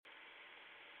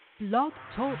Blog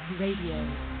Talk Radio.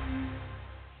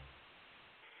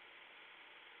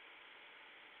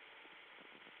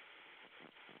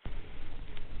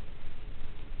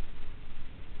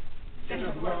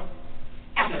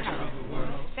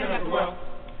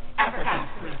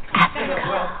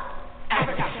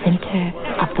 Center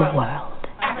of the world.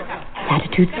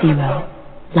 Latitude 0,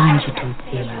 longitude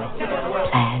 0.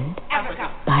 Planned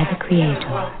by the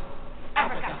Creator.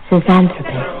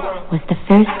 Sylvanthropus was the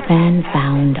first man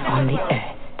found on the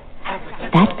earth.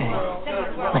 That earth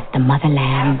was the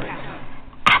motherland,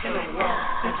 Africa.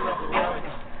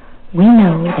 We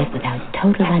know that without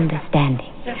total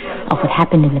understanding of what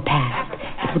happened in the past,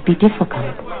 it would be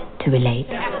difficult to relate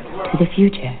to the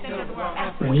future.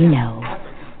 We know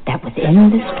that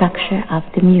within the structure of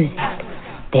the music,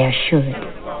 there should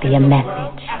be a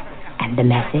message, and the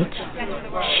message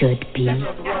should be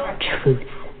truth.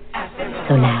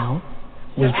 So now,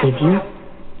 we give you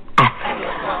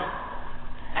Africa,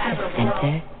 the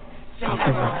center of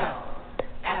the world.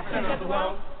 Africa of the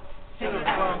world, center of the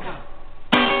world.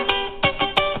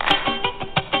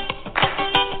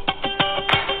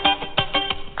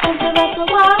 Center of the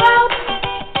world,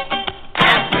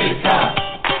 Africa.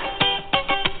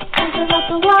 Center of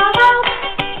the world,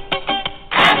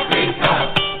 Africa.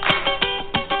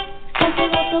 Center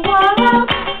of the world,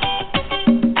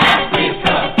 Africa.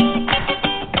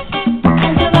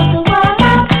 Center of the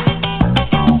world,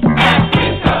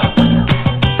 Africa.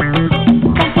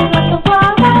 Center of the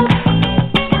world,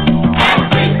 Africa.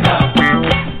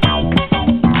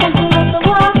 Center of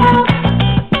the world,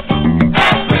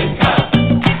 Africa.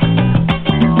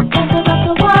 Center of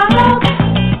the world,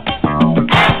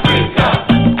 Africa.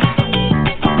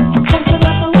 Center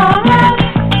of the world,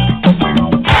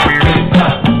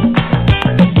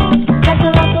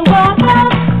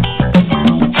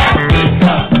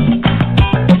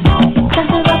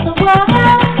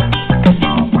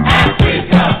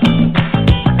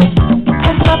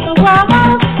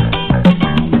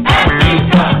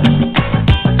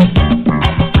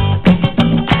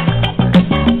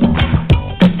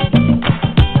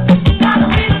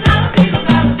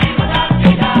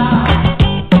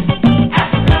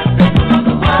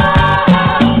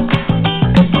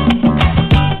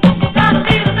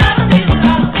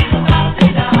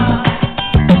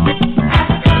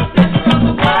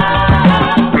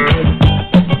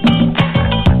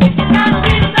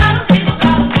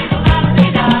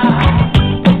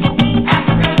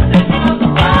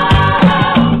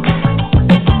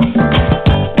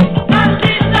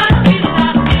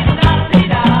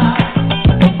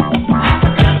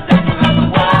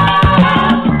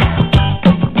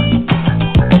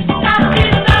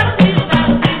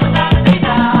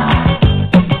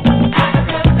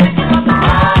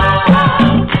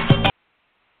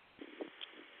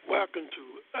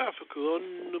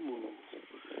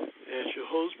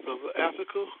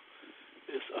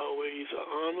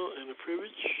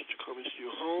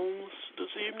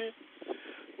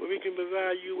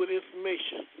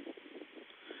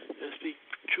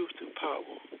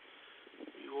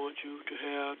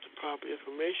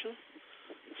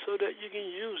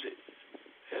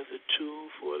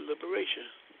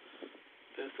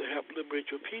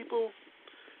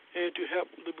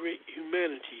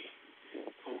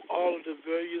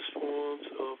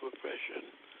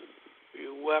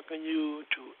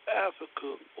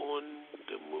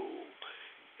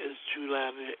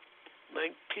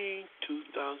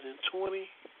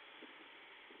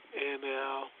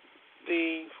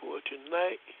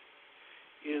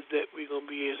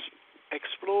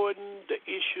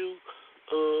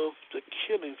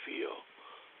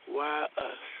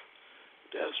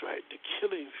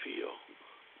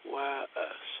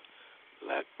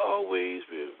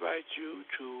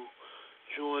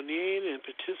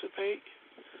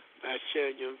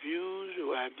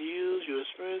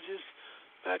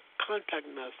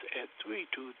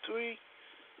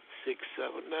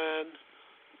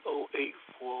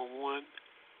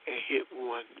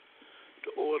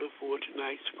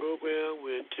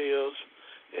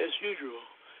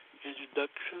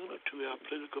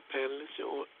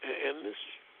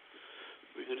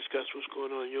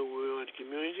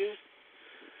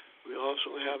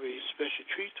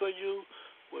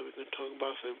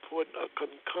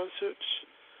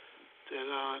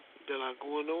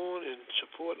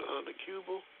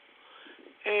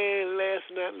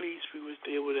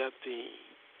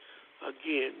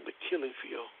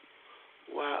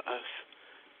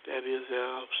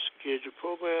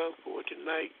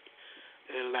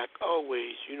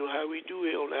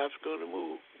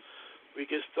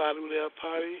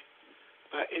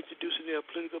 by introducing our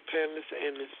political panelists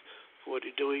and analysts for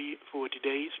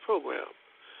today's program.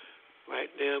 Right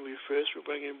now, we first will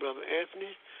bring in Brother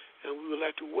Anthony, and we would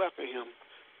like to welcome him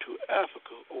to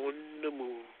Africa on the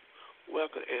Move.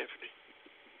 Welcome, Anthony.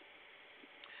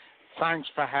 Thanks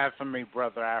for having me,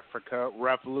 Brother Africa.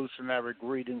 Revolutionary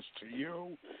greetings to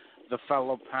you, the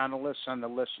fellow panelists, and the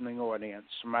listening audience.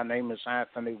 My name is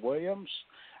Anthony Williams.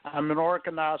 I'm an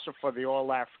organizer for the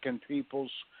All African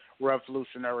People's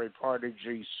Revolutionary Party,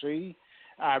 GC.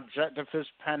 Our objective is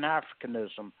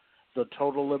Pan-Africanism, the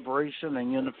total liberation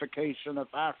and unification of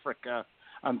Africa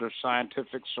under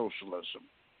scientific socialism.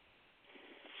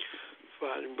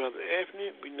 Fine, Brother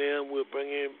Anthony. We now will bring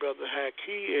in Brother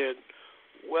Haki, and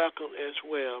welcome as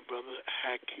well, Brother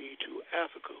Haki, to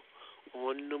Africa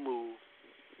on the Move.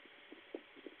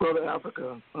 Brother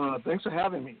Africa, thanks for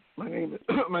having me. My name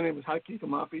is Haki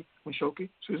Kamafi Mishoki.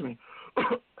 Excuse me.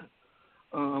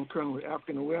 I'm currently with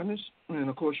African Awareness, and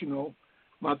of course,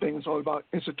 my thing is all about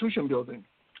institution building.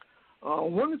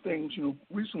 One of the things,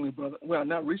 recently, brother, well,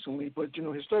 not recently, but,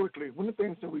 historically, one of the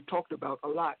things that we talked about a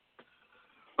lot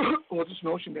was this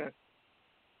notion that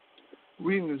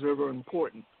reading is very, very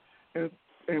important.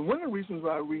 And one of the reasons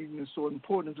why reading is so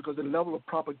important is because of the level of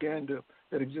propaganda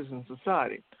that exists in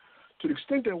society. To the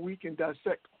extent that we can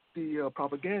dissect the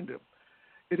propaganda,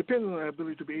 it depends on our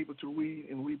ability to be able to read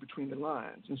and read between the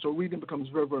lines. And so reading becomes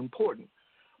very, very important.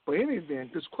 But in any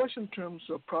event, this question in terms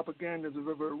of propaganda is a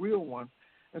very, very real one.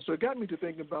 And so it got me to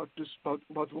thinking about the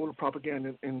role of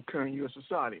propaganda in current U.S.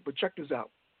 society. But check this out.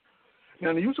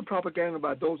 Now, the use of propaganda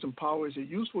by those in power is a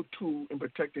useful tool in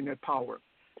protecting that power.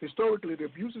 Historically, the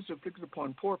abuses inflicted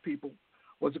upon poor people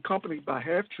was accompanied by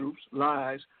half-truths,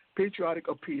 lies, patriotic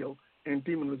appeal, and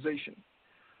demonization.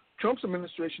 Trump's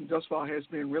administration thus far has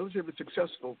been relatively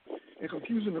successful in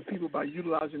confusing the people by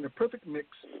utilizing the perfect mix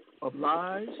of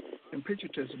lies and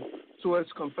patriotism so as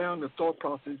to confound the thought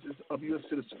processes of U.S.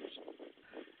 citizens.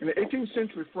 In the 18th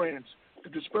century France, the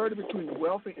disparity between the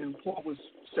wealthy and poor was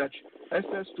such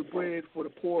access to bread for the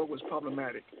poor was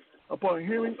problematic. Upon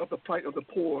hearing of the plight of the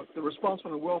poor, the response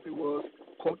from the wealthy was,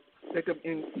 quote, let them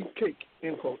eat cake,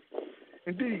 end quote.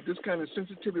 Indeed, this kind of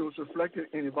sensitivity was reflected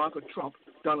in Ivanka Trump,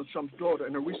 Donald Trump's daughter,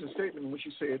 in a recent statement in which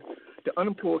she said, the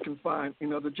unemployed can find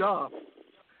another job.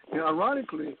 Now,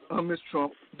 ironically, Ms.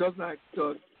 Trump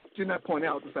did not point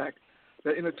out the fact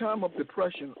that in a time of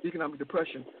depression, economic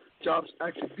depression, jobs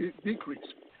actually decrease.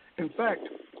 In fact,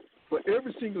 for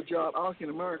every single job out here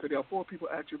in America, there are 4 people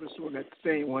actually pursuing that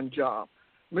same one job.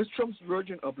 Ms. Trump's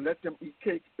version of let them eat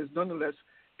cake is nonetheless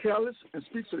careless and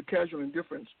speaks to the casual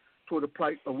indifference toward the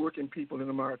plight of working people in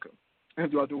America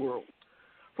and throughout the world.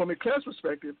 From a class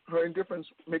perspective, her indifference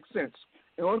makes sense.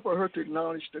 In order for her to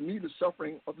acknowledge the needless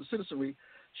suffering of the citizenry,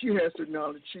 she has to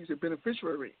acknowledge she's a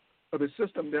beneficiary of a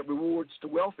system that rewards the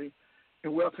wealthy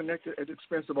and well-connected at the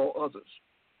expense of all others.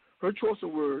 Her choice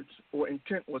of words or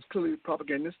intent was clearly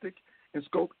propagandistic in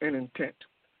scope and intent.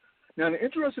 Now, the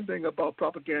interesting thing about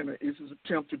propaganda is its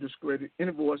attempt to discredit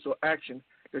any voice or action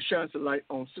that shines a light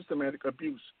on systematic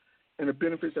abuse and the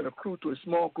benefits that accrue to a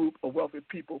small group of wealthy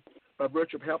people by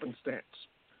virtue of happenstance.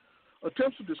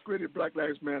 Attempts to discredit Black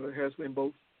Lives Matter has been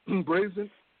both brazen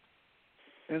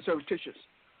and surreptitious.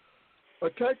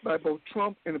 Attacked by both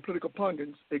Trump and the political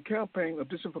pundits, a campaign of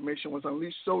disinformation was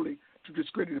unleashed solely to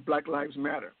discredit Black Lives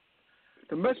Matter.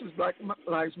 The message Black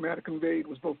Lives Matter conveyed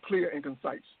was both clear and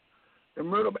concise. The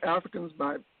murder of Africans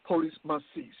by police must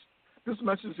cease. This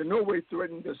message in no way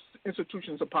threatens the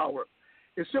institutions of power.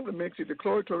 It simply makes a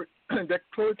declaratory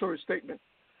statement,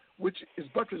 which is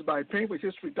buttressed by a painful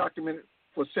history documented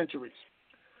for centuries.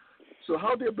 So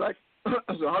how did Black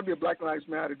Lives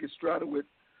Matter get started with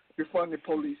defunding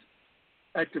police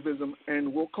activism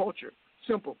and woke culture?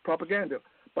 Simple, propaganda.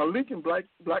 By linking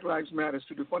Black Lives Matter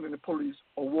to defunding the police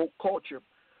or woke culture,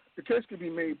 the case can be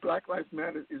made Black Lives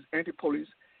Matter is anti-police,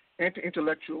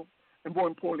 anti-intellectual, and more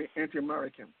importantly,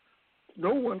 anti-American.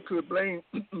 No one could blame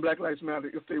Black Lives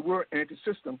Matter if they were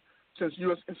anti-system, since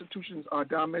U.S. institutions are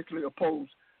diametrically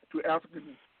opposed to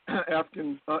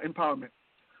African empowerment.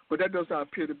 But that does not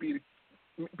appear to be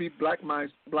Black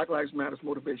Lives Matter's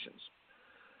motivations.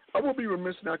 I will be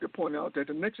remiss not to point out that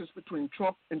the nexus between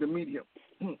Trump and the media.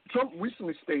 Trump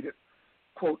recently stated,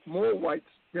 quote, more whites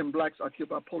than blacks are killed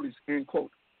by police, end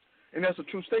quote. And that's a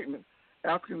true statement.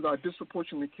 Africans are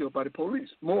disproportionately killed by the police.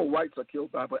 More whites are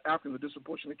killed by, but Africans are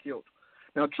disproportionately killed.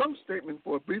 Now, Trump's statement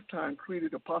for a brief time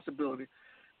created a possibility.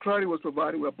 Clarity was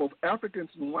provided where both Africans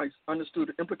and whites understood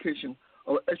the implication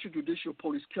of extrajudicial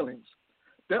police killings.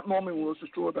 That moment was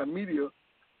destroyed by media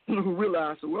who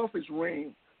realized the wealthiest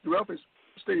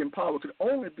stay in power could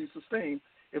only be sustained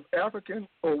if African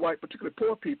or white, particularly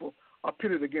poor people, are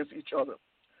pitted against each other.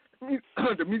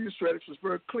 The media strategy was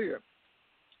very clear.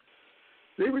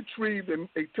 They retrieved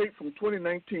a tape from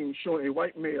 2019 showing a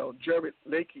white male, Jared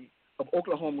Lakey of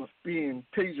Oklahoma, being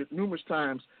tasered numerous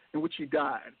times, in which he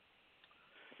died.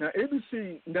 Now,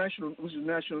 ABC National, which is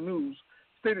national news,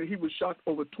 stated he was shot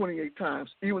over 28 times,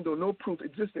 even though no proof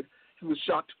existed. He was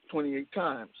shot 28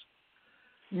 times.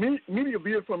 Media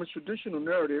veered from its traditional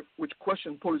narrative, which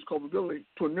questioned police culpability,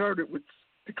 to a narrative which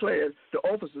declared the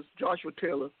officers, Joshua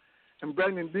Taylor and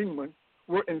Brandon Dingman,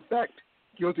 were in fact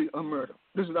guilty of murder.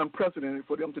 This is unprecedented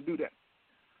for them to do that.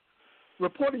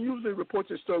 Reporting usually reports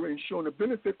a story ensuring the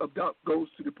benefit of doubt goes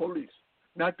to the police.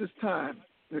 Not this time.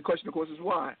 And the question, of course, is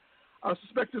why. I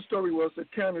suspect this story was a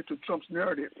counter to Trump's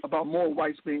narrative about more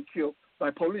whites being killed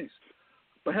by police.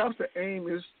 Perhaps the aim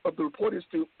of the report is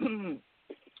to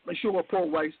assure poor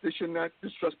whites they should not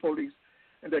distrust police,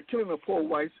 and that killing of poor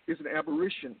whites is an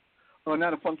aberration or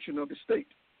not a function of the state.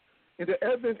 In the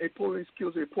event a police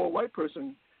kills a poor white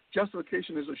person,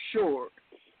 justification is assured.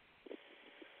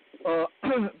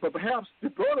 But perhaps the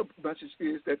broader message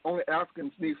is that only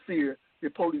Africans need fear the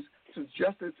police, since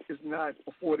justice is not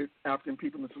afforded African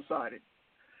people in society.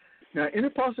 Now, any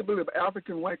possibility of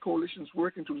African-white coalitions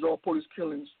working to resolve police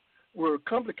killings were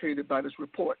complicated by this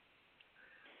report.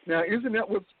 Now, isn't that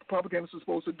what propaganda is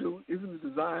supposed to do? Isn't it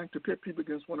designed to pit people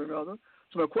against one another?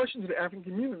 So my question to the African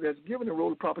community that's given the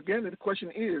role of propaganda, the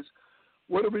question is,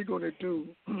 what are we going to do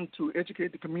to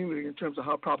educate the community in terms of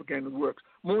how propaganda works?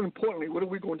 More importantly, what are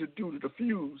we going to do to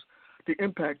diffuse the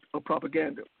impact of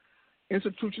propaganda?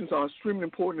 Institutions are extremely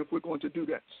important if we're going to do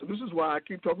that. So this is why I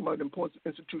keep talking about the importance of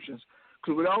institutions,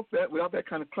 because without that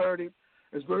kind of clarity,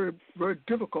 it's very, very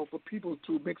difficult for people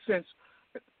to make sense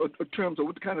in terms of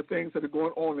what the kind of things that are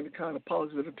going on and the kind of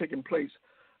policies that are taking place,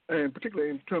 and particularly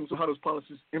in terms of how those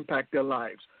policies impact their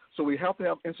lives. So we have to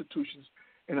have institutions,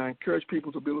 and I encourage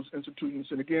people to build those institutions.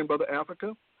 And again, Brother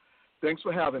Africa, thanks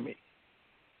for having me.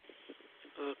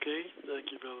 Okay,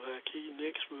 thank you, Brother Haki.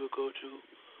 Next, we'll go to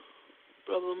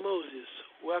Brother Moses.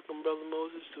 Welcome, Brother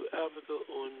Moses, to Africa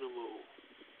on the Move.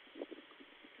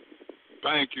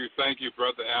 Thank you,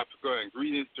 Brother Africa, and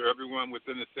greetings to everyone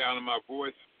within the sound of my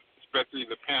voice, especially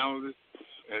the panelists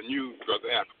and you,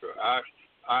 Brother Africa.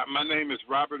 My name is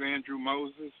Robert Andrew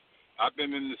Moses. I've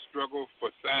been in the struggle for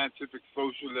scientific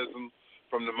socialism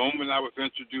from the moment I was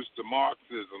introduced to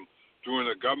Marxism during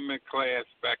a government class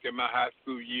back in my high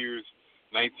school years,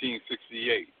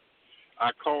 1968. I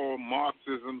call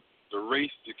Marxism the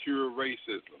race to cure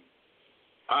racism.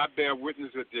 I bear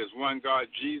witness that there's one God,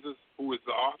 Jesus, who is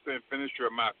the author and finisher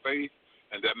of my faith,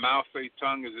 and that Mao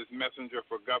Zedong is his messenger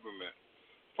for government.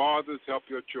 Fathers, help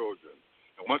your children.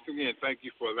 And once again, thank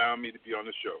you for allowing me to be on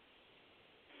the show.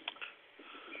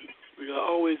 We are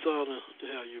always honored to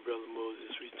have you, Brother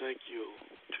Moses. We thank you.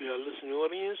 To our listening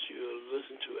audience, you'll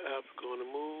listen to Africa on the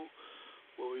Move.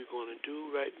 What we're going to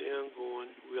do right now,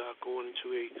 we are going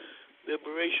into a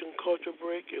liberation culture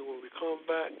break, and when we come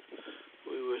back,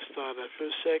 we will start our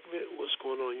first segment, what's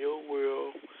going on in your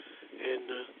world and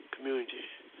the community.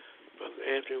 Brother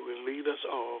Anthony will lead us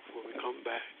off when we come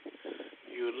back.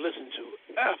 You listen to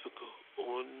Africa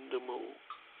on the Move.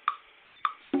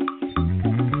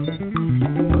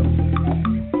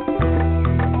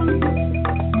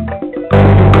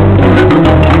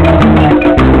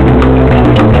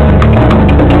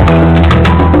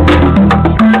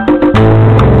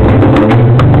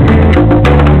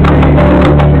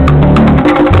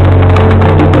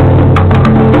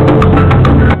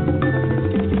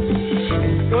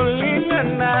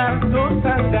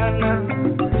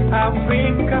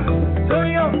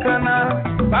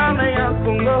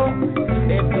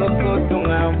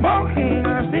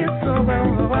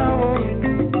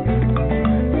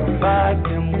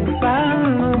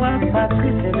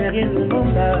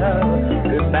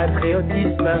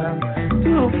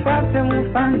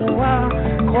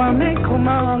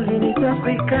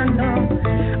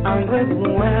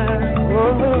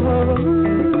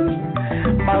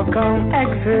 Malcolm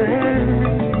X,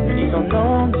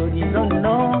 nous disons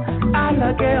non à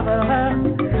la guerre,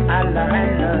 à la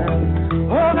haine,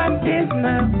 au racisme,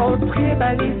 au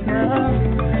tribalisme,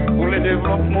 pour le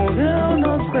développement de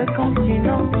notre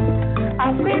continent,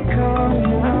 Afrique,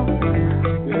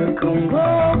 le Congo,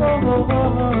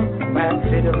 va se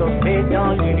développer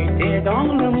dans l'unité, dans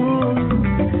l'amour,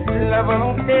 la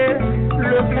volonté,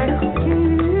 le sacrifice.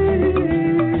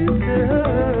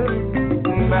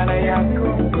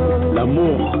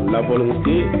 L'amour, la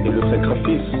volonté et le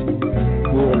sacrifice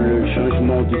pour le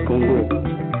changement du Congo.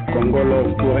 Congo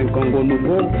Love pour un Congo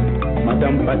nouveau.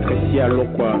 Madame Patricia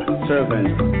Lokwa, servant.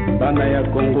 Banaya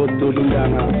Congo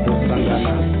Tolingana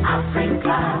Osangana.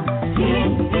 Africa,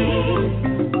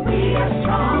 we are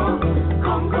strong.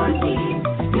 Congolese,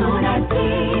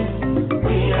 united.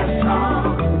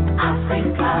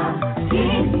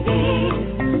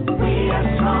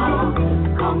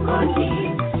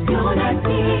 Congolese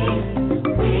unity,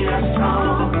 we are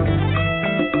strong.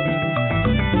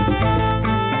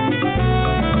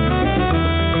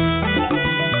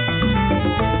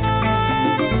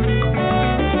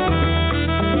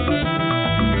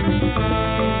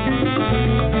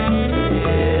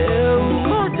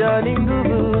 Ni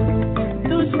nguvu,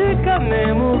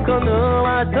 tushikane mkono,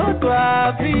 watoto wa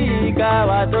Afrika,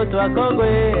 watoto wa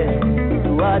Kongwe,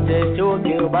 tuache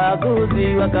chuki,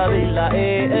 ubaguzi wa kabila,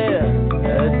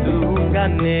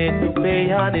 tuungane,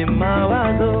 tupeane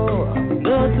mawazo,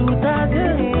 ndo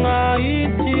tutajenga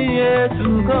nchi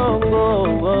yetu Kongo,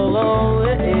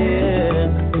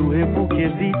 tuepuke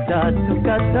vita,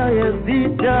 tukataye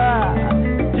vita,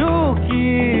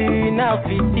 chuki na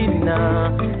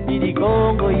fitina, ili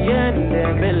Kongo iende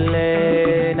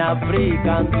mbele na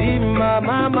Afrika nzima,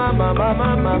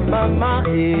 mama,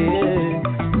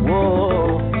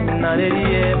 wo,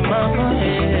 nalelie mama,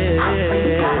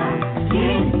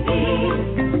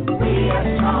 we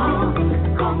are strong,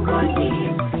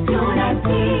 Congolese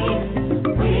unity,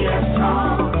 we are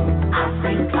strong,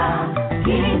 Africa,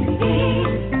 we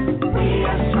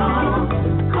are strong,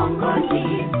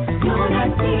 Congolese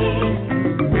unity,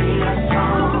 we are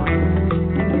strong.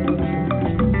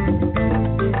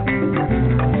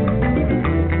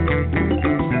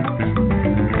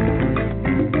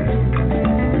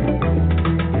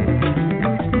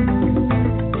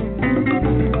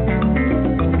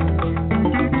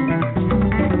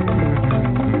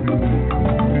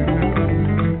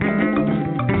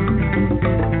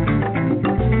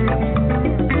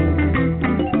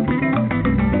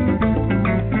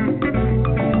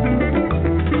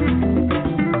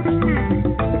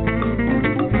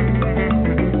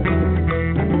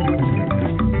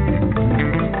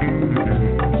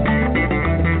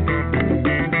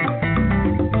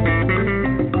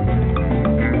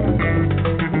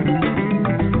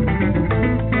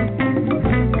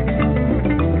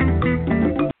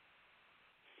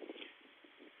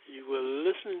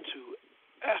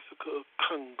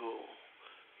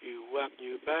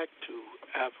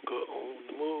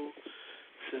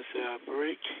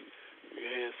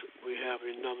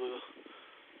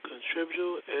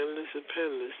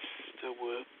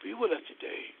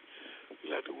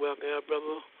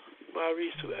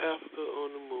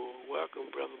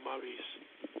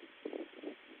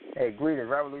 Hey, greetings,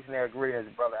 revolutionary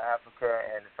greetings, Brother Africa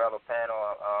and the fellow panel.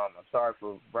 I'm sorry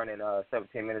for running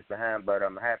 17 minutes behind, but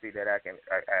I'm happy that I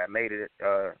made it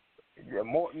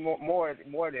more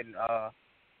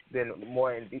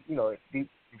in deep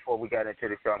before we got into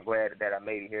the show. I'm glad that I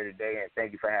made it here today, and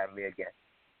thank you for having me again.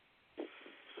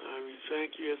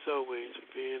 Thank you as always for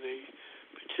being a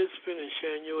participant and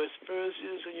sharing your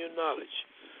experiences and your knowledge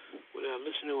with our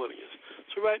listening audience.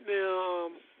 So right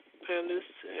now,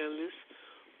 panelists, analysts,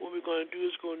 what we're going to do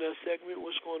is go in that segment,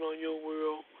 what's going on in your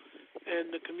world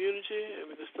and the community, and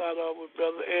we can start off with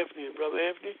Brother Anthony. Brother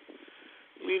Anthony,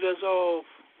 lead us off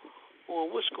on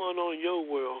what's going on in your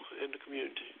world and the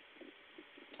community.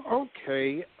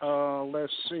 Okay,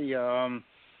 let's see.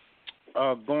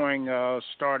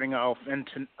 Starting off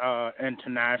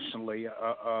internationally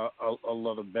a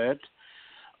little bit.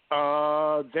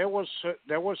 There was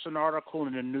an article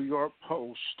in the New York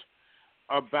Post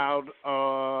about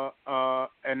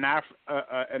an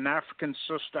African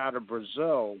sister out of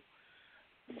Brazil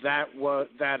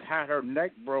that had her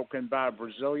neck broken by a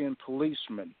Brazilian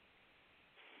policeman.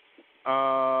 In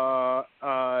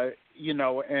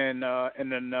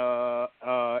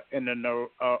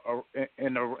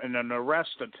an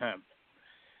arrest attempt,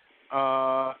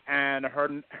 and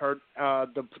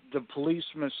the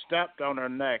policeman stepped on her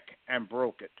neck and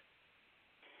broke it.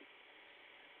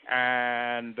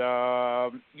 And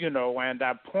and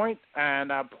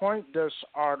I point this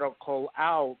article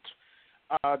out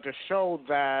to show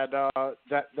that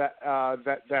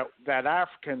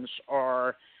Africans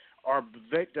are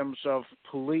victims of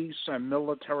police and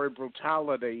military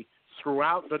brutality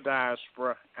throughout the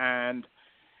diaspora and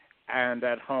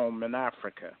at home in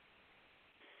Africa.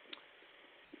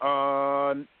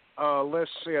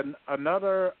 Let's see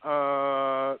another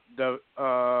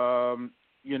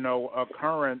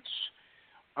occurrence.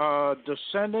 The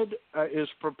Senate is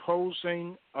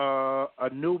proposing a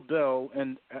new bill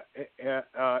in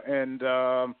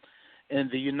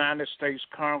the United States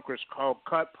Congress called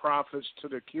Cut Profits to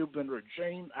the Cuban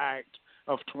Regime Act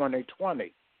of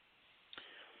 2020,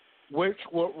 which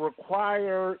would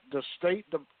require the State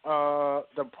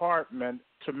Department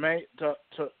to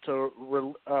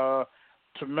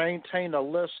maintain a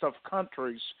list of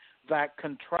countries that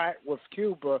contract with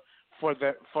Cuba for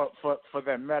their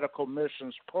medical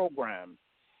missions program.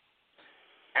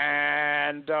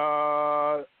 And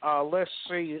let's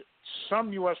see,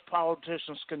 some U.S.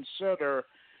 politicians consider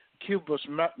Cuba's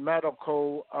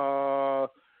medical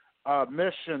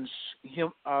missions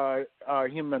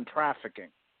human trafficking.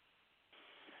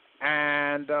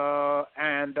 And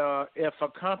if a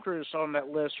country is on that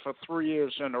list for 3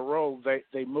 years in a row,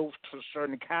 they move to a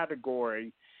certain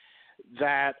category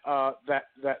that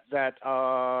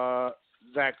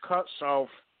cuts off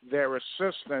their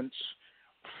assistance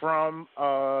from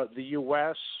the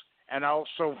U.S. and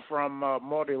also from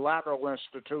multilateral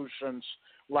institutions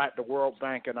like the World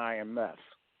Bank and IMF,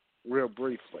 real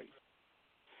briefly.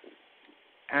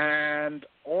 And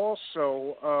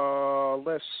also,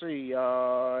 let's see,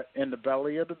 in the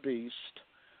belly of the beast,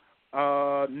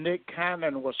 Nick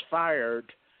Cannon was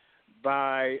fired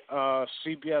by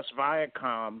CBS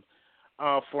Viacom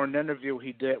for an interview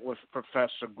he did with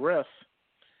Professor Griff,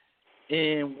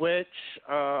 in which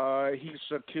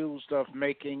he's accused of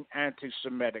making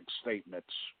anti-Semitic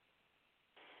statements.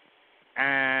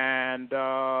 And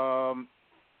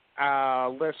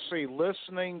let's see,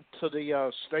 listening to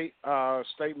the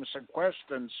statements and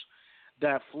questions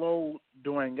that flowed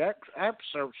during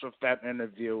excerpts of that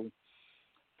interview,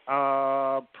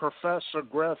 Professor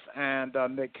Griff and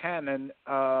Nick Cannon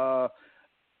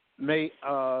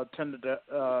tended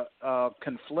to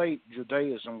conflate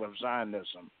Judaism with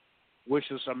Zionism,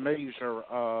 which is a major,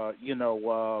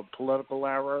 political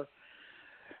error.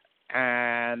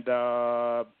 And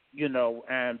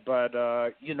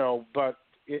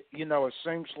it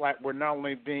seems like we're not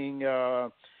only being,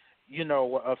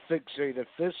 asphyxiated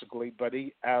physically, but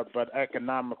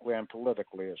economically and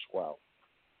politically as well.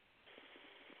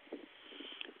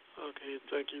 Okay,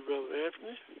 thank you, Brother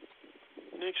Anthony.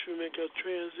 Next, we make a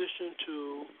transition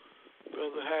to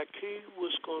Brother Haki.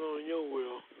 What's going on in your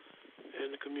world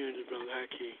and the community, Brother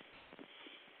Haki?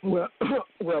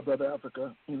 Well, Brother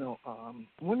Africa,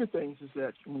 one of the things is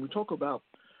that when we talk about,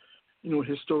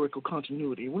 historical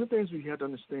continuity, one of the things we have to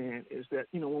understand is that,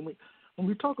 when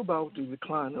we talk about the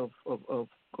decline of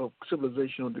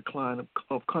civilization or decline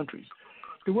of countries,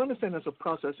 we understand there's a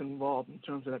process involved in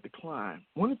terms of that decline.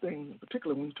 One of the things, in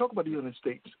particular, when you talk about the United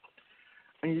States,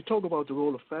 and you talk about the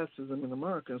role of fascism in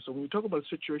America, so when you talk about a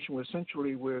situation where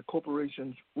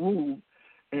corporations rule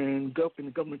and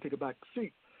the government take a back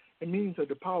seat, it means that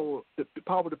the power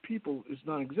of the people is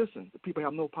non-existent. The people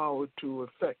have no power to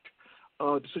affect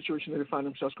the situation that they find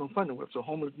themselves confronted with. So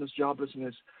homelessness,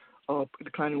 joblessness,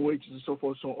 declining wages, and so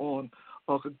forth, and so on,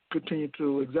 could continue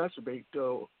to exacerbate,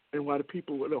 and why the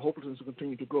hopelessness will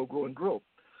continue to grow and grow.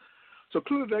 So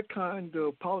clearly that kind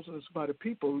of powerlessness by the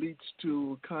people leads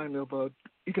to kind of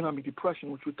economic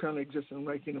depression, which we currently exist in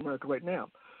right here in America right now.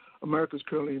 America is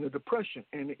currently in a depression,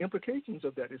 and the implications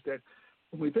of that is that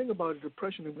when we think about a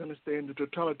depression, we understand that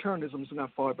totalitarianism is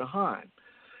not far behind.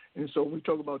 And so when we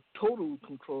talk about total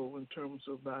control in terms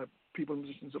of people in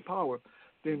positions of power,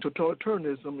 then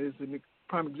totalitarianism is a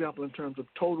prime example in terms of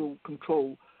total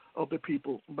control of the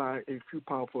people by a few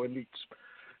powerful elites.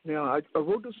 Now, I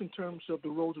wrote this in terms of the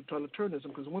roles of totalitarianism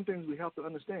because one thing we have to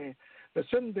understand that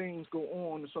certain things go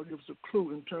on and sort of give us a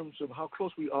clue in terms of how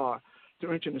close we are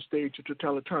to entering the stage of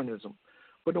totalitarianism.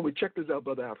 But then we check this out,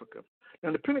 Brother Africa.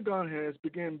 Now, the Pentagon has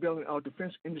begun building out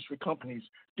defense industry companies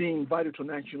deemed vital to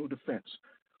national defense.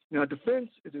 Now,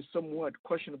 defense is a somewhat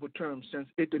questionable term since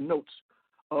it denotes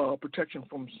protection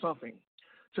from something.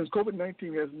 Since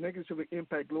COVID-19 has negatively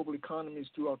impacted global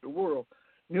economies throughout the world,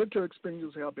 military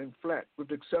expenditures have been flat, with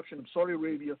the exception of Saudi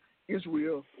Arabia,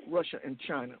 Israel, Russia, and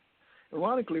China.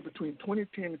 Ironically, between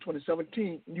 2010 and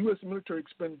 2017, U.S. military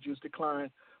expenditures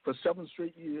declined for 7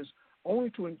 straight years, only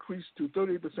to increase to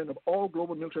 38% of all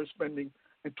global military spending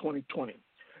in 2020.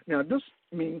 Now, this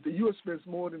means the U.S. spends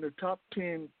more than the top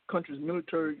 10 countries'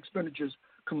 military expenditures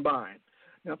combined.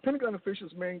 Now, Pentagon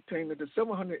officials maintain that the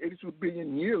 $782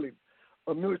 billion yearly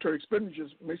of military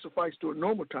expenditures may suffice during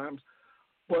normal times,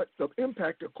 but the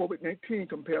impact of COVID-19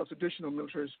 compels additional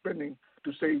military spending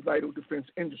to save vital defense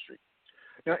industry.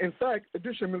 Now, in fact,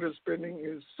 additional military spending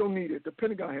is so needed, the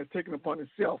Pentagon has taken upon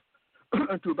itself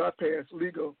to bypass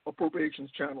legal appropriations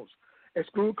channels,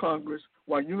 exclude Congress,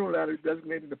 while unilaterally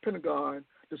designating the Pentagon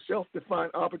the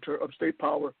self-defined arbiter of state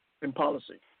power and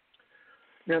policy.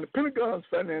 Now, the Pentagon's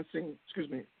financing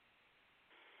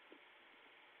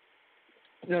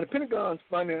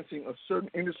of certain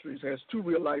industries has 2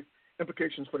 real-life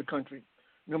implications for the country.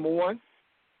 Number one,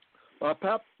 by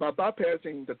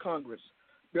bypassing the Congress,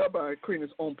 thereby creating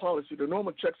its own policy, the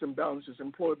normal checks and balances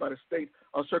employed by the state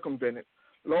are circumvented.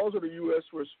 Laws of the U.S.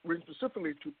 were written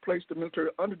specifically to place the military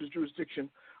under the jurisdiction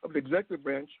of the executive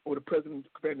branch or the president,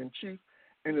 commander-in-chief,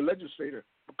 and the legislature,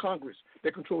 Congress,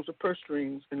 that controls the purse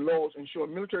strings and laws ensure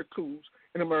military coups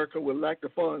in America will lack the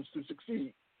funds to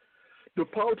succeed. The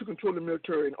power to control the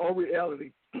military in all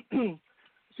reality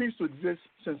ceased to exist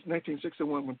since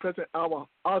 1961 when President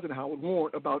Eisenhower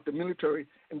warned about the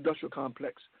military-industrial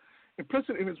complex.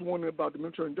 Implicit in his warning about the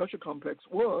military-industrial complex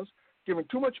was giving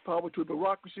too much power to a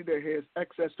bureaucracy that has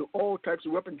access to all types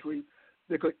of weaponry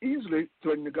that could easily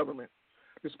threaten the government.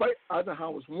 Despite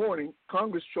Eisenhower's warning,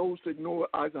 Congress chose to ignore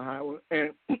Eisenhower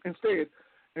and instead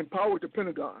empowered the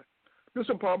Pentagon. This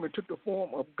empowerment took the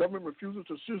form of government refusal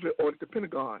to seriously audit the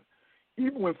Pentagon.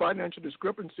 Even when financial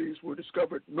discrepancies were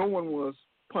discovered, no one was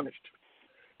punished.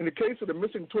 In the case of the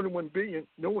missing $21 billion,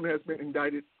 no one has been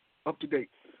indicted up to date.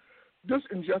 This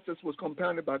injustice was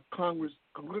compounded by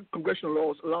congressional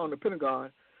laws allowing the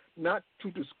Pentagon not to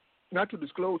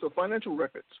disclose the financial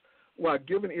records while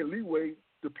giving it leeway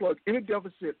to plug any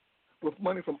deficit with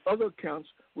money from other accounts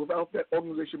without that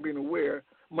organization being aware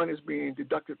money is being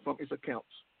deducted from its accounts.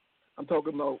 I'm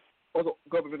talking about other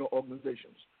governmental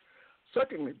organizations.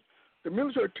 Secondly, the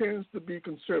military tends to be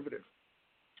conservative.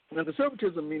 Now,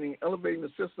 conservatism meaning elevating the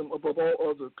system above all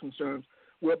other concerns,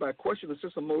 whereby questioning the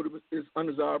system motive is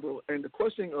undesirable and the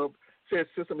questioning of said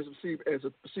system is perceived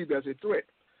as a threat.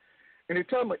 In a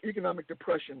time of economic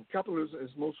depression, capitalism is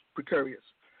most precarious.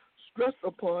 Stress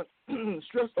upon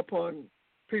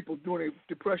people during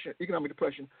economic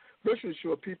depression, virtually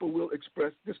sure people will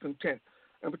express discontent,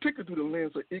 and particularly through the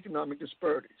lens of economic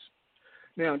disparities.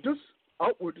 Now, this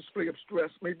outward display of stress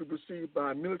may be perceived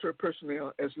by military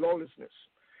personnel as lawlessness.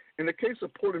 In the case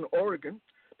of Portland, Oregon,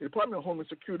 the Department of Homeland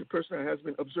Security personnel has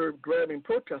been observed grabbing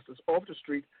protesters off the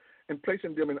street and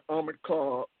placing them in armored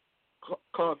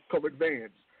car-covered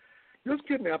vans. This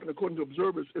kidnapping, according to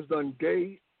observers, is done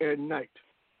day and night.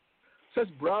 Such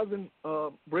brazen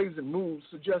moves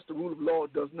suggest the rule of law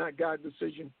does not guide the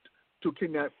decision to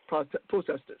kidnap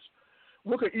protesters.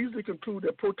 We could easily conclude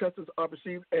that protesters are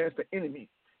perceived as the enemy.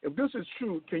 If this is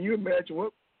true, can you imagine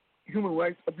what human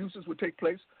rights abuses would take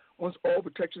place once all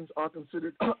protections are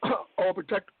considered all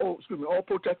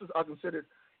protesters are considered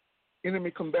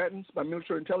enemy combatants by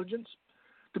military intelligence?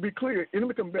 To be clear,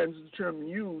 enemy combatants is a term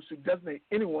used to designate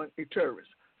anyone a terrorist,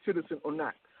 citizen or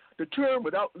not. The term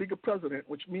without legal precedent,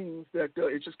 which means that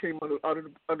it just came under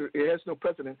it has no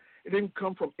precedent. It didn't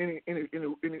come from any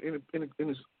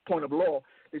point of law.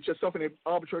 It's just something that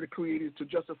arbitrarily created to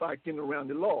justify getting around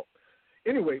the law.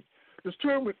 Anyway, this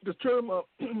term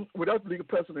without legal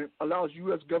precedent allows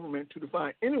U.S. government to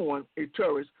define anyone a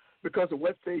terrorist because of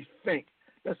what they think.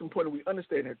 That's important. We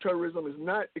understand that terrorism is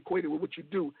not equated with what you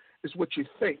do; it's what you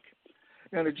think.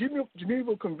 Now, the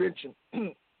Geneva Convention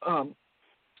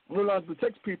realizes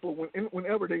protects people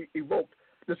whenever they evoke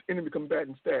this enemy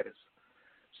combatant status.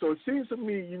 So it seems to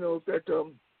me,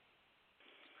 that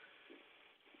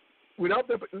without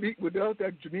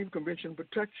that Geneva Convention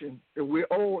protection, that we're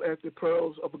all at the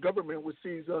perils of a government which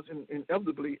sees us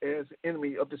inevitably as the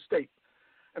enemy of the state.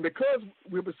 And because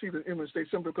we're perceived as enemy of the state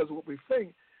simply because of what we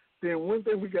think, then one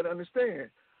thing we got to understand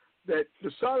that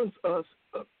to silence us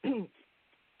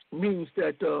means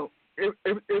that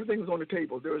everything is on the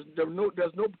table. There's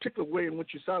no particular way in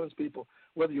which you silence people,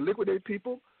 whether you liquidate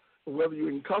people, or whether you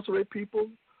incarcerate people,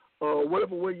 or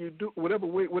whatever way you do, whatever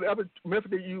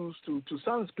method they use to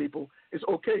silence people is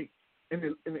okay,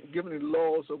 given the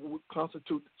laws of what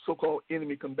constitute so-called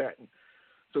enemy combatant.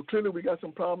 So clearly, we got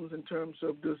some problems in terms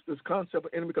of this concept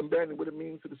of enemy combatant, what it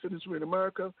means to the citizenry in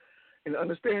America, and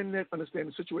understand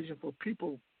the situation for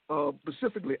people,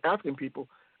 specifically African people,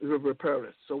 is very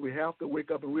perilous. So we have to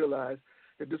wake up and realize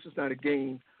that this is not a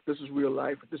game. This is real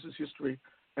life. This is history,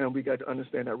 and we got to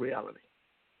understand that reality.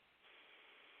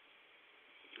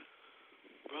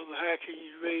 Brother Hackett,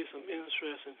 you raised some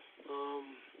interesting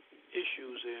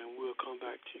issues there, and we'll come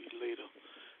back to you later.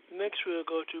 Next, we'll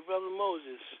go to Brother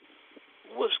Moses.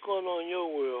 What's going on in your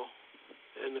world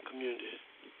and the community,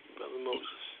 Brother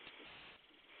Moses?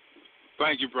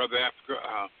 Thank you, Brother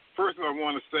Africa. First, I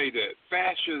want to say that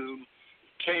fascism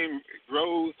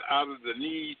rose out of the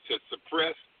need to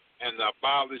suppress and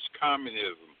abolish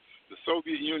communism. The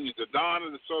Soviet Union, the dawn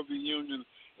of the Soviet Union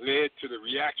led to the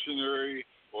reactionary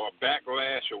or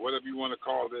backlash or whatever you want to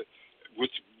call it,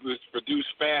 which produced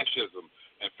fascism.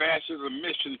 And fascism's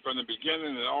mission from the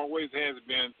beginning and always has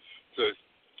been to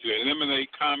eliminate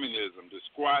communism, to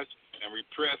squash and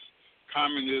repress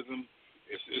communism.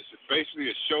 It's basically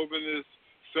a chauvinist,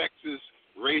 sexist,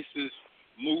 racist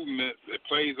movement that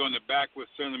plays on the backward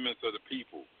sentiments of the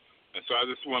people. And so I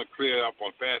just want to clear up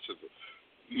on fascism.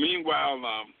 Meanwhile,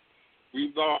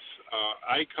 we lost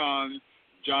icon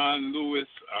John Lewis,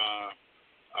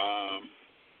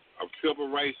 a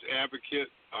civil rights advocate,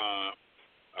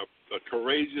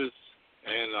 courageous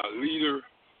and a leader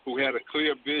who had a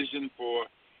clear vision for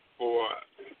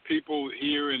people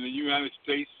here in the United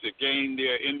States to gain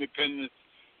their independence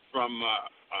from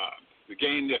to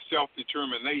gain their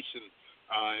self-determination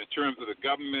in terms of the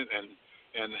government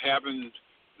and having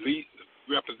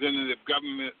representative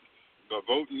government,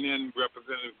 voting in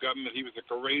representative government. He was a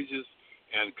courageous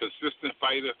and consistent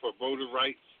fighter for voter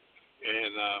rights,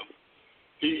 and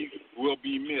he will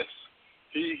be missed.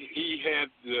 He had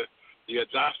the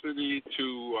audacity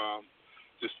to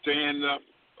stand up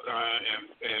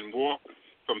and walk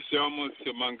from Selma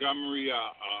to Montgomery.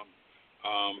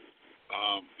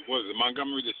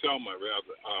 Montgomery to Selma,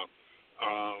 rather.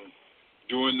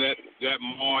 During that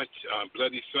march,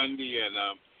 Bloody Sunday,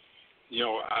 and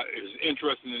it's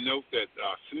interesting to note that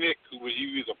SNCC,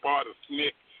 he was a part of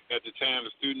SNCC at the time,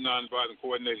 the Student Nonviolent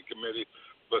Coordinating Committee,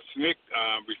 but SNCC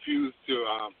refused to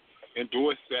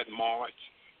endorse that march,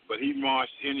 but he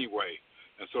marched anyway.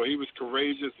 And so he was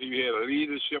courageous, he had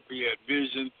leadership, he had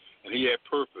vision, and he had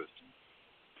purpose.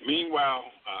 Meanwhile,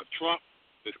 Trump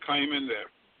is claiming that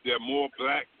there are more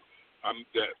that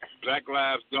black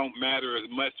lives don't matter as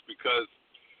much because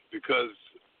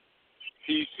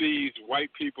he sees white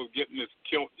people getting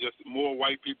killed, just more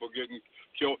white people getting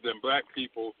killed than black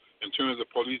people in terms of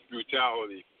police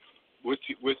brutality, which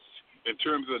in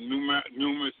terms of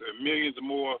numerous millions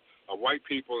more of white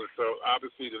people. So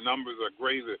obviously the numbers are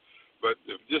greater, but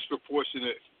the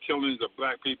disproportionate killings of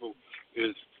black people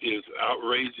is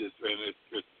outrageous,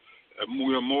 and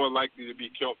we're more likely to be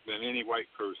killed than any white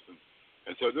person.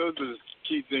 And so those are the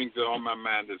key things that are on my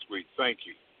mind this week. Thank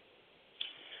you.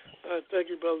 Thank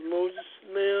you, Brother Moses.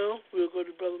 Now we'll go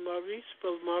to Brother Maurice.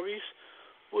 Brother Maurice,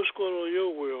 what's going on in your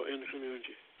world in the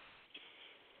community?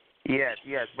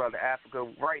 Yes, Brother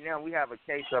Africa. Right now we have a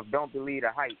case of don't believe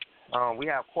the hype. We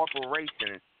have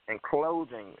corporations and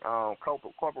clothing.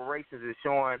 Corporations is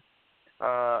showing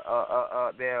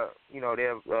their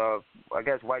I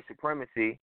guess white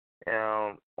supremacy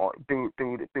through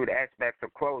the aspects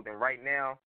of clothing. Right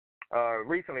now,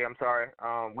 recently,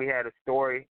 we had a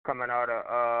story coming out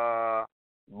of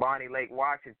Bonnie Lake,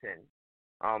 Washington.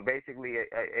 Basically,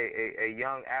 a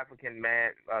young African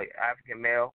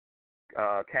male,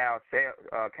 Cal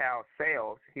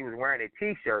Sales. He was wearing a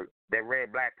T-shirt that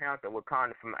read Black Panther,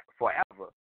 Wakanda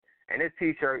forever. And this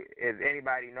T-shirt, if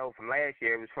anybody know from last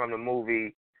year, it was from the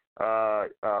movie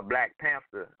Black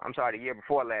Panther. I'm sorry, the year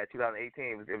before last,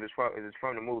 2018. It was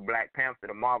from the movie Black Panther,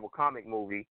 the Marvel comic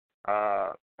movie,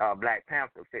 Black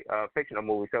Panther, fictional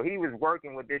movie. So he was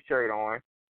working with this shirt on,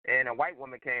 and a white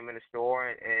woman came in the store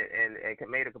and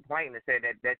made a complaint and said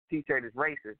that T-shirt is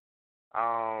racist.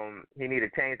 He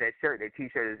needed to change that shirt. That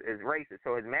T-shirt is racist.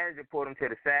 So his manager pulled him to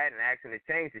the side and asked him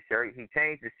to change the shirt. He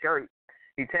changed the shirt.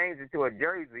 He changed it to a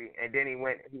jersey, and then he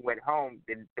went home.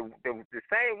 The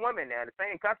same woman now, the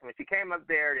same customer, she came up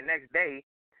there the next day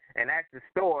and asked the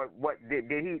store, "What did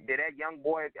that young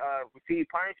boy receive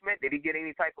punishment? Did he get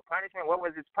any type of punishment? What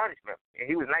was his punishment?" And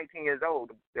he was 19 years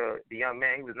old. The young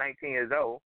man, he was 19 years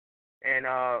old, and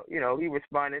he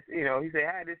responded. He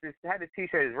said, "How this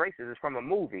T-shirt is racist? It's from a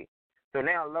movie." So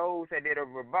now Lowe's had did a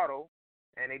rebuttal,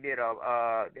 and they did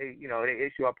they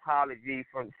issue an apology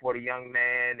for the young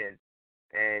man, and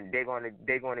they're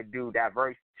gonna do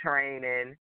diverse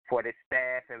training for the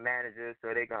staff and managers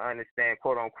so they can understand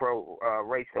quote unquote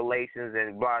race relations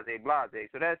and blase.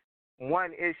 So that's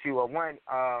one issue or one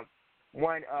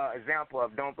example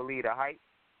of don't believe the hype.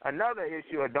 Another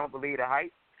issue of don't believe the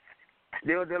hype,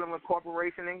 still dealing with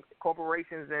corporations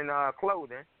and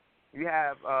clothing. You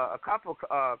have a couple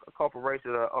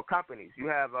corporations or companies. You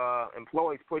have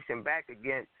employees pushing back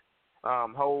against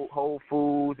Whole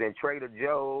Foods and Trader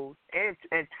Joe's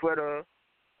and Twitter.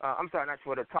 Not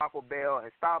Twitter, Taco Bell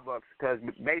and Starbucks, because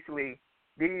basically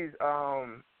these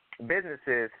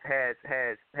businesses has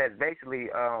basically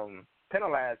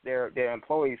penalized their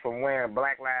employees from wearing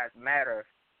Black Lives Matter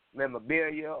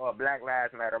memorabilia or Black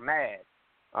Lives Matter masks.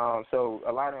 So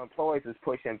a lot of employees is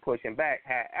pushing back.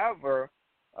 However,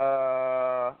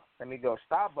 let me go.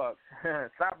 Starbucks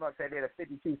had did a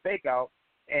 52 fake out,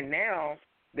 and now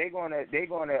they're gonna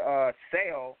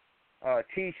sell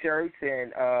T-shirts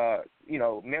and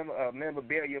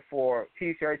memorabilia for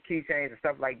T-shirts, keychains, and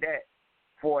stuff like that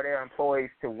for their employees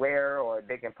to wear or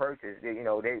they can purchase.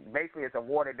 They basically it's a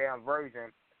watered down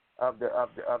version of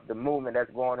the movement that's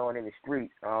going on in the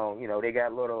streets. They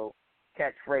got little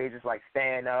catchphrases like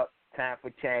 "Stand Up," "Time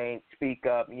for Change," "Speak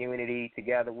Up," "Unity,"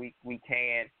 "Together we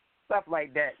can," stuff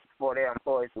like that for their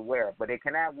employees to wear. But they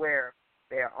cannot wear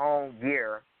their own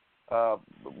gear, or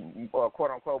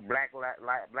quote unquote Black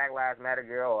Lives Matter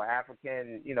gear or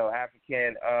African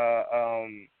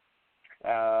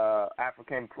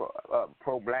African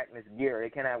pro-blackness gear. They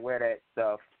cannot wear that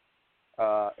stuff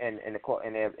at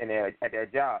their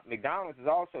job. McDonald's is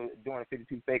also doing a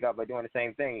 52 fake out by doing the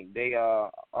same thing. They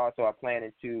also are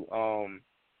planning to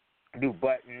do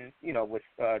buttons, with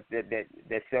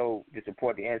that show to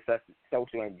support the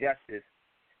social injustice.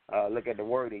 Look at the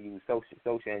word they use,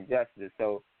 social injustice.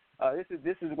 So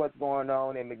this is what's going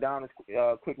on. And McDonald's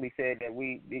quickly said that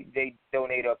they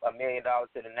donated $1 million to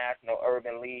the National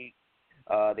Urban League.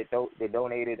 They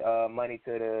donated money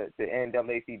to the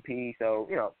NAACP. So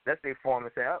that's their form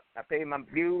and say, I paid my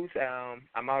dues.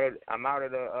 I'm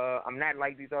not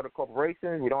like these other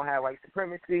corporations. We don't have white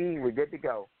supremacy. We're good to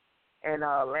go. And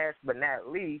last but not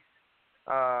least,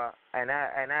 my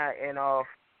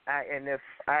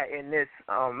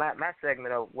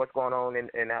segment of what's going on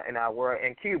in our world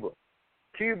in Cuba.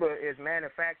 Cuba is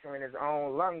manufacturing its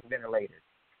own lung ventilators.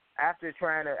 After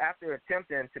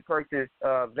attempting to purchase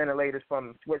ventilators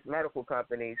from Swiss medical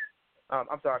companies, from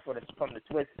the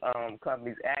Swiss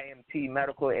companies IMT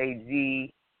Medical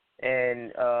AG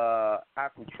and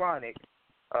Aquatronic,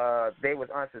 they was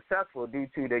unsuccessful due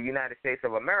to the United States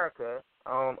of America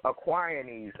acquiring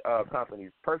these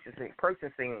companies,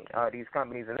 purchasing these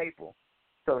companies in April.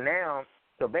 So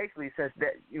basically, since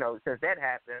that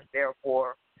happened,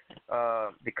 therefore,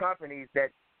 the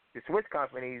Swiss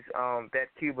companies that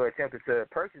Cuba attempted to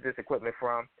purchase this equipment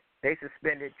from, they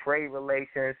suspended trade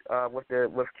relations with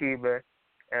Cuba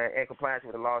in compliance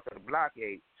with the laws of the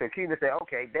blockade. So Cuba said,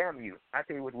 okay, damn you. I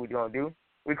tell you what we're going to do.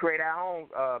 We create our own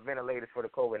ventilators for the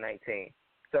COVID-19.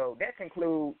 So that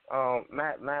concludes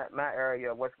my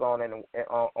area of what's going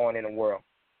on in the world.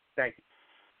 Thank you.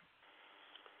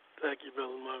 Thank you,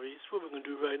 Brother Maurice. What we're going to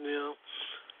do right now,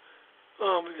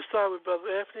 we can start with Brother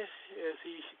Anthony as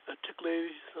he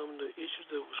articulated some of the issues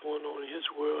that was going on in his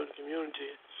world and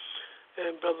community.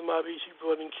 And Brother Maurice, you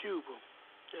brought in Cuba.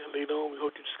 And later on, we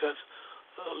hope to discuss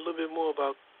a little bit more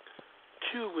about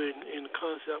Cuba in the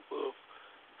concept of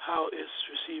how it's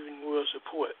receiving world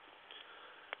support.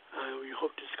 And we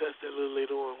hope to discuss that a little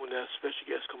later on when our special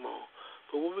guests come on.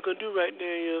 But what we're going to do right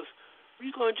now is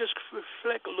we're going to just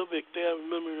reflect a little bit there in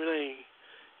memory lane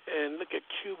and look at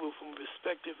Cuba from the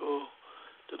perspective of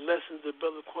the lessons that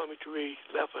Brother Kwame Ture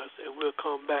left us, and we'll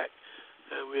come back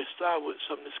and we'll start with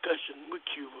some discussion with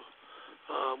Cuba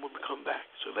when we come back.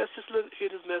 So let's just hear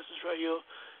this message right here,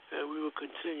 and we will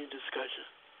continue discussion.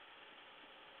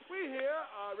 We here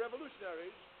are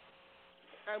revolutionaries,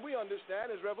 and we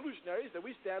understand as revolutionaries that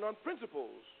we stand on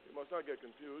principles. You must not get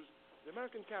confused. The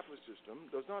American capitalist system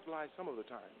does not lie some of the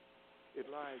time. It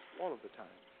lies all of the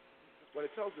time. When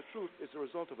it tells the truth, it's a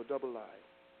result of a double lie.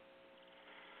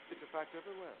 It's a fact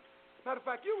everywhere. Matter of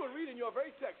fact, you will read in your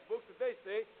very textbooks that they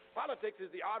say politics is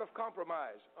the art of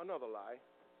compromise. Another lie.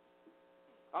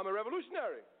 I'm a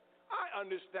revolutionary. I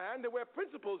understand that where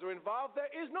principles are involved,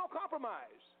 there is no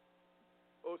compromise.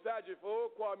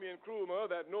 Osagyefo, Kwame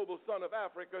Nkrumah, that noble son of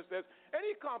Africa, says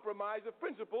any compromise of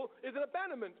principle is an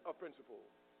abandonment of principle.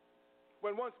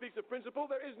 When one speaks of principle,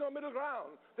 there is no middle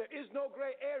ground. There is no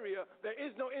gray area. There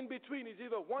is no in-between. It's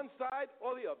either one side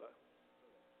or the other.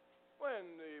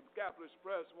 When the capitalist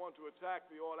press want to attack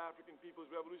the All-African People's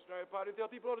Revolutionary Party, they tell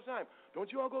people all the time, don't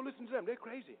you all go listen to them. They're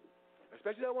crazy.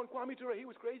 Especially that one Kwame Ture. He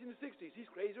was crazy in the 60s. He's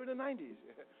crazier in the 90s.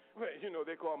 Well,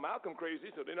 they call Malcolm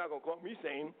crazy, so they're not going to call me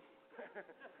sane.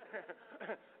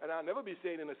 And I'll never be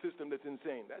sane in a system that's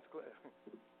insane. That's clear.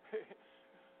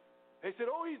 They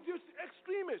said, oh, he's just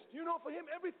extremist. For him,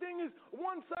 everything is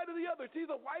one side or the other. It's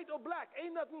either white or black.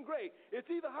 Ain't nothing gray. It's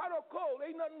either hot or cold.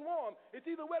 Ain't nothing warm. It's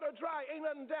either wet or dry. Ain't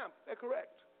nothing damp. They're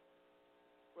correct.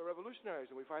 We're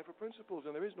revolutionaries, and we fight for principles,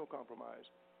 and there is no compromise.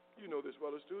 You know this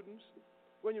well as students.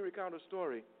 When you recount a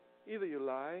story, either you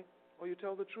lie or you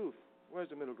tell the truth.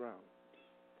 Where's the middle ground?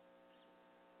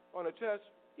 On a test,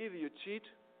 either you cheat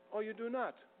or you do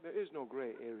not. There is no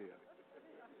gray area.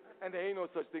 And there ain't no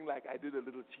such thing like I did a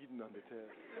little cheating on the test.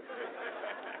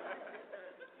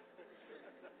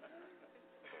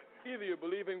 Either you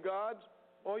believe in God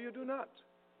or you do not.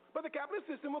 But the capitalist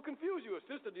system will confuse you. A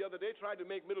sister the other day tried to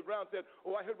make middle ground, said,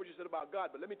 oh, I heard what you said about God,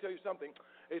 but let me tell you something.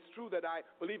 It's true that I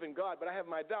believe in God, but I have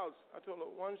my doubts. I told her,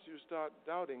 once you start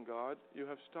doubting God, you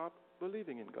have stopped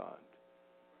believing in God.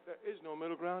 There is no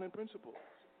middle ground in principle.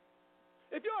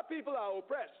 If your people are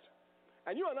oppressed,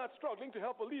 and you are not struggling to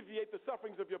help alleviate the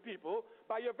sufferings of your people,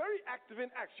 by your very active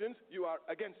inactions, you are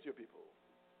against your people.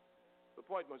 The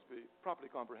point must be properly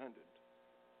comprehended.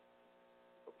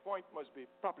 The point must be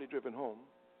properly driven home.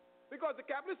 Because the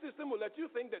capitalist system will let you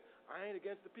think that I ain't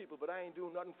against the people, but I ain't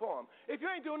doing nothing for them. If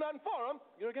you ain't doing nothing for them,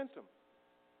 you're against them.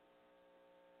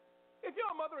 If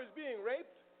your mother is being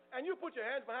raped, and you put your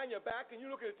hands behind your back and you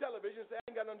look at the television and say, I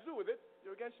ain't got nothing to do with it,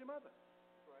 against your mother.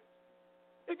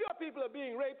 If your people are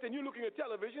being raped and you're looking at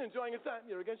television, enjoying a son,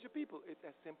 you're against your people. It's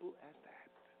as simple as that.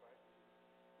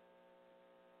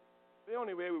 The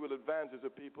only way we will advance as a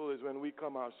people is when we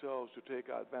come ourselves to take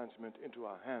our advancement into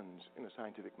our hands in a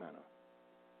scientific manner.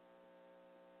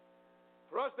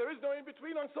 For us, there is no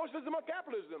in-between on socialism or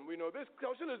capitalism. We know this.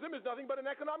 Socialism is nothing but an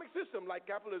economic system like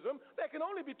capitalism. There can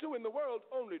only be two in the world,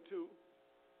 only two.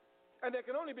 And there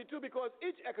can only be two because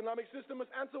each economic system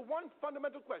must answer one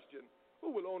fundamental question. Who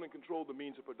will own and control the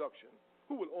means of production?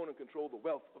 Who will own and control the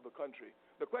wealth of the country?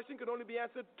 The question can only be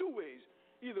answered two ways.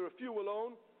 Either a few will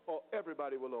own or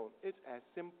everybody will own. It's as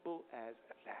simple as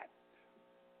that.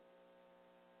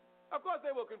 Of course,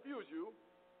 they will confuse you.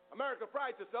 America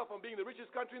prides herself on being the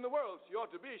richest country in the world. She ought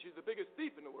to be. She's the biggest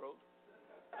thief in the world.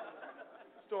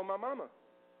 Stole my mama.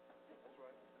 That's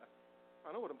right.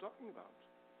 I know what I'm talking about.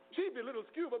 She belittles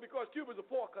Cuba because Cuba's a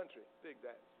poor country. Dig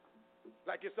that.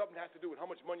 Like if something has to do with how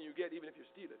much money you get, even if you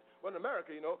steal it. Well, in America,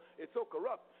 you know, it's so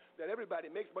corrupt that everybody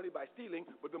makes money by stealing,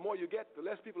 but the more you get, the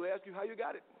less people ask you how you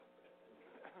got it.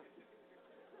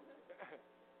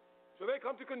 So they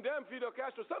come to condemn Fidel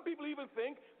Castro. Some people even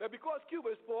think that because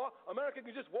Cuba is poor, America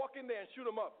can just walk in there and shoot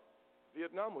them up.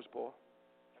 Vietnam was poor.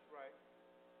 That's right.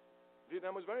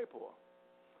 Vietnam was very poor.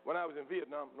 When I was in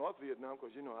Vietnam, North Vietnam,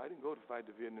 because, you know, I didn't go to fight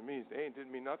the Vietnamese. They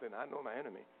didn't mean nothing. I know my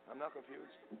enemy. I'm not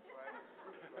confused.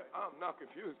 Right. I'm not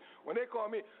confused. When they call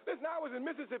me, listen, I was in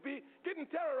Mississippi getting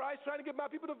terrorized trying to get my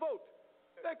people to vote.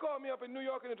 They called me up in New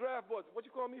York in the draft boards. What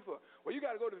you call me for? Well, you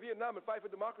got to go to Vietnam and fight for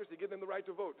democracy, give them the right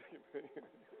to vote.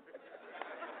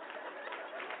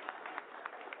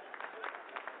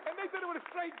 And they said it with a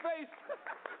straight face.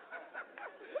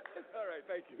 All right,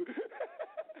 thank you.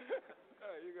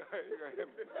 All right, you go ahead.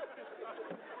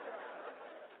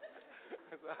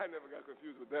 So I never got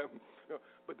confused with them. No,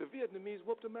 but the Vietnamese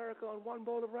whooped America on one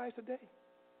bowl of rice a day.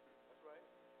 That's right.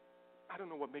 I don't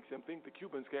know what makes them think the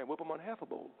Cubans can't whoop them on half a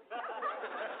bowl.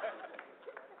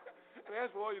 And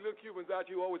as for all you little Cubans out,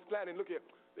 you always planning. Look here,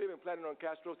 they've been planning on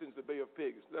Castro since the Bay of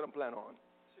Pigs. Let them plan on.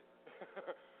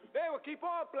 They will keep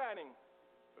on planning.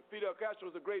 But Fidel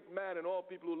Castro is a great man, and all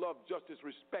people who love justice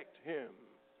respect him.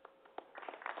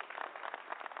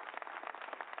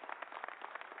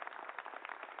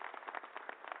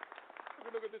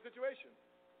 Look at the situation.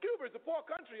 Cuba is a poor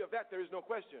country, of that there is no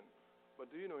question.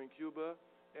 But do you know in Cuba,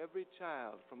 every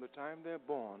child from the time they're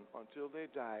born until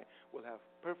they die will have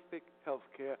perfect health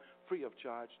care free of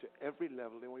charge to every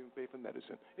level. They won't even pay for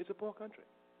medicine. It's a poor country.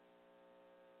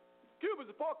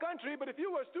 Cuba's a poor country, but if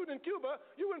you were a student in Cuba,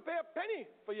 you wouldn't pay a penny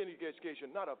for your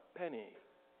education, not a penny.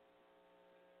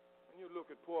 When you look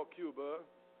at poor Cuba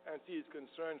and see its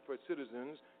concern for its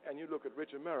citizens, and you look at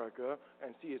rich America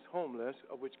and see it's homeless,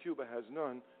 of which Cuba has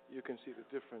none, you can see the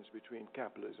difference between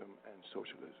capitalism and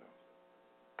socialism.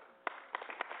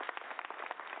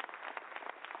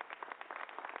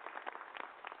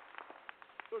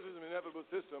 Socialism is an inevitable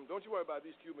system. Don't you worry about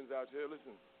these Cubans out here.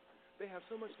 Listen, they have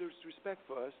so much respect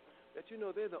for us that you know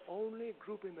they're the only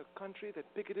group in the country that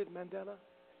picketed Mandela.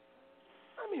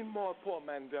 I mean, more poor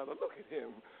Mandela. Look at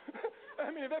him. I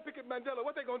mean, if they picket Mandela,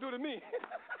 what they gonna do to me?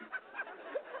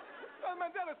 Well,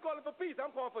 Mandela's calling for peace.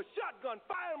 I'm calling for shotgun.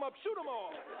 Fire them up. Shoot them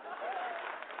all.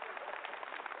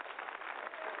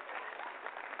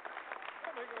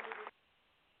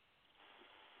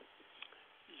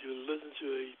 You listen to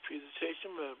a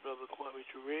presentation by Brother Kwame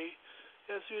Ture.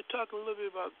 As we're talking a little bit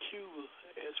about Cuba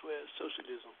as well as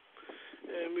socialism.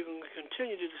 And we're going to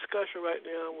continue the discussion right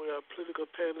now with our political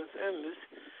panelists, analysts,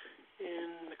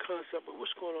 in the concept of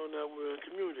what's going on in our world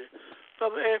community.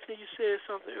 Brother Anthony, you said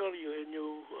something earlier in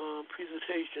your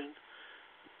presentation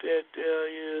that there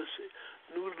is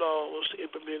new laws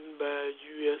implemented by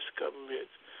the U.S. government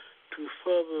to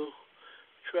further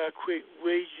try to create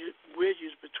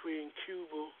wedges between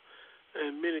Cuba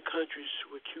and many countries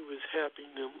where Cuba is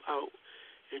helping them out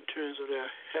in terms of their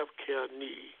health care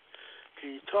need.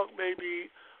 Can you talk maybe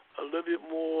a little bit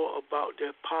more about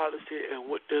that policy and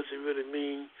what does it really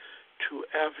mean to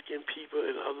African people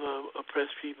and other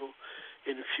oppressed people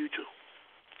in the future?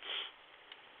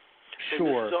 Sure. And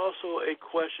this is also a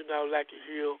question I would like to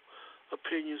hear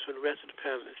opinions from the rest of the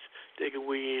panelists they can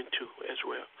weigh into as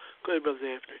well. Go ahead, Brother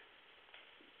Anthony.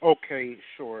 Okay,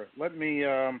 sure. Let me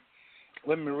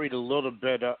read a little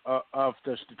bit of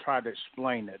this to try to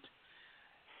explain it.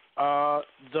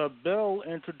 The bill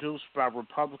introduced by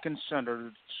Republican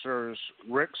Senators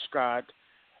Rick Scott,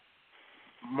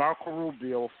 Marco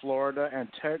Rubio, Florida, and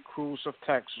Ted Cruz of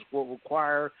Texas will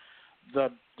require the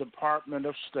Department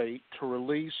of State to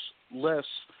release lists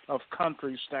of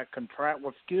countries that contract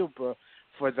with Cuba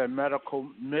for their medical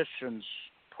missions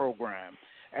program.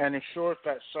 and ensures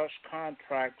that such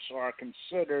contracts are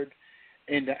considered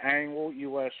in the annual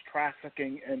U.S.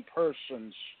 Trafficking in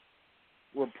Persons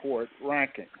Report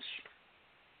rankings.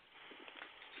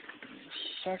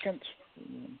 Second.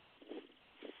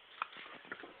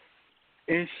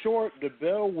 In short, the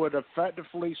bill would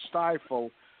effectively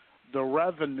stifle the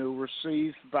revenue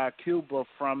received by Cuba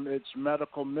from its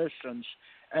medical missions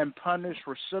and punish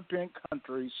recipient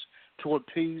countries to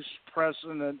appease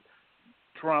President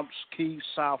Trump's key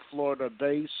South Florida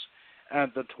base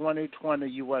and the 2020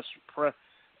 U.S.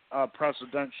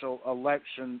 Presidential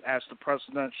election as the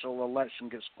presidential election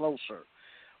gets closer.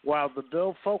 While the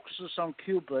bill focuses on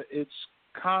Cuba, its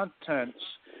contents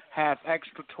have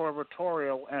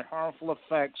extraterritorial and harmful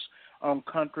effects on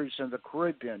countries in the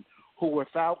Caribbean, who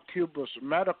without Cuba's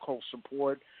medical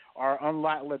support are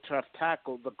unlikely to have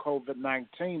tackled the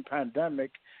COVID-19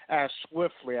 pandemic as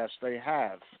swiftly as they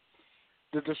have.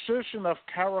 The decision of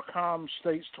CARICOM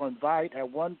states to invite at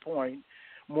one point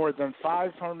more than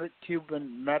 500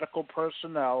 Cuban medical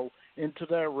personnel into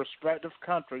their respective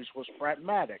countries was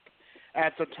pragmatic.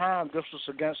 At the time, this was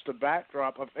against the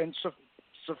backdrop of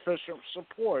insufficient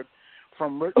support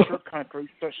from richer countries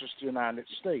such as the United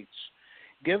States.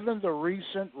 Given the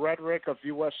recent rhetoric of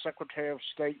U.S. Secretary of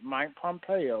State Mike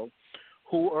Pompeo,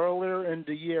 who earlier in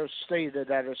the year stated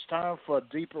that it's time for a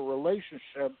deeper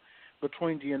relationship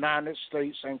between the United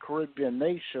States and Caribbean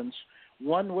nations,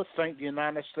 one would think the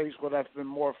United States would have been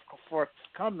more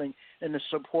forthcoming in the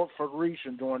support for the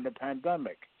region during the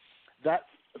pandemic. That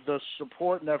the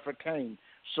support never came,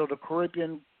 so the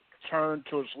Caribbean turned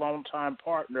to its longtime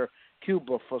partner,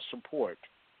 Cuba, for support.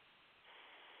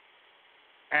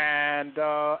 And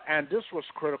this was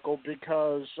critical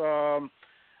because the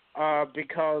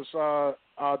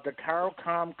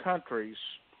CARICOM countries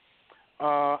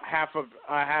have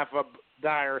a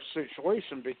dire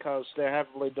situation because they're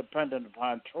heavily dependent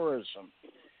upon tourism,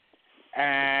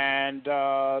 and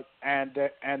the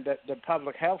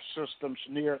public health systems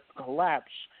near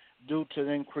collapse due to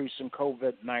the increase in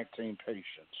COVID-19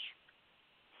 patients.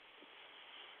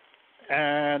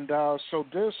 And so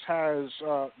this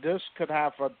could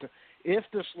have if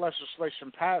this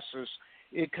legislation passes,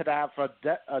 it could have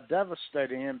a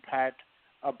devastating impact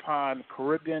upon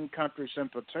Caribbean countries in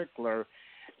particular,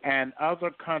 and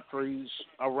other countries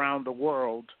around the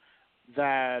world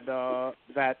that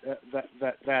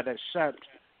accept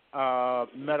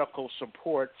medical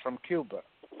support from Cuba.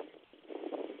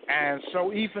 And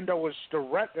so, even though it's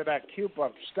directed at Cuba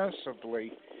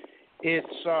ostensibly,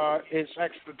 it's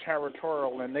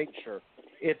extraterritorial in nature.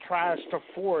 It tries to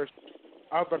force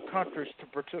other countries to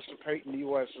participate in the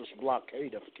U.S.'s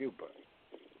blockade of Cuba.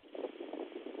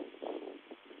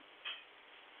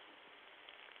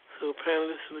 So,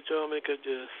 panelists, what y'all make of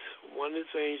this? One of the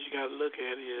things you got to look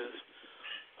at is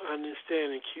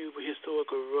understanding Cuba's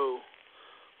historical role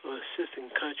of assisting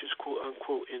countries, quote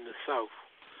unquote, in the South,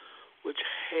 which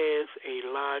has a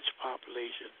large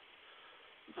population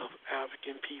of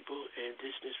African people and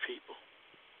indigenous people.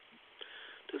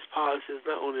 This policy is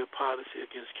not only a policy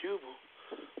against Cuba,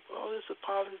 but it's a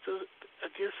policy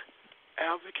against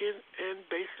African and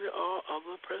basically all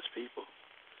other oppressed people.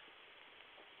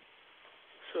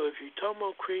 So if you're talking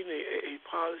about creating a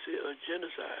policy of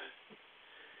genocide,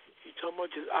 you're talking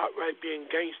about just outright being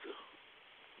gangster.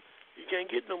 You can't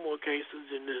get no more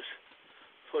gangsters than this,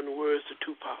 from the words of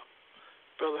Tupac.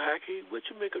 Brother Haki, what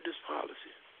you make of this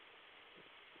policy?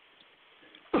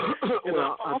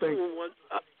 Well, I think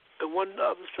one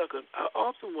other second, I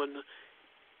often wonder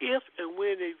if and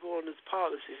when they vote on this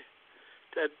policy,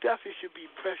 that definitely should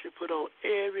be pressure put on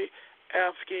every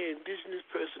African indigenous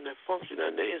person that functions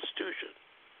in the institution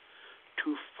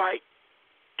to fight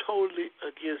totally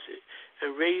against it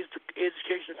and raise the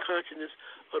educational consciousness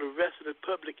of the rest of the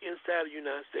public inside the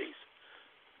United States.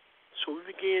 So we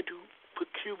began to put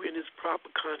Cuba in its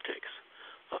proper context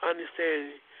of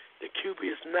understanding that Cuba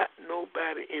is not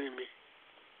nobody's enemy.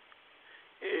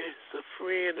 It's a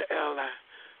friend and ally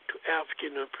to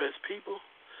African and oppressed people.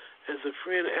 It's a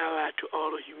friend and ally to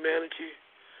all of humanity,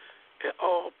 and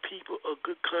all people of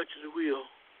good conscience and will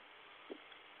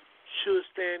should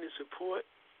stand in support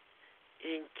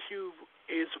in Cuba,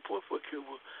 in support for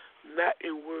Cuba, not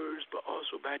in words but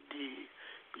also by deed.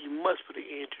 You must put an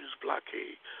end to this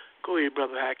blockade. Go ahead,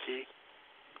 Brother Hakeem.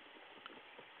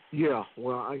 Yeah,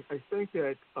 well, I think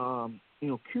that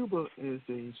Cuba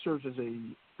serves as a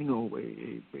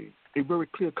very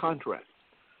clear contrast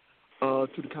to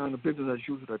the kind of business as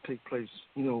usual that take place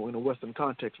in a Western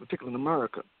context, particularly in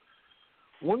America.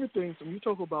 One of the things, when you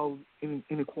talk about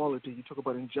inequality, you talk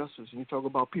about injustice, and you talk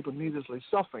about people needlessly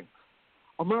suffering,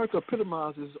 America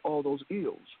epitomizes all those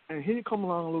ills. And here you come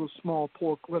along a little small,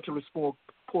 poor, relatively small,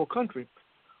 poor country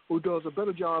who does a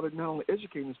better job at not only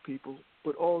educating its people,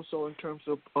 but also in terms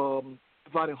of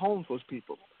providing homes for its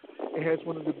people. It has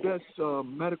one of the best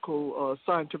medical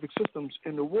scientific systems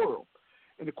in the world.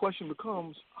 And the question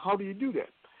becomes, how do you do that?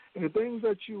 And the things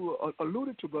that you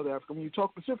alluded to, Brother Africa, when you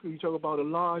talk specifically, you talk about a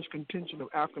large contingent of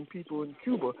African people in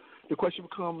Cuba. The question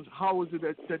becomes, how is it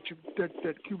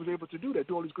that Cuba is able to do that,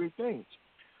 do all these great things?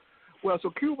 Well,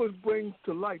 so Cuba brings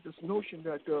to light this notion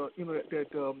that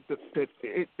that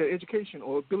education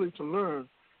or ability to learn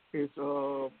is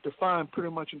defined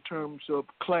pretty much in terms of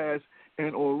class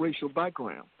and or racial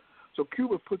background. So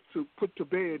Cuba put to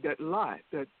bed that lie,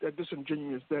 that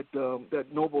disingenuous, that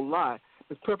noble lie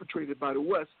that's perpetrated by the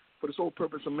West for the sole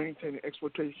purpose of maintaining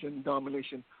exploitation and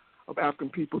domination of African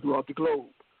people throughout the globe.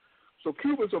 So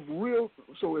Cuba is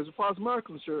as far as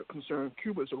America is concerned,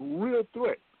 Cuba is a real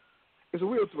threat. It's a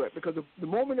real threat because the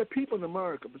moment that people in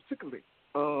America, particularly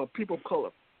people of color,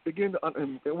 begin to,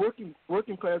 and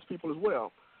working class people as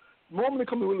well, the moment they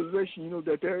come to the realization,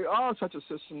 that there are such a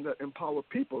system that empower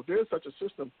people, there is such a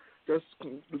system that's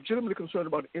legitimately concerned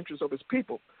about the interests of its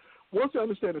people. Once they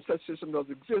understand that such system does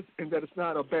exist and that it's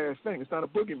not a bad thing, it's not a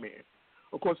boogeyman.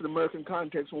 Of course, in the American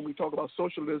context, when we talk about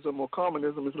socialism or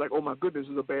communism, it's like, oh my goodness,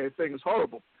 it's a bad thing, it's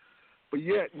horrible. But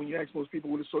yet, when you ask most people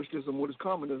what is socialism, what is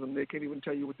communism, they can't even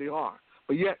tell you what they are.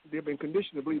 But yet, they've been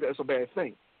conditioned to believe that's a bad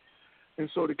thing. And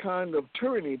so the kind of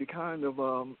tyranny, the kind of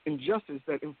injustice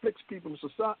that inflicts people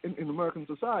in American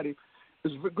society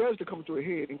is gradually coming to a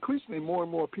head. Increasingly, more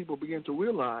and more people begin to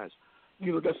realize,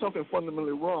 there's something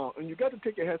fundamentally wrong. And you got to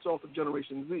take your hats off to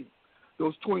Generation Z,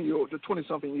 those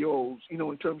 20-something-year-olds,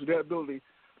 in terms of their ability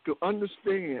to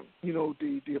understand,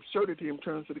 the absurdity in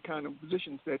terms of the kind of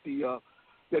positions that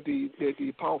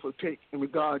the powerful take in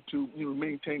regard to,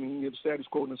 maintaining the status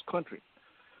quo in this country.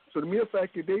 So the mere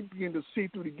fact that they begin to see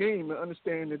through the game and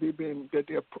understand that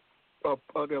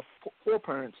their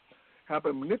foreparents have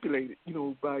been manipulated,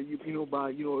 by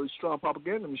a strong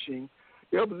propaganda machine.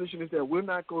 Their position is that we're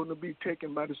not going to be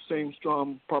taken by the same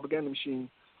strong propaganda machine.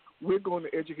 We're going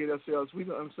to educate ourselves. We're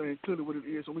going to understand clearly what it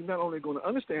is. And we're not only going to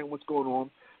understand what's going on,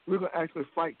 we're going to actually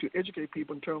fight to educate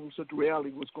people in terms of the reality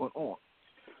of what's going on.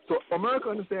 So America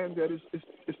understands that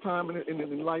its time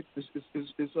in life is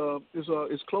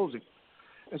closing.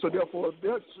 And so therefore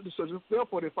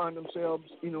they find themselves,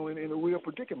 in a real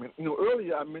predicament.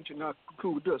 Earlier I mentioned, not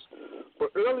conclude this,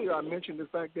 but earlier I mentioned the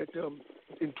fact that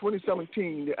in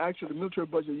 2017, the military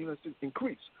budget of the United States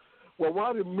increased. Well,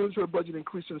 why did the military budget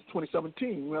increase since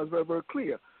 2017? Well, it was very, very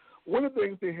clear. One of the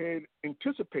things they had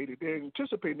anticipated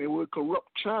they would corrupt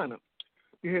China.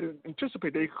 They had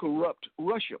anticipated they could corrupt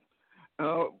Russia.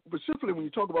 Specifically, when you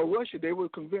talk about Russia, they were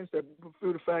convinced that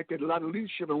through the fact that a lot of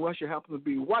leadership in Russia happened to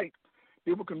be white,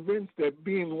 they were convinced that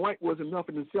being white was enough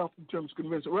in itself in terms of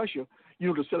convincing Russia,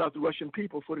 to sell out the Russian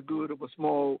people for the good of a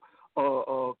small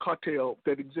cartel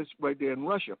that exists right there in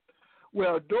Russia.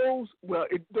 Well, those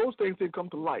things didn't come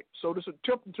to light. So this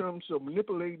attempt in terms of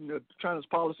manipulating China's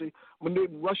policy,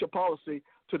 manipulating Russia policy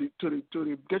to the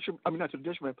detriment, not to the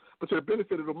detriment, but to the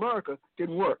benefit of America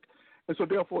didn't work. And so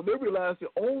therefore they realized the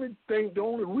only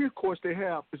recourse they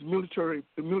have is military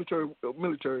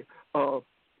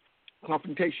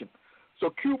confrontation. So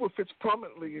Cuba fits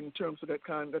prominently in terms of that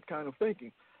kind of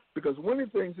thinking, because one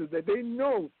of the things is that they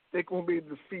know they're going to be able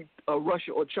to defeat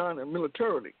Russia or China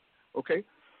militarily, okay?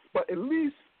 But at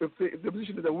least if the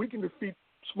position is that we can defeat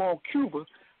small Cuba,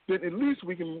 then at least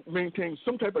we can maintain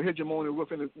some type of hegemony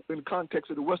within the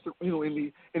context of the Western,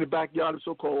 in the backyard of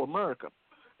so-called America.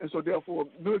 And so therefore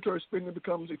military spending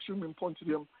becomes extremely important to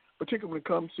them, particularly when it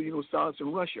comes to silence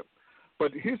in Russia.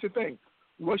 But here's the thing: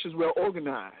 Russia's well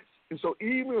organized. And so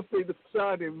even if they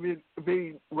decide to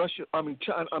invade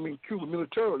Cuba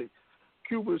militarily,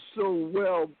 Cuba is so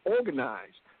well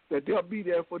organized that they'll be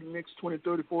there for the next 20,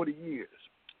 30, 40 years.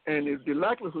 And there's the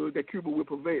likelihood that Cuba will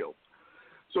prevail.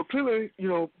 So clearly,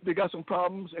 they got some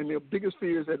problems, and their biggest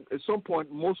fear is that at some point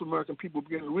most American people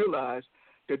begin to realize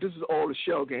that this is all a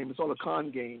shell game, it's all a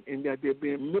con game, and that they're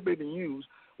being manipulated and used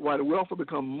while the wealthy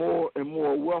become more and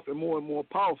more wealth and more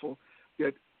powerful,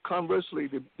 that conversely,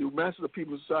 the masses of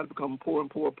people in society become poor and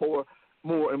poorer,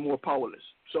 more and more powerless.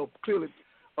 So clearly,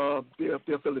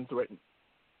 they're feeling threatened.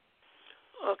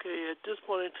 Okay, at this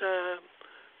point in time,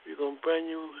 we're going to bring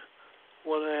you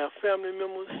one of our family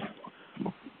members.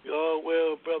 You all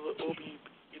aware of Brother Obi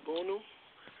Ibonu.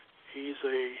 He's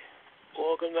a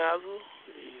organizer.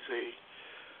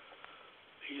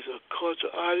 He's a culture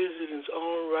artist in his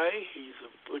own right. He's a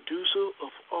producer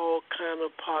of all kind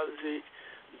of policy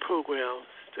programs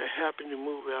that happen to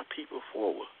move our people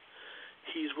forward.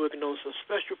 He's working on some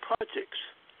special projects.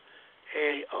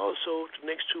 And also, the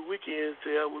next 2 weekends,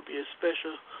 there will be a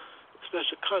special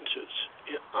concerts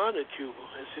in honor of Cuba.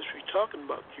 And since we're talking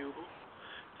about Cuba,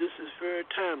 this is very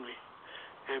timely.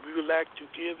 And we would like to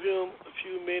give him a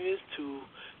few minutes to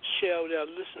share with our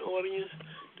listening audience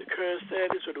the current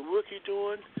status of the work he's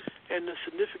doing and the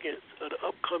significance of the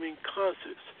upcoming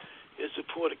concerts in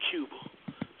support of Cuba.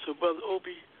 So, Brother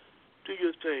Opie, do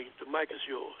your thing. The mic is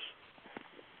yours.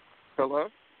 Hello?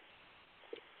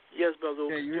 Yes, Brother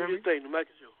Opie, do your thing. The mic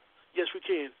is yours. Yes, we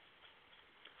can.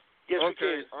 Yes, we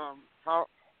can. How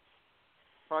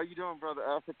you doing, Brother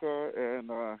Africa? And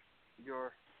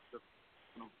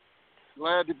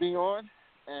glad to be on.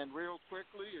 And real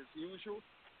quickly, as usual,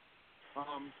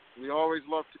 we always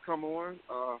love to come on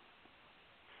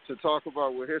to talk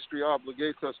about what history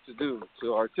obligates us to do,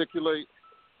 to articulate,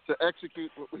 to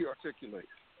execute what we articulate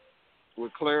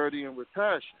with clarity and with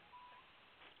passion.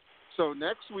 So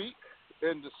next week,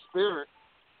 in the spirit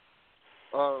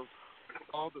of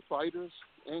all the fighters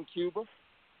in Cuba,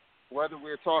 whether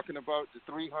we're talking about the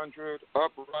 300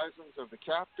 uprisings of the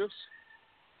captives,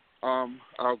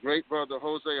 our great brother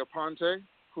Jose Aponte,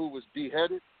 who was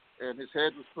beheaded and his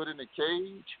head was put in a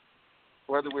cage,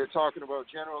 whether we're talking about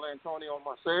General Antonio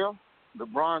Maceo, the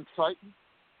Bronze Titan,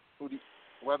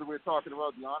 whether we're talking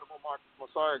about the Honorable Marcus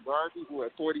Mosiah Garvey, who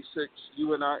had 46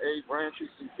 UNIA branches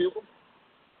in Cuba,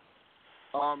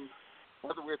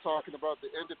 whether we're talking about the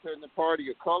Independent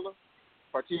Party of Color,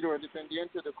 Partido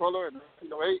Independiente de Color in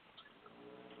 1908,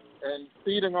 and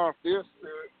feeding off this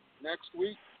next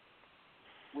week,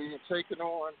 we have taken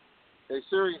on a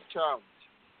serious challenge,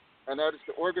 and that is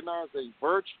to organize the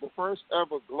first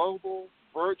ever global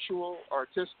virtual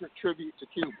artistic tribute to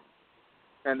Cuba.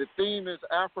 And the theme is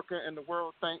Africa and the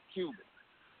World Thank Cuba.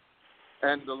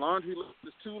 And the laundry list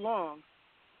is too long,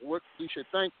 what we should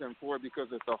thank them for,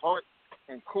 because at the heart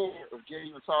and core of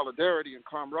genuine solidarity and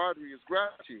camaraderie is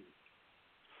gratitude.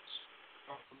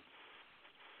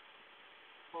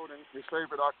 Quoting his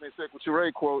favorite Acme Sekou Touré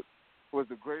quote, was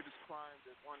the greatest crime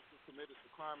that one could commit is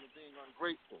the crime of being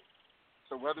ungrateful.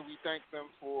 So whether we thank them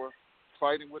for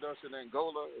fighting with us in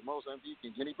Angola, in Mozambique,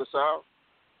 and Guinea-Bissau,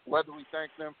 whether we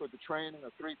thank them for the training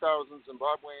of 3,000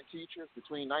 Zimbabwean teachers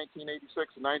between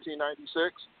 1986 and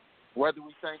 1996, whether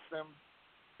we thank them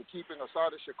for keeping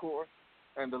Assata Shakur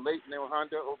and the late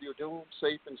Nehanda Obiodun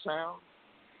safe and sound,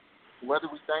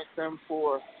 whether we thank them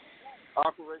for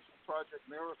Operation Project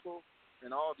Miracle,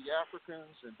 and all the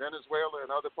Africans in Venezuela and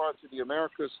other parts of the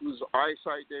Americas whose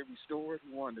eyesight they restored,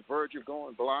 who were on the verge of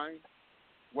going blind,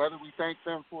 whether we thank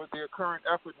them for their current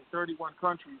effort in 31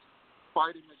 countries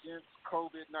fighting against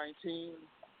COVID-19,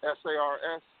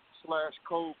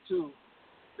 SARS/CoV-2,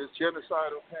 this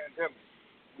genocidal pandemic.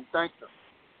 We thank them.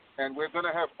 And we're going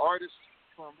to have artists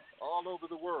from all over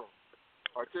the world.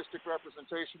 Artistic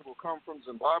representation will come from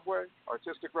Zimbabwe.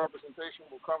 Artistic representation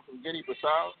will come from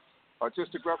Guinea-Bissau.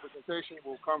 Artistic representation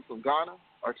will come from Ghana.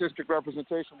 Artistic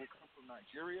representation will come from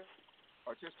Nigeria.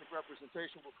 Artistic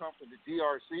representation will come from the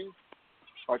DRC.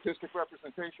 Artistic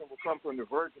representation will come from the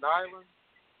Virgin Islands,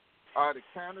 out of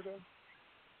Canada,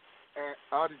 and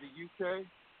out of the UK,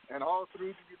 and all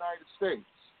through the United States.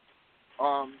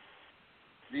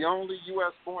 The only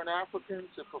U.S.-born African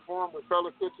to perform with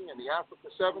Fela Kuti in the Africa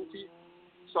 70,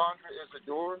 Sandra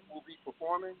Isidore, will be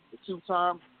performing. The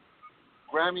two-time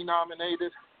Grammy-nominated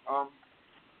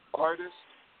artist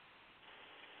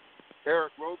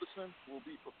Eric Roberson will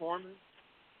be performing.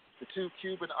 The two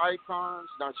Cuban icons,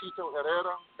 Nachito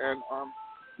Herrera and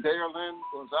Daylin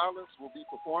Gonzalez, will be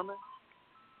performing.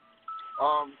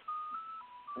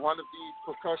 One of the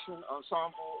percussion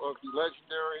ensemble of the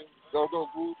legendary go-go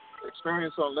group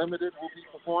Experience Unlimited will be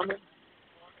performing.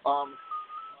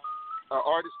 An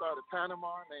artist out of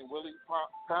Panama named Willie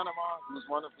Panama, who's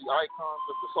one of the icons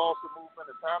of the salsa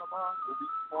movement in Panama, will be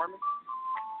performing.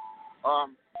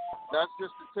 That's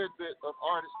just a tidbit of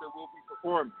artists that will be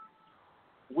performing.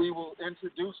 We will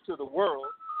introduce to the world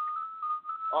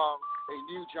a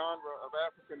new genre of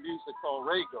African music called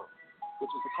Rego,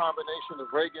 which is a combination of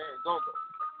reggae and go-go.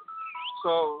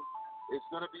 So it's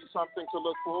going to be something to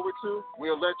look forward to.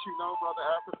 We'll let you know, Brother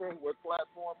Africa, what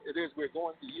platform it is we're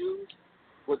going to use.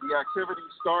 With the activities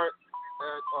start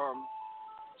at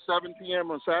 7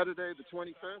 p.m. on Saturday, the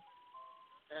 25th,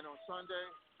 and on Sunday,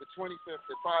 the 25th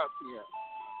at 5 p.m.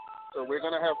 So we're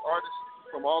going to have artists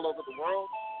from all over the world.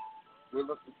 We're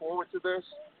looking forward to this.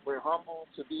 We're humbled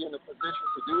to be in a position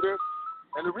to do this.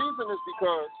 And the reason is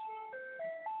because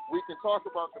we can talk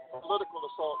about the political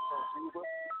assault on Cuba,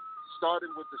 starting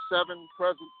with the 7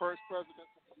 first presidents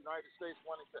of the United States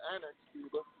wanting to annex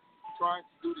Cuba, trying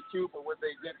to do to Cuba what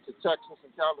they did to Texas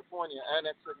and California,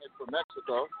 annexing it from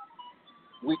Mexico.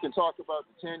 We can talk about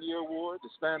the 10-year war, the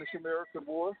Spanish-American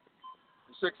War,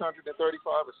 the 635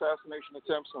 assassination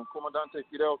attempts on Comandante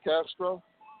Fidel Castro.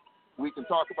 We can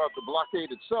talk about the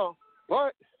blockade itself,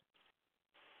 but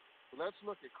let's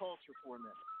look at culture for a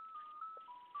minute.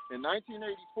 In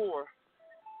 1984,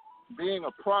 being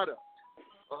a product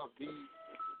of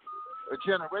a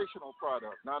generational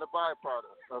product, not a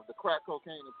byproduct of the crack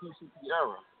cocaine and PCP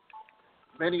era,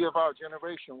 many of our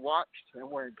generation watched and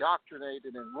were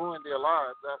indoctrinated and ruined their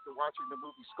lives after watching the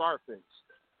movie Scarface,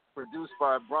 produced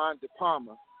by Brian De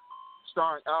Palma,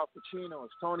 starring Al Pacino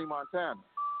as Tony Montana,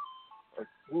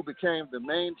 who became the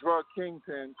main cocaine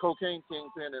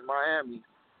kingpin in Miami,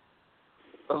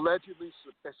 allegedly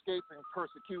escaping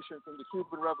persecution from the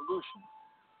Cuban Revolution.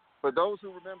 For those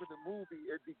who remember the movie,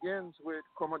 it begins with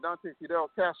Comandante Fidel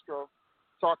Castro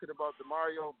talking about the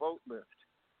Mario boat lift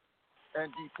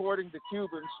and deporting the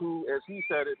Cubans who, as he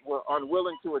said it, were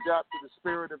unwilling to adapt to the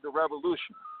spirit of the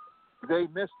revolution. They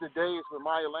missed the days when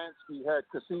Meyer Lansky had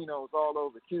casinos all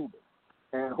over Cuba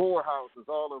and whorehouses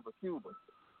all over Cuba.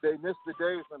 They missed the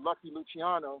days when Lucky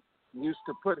Luciano used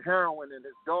to put heroin in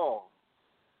his dolls,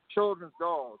 children's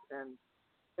dolls, and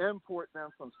import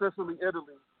them from Sicily,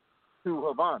 Italy to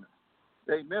Havana.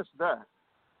 They missed that,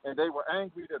 and they were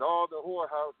angry that all the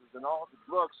whorehouses and all the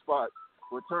drug spots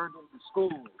were turned into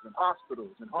schools and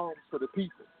hospitals and homes for the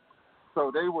people.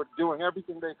 So they were doing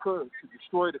everything they could to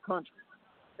destroy the country,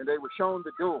 and they were shown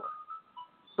the door.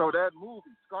 So that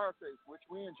movie, Scarface, which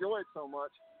we enjoyed so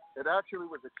much, it actually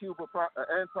was an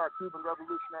anti-Cuban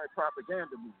revolutionary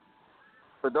propaganda movie.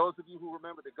 For those of you who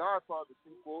remember the Godfather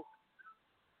sequel,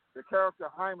 the character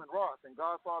Hyman Roth in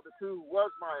Godfather 2 was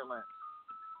Meyer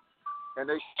Lansky. And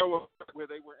they show up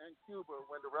where they were in Cuba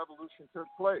when the revolution took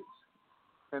place.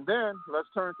 And then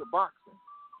let's turn to boxing.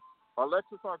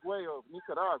 Alexis Arguello of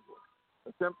Nicaragua,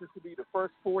 attempted to be the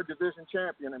first 4-division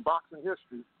champion in boxing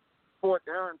history, fought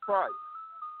Aaron Pryor.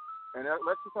 And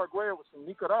Alexis Arguello was from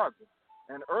Nicaragua.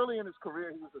 And early in his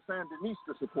career, he was a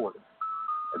Sandinista supporter.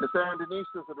 And the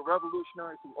Sandinistas are the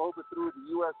revolutionaries who overthrew the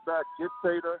U.S.-backed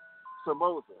dictator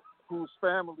Somoza, whose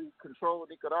family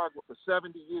controlled Nicaragua for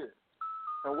 70 years.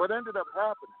 And what ended up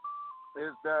happening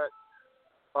is that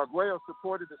Arguello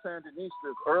supported the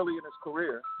Sandinistas early in his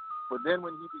career, but then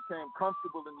when he became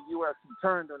comfortable in the U.S., he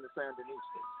turned on the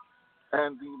Sandinistas.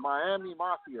 And the Miami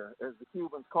Mafia, as the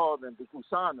Cubans call them, the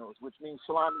Gusanos, which means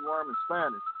salami worm in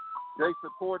Spanish, they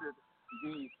supported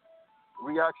the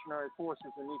reactionary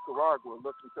forces in Nicaragua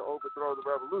looking to overthrow the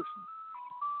revolution.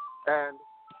 And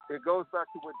it goes back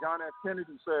to what John F.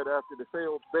 Kennedy said after the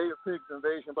failed Bay of Pigs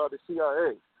invasion by the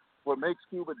CIA. What makes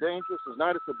Cuba dangerous is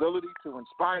not its ability to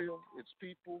inspire its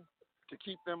people to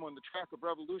keep them on the track of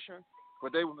revolution,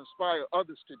 but they will inspire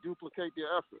others to duplicate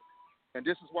their effort. And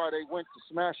this is why they went to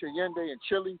smash Allende in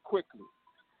Chile quickly.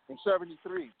 In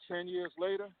 1973, 10 years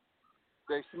later,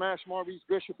 they smashed Maurice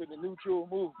Bishop in the New Jewel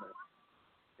movement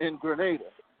in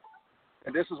Grenada.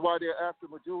 And this is why they're after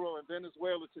Maduro in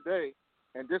Venezuela today.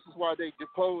 And this is why they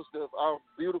deposed of our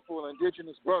beautiful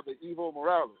indigenous brother, Evo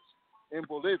Morales, in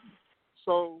Bolivia.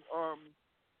 So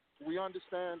we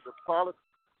understand the politics,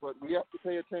 but we have to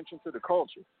pay attention to the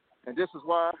culture. And this is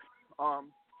why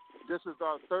this is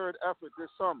our third effort this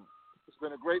summer. It's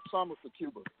been a great summer for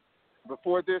Cuba.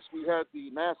 Before this, we had the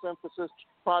Mass Emphasis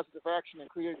Positive Action and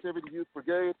Creativity Youth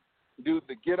Brigade do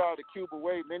the Get Out of Cuba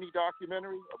Way mini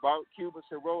documentary about Cuba's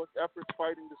heroic efforts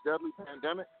fighting this deadly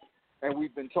pandemic. And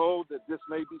we've been told that this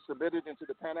may be submitted into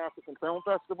the Pan-African Film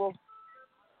Festival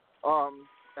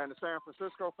and the San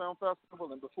Francisco Film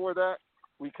Festival. And before that,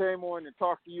 we came on and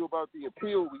talked to you about the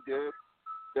appeal we did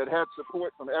that had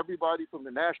support from everybody from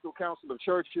the National Council of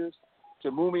Churches to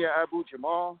Mumia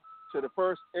Abu-Jamal to the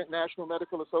first International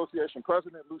Medical Association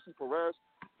president, Lucy Perez,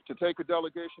 to take a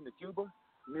delegation to Cuba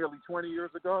nearly 20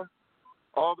 years ago,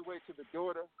 all the way to the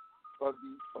daughter of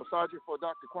the Osagie for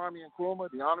Dr. Kwame Nkrumah,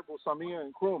 the Honorable Samia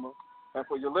Nkrumah. And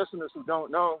for your listeners who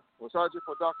don't know, Osagie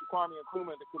for Dr. Kwame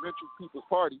Nkrumah and the Convention People's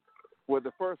Party were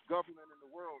the first government in the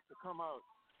world to come out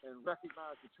and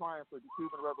recognize the triumph of the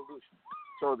Cuban Revolution.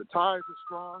 So the ties are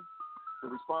strong. The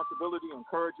responsibility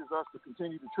encourages us to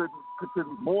continue to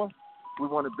contribute more. We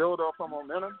want to build off our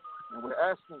momentum, and we're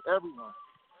asking everyone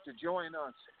to join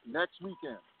us next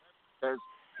weekend as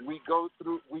we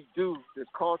do this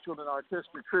cultural and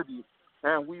artistic tribute.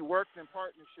 And we worked in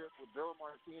partnership with Bill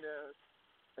Martinez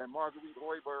and Marguerite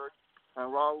Hoiberg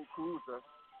and Raul Cruz,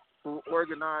 who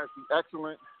organized the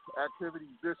excellent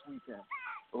activities this weekend.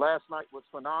 Last night was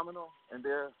phenomenal, and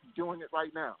they're doing it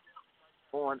right now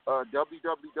on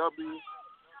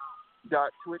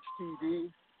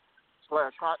www.twitch.tv/.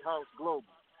 Hot House Global.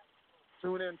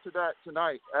 Tune in to that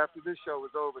tonight after this show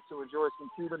is over to enjoy some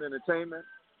Cuban entertainment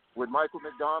with Michael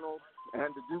McDonald and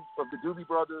the Duke of the Doobie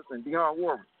Brothers and Dionne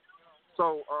Warwick.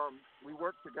 So we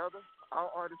work together. Our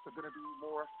artists are going to be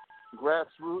more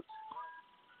grassroots,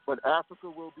 but Africa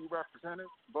will be represented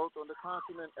both on the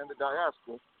continent and the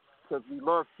diaspora because we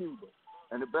love Cuba.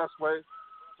 And the best way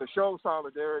to show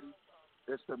solidarity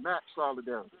is to match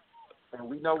solidarity. And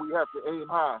we know we have to aim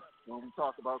high when we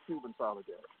talk about Cuban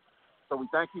solidarity. So we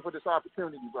thank you for this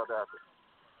opportunity, Brother Africa.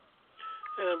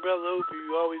 And Brother Opie,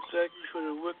 we always thank you for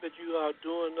the work that you are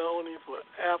doing, not only for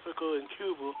Africa and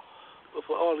Cuba, but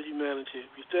for all of humanity.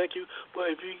 We thank you.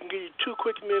 But if you can give you 2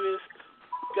 quick minutes,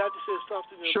 got to say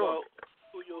something about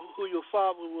who your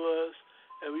father was,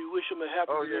 and we wish him a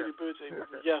happy belated birthday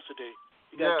yesterday.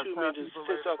 You got 2 minutes to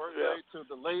say something about. To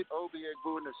the late Obie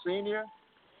Egbuna Sr.,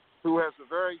 who has a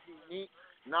very unique,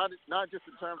 not just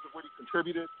in terms of what he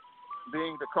contributed,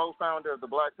 being the co-founder of the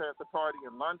Black Panther Party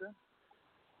in London,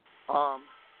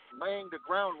 laying the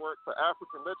groundwork for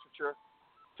African literature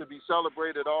to be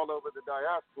celebrated all over the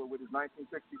diaspora with his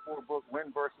 1964 book,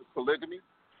 Wind versus Polygamy,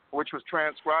 which was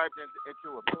transcribed into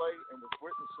a play and was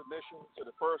written submission to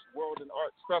the first World and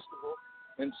Arts Festival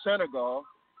in Senegal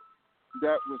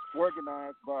that was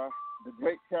organized by the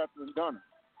great Catherine Dunham.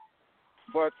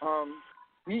 But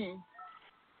he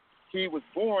was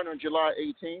born on July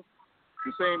 18th,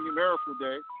 the same numerical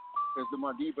day as the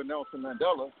Madiba Nelson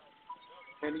Mandela,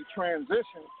 and he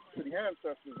transitioned to the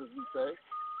ancestors, as we say,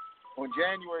 on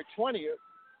January 20th,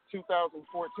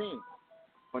 2014.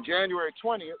 On January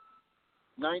 20th,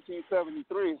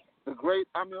 1973, the great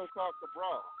Amilcar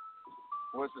Cabral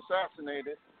was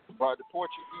assassinated by the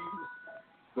Portuguese,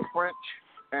 the French,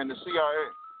 and the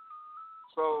CIA.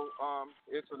 So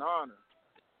it's an honor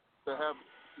to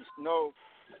know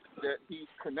that he's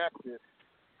connected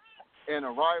in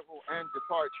arrival and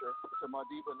departure to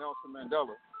Madiba Nelson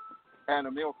Mandela and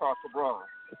Amilcar Cabral,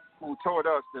 who told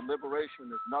us that liberation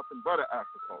is nothing but an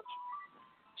act of culture.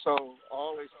 So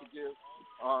always to give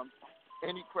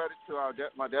any credit to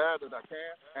my dad that I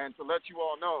can, and to let you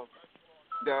all know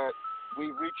that we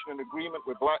reached an agreement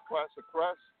with Black Classic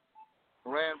Press,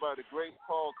 ran by the great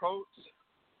Paul Coates,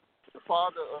 the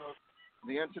father of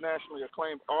the internationally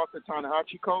acclaimed author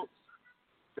Ta-Nehisi Coates,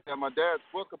 that my dad's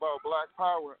book about Black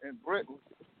Power in Britain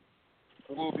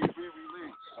will be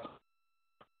re-released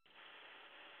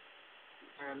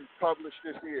and published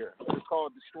this year. It's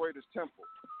called Destroyer's Temple,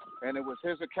 and it was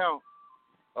his account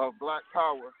of Black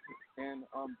Power in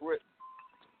Britain.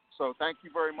 So thank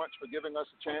you very much for giving us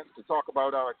a chance to talk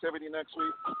about our activity next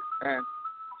week and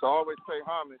to always pay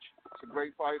homage to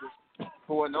great fighters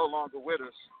who are no longer with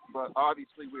us, but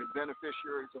obviously we're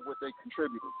beneficiaries of what they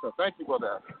contributed. So thank you,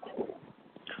 Brother Africa.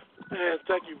 And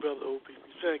thank you, Brother Opie.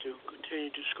 Thank you.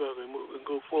 Continue to struggle and move and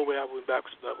go forward out with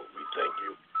backwards level. We thank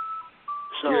you.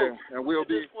 So, and we'll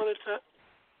be.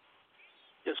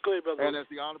 Yes, go ahead, Brother. And as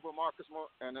the Honorable Marcus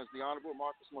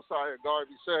Mosiah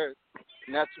Garvey said,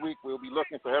 next week we'll be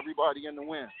looking for everybody in the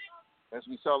win as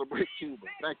we celebrate Cuba.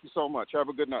 Thank you so much. Have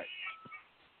a good night.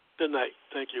 Good night.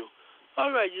 Thank you.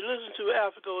 All right, you listen to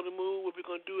Africa on the Move. What we're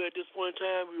going to do at this point in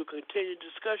time, we will continue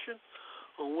discussion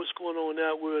on what's going on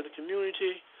out there in the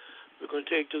community. We're going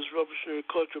to take this revolutionary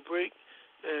culture break,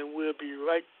 and we'll be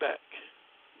right back.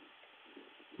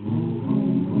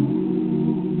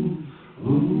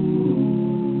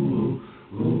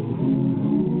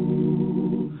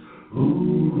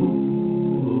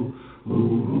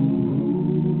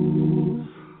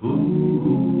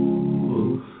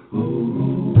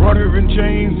 Running in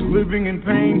chains, living in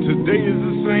pain, today is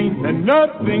the same, and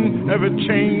nothing ever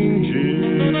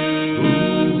changes.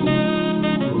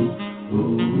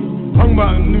 Hung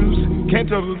by a noose, can't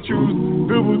tell the truth,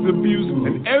 filled with abuse,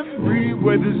 and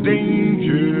everywhere there's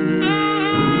danger.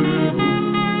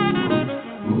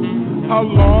 How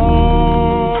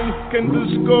long can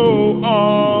this go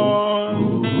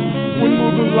on? When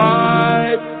will the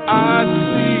light I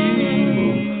see?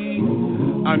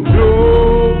 I know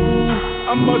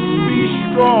I must be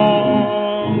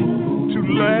strong to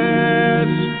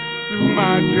last through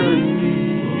my journey,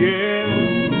 yeah,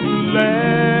 to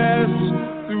last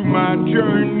through my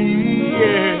journey,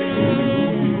 yeah.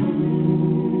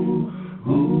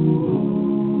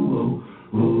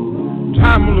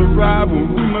 Time will arrive when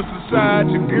we must decide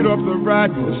to get off the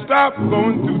ride and stop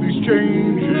going through these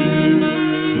changes.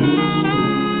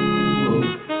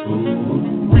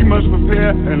 We must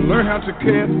prepare and learn how to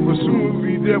care, for soon we'll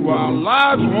be there where our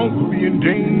lives won't be in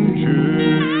danger.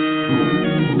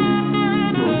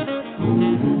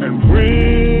 And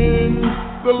when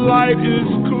the light is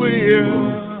clear,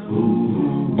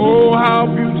 oh how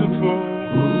beautiful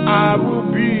I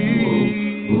will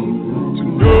be to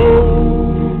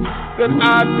know that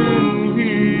I've been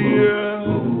here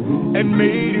and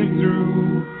made it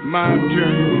through my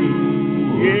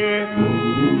journey,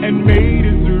 yeah, and made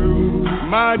it through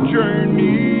my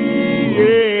journey,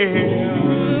 yeah,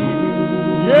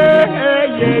 yeah,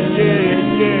 yeah,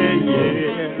 yeah, yeah,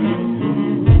 yeah,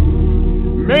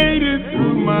 made it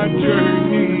through my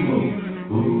journey,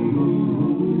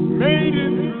 made it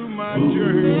through my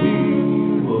journey.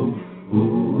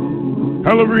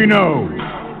 Pelourinho,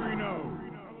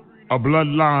 a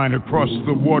bloodline across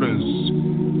the waters,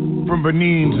 from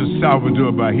Benin to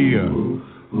Salvador Bahia,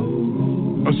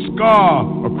 a scar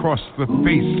across the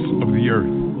face of the earth.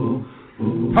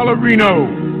 Pelourinho,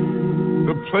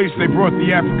 the place they brought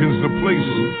the Africans, the place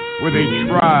where they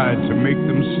tried to make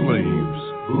them slaves.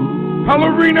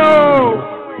 Pelourinho,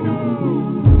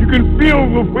 you can feel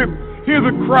the whip, hear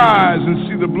the cries, and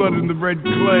see the blood in the red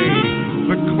clay.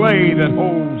 The clay that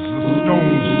holds the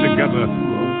stones together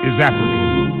is African.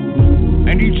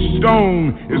 And each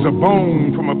stone is a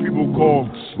bone from a people called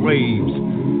slaves.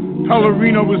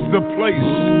 Pelourinho is the place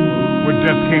where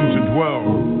death came to dwell.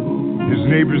 His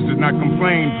neighbors did not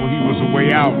complain, for he was a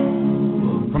way out.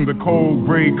 From the cold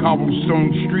gray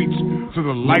cobblestone streets to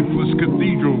the lifeless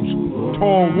cathedrals,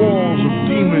 tall walls of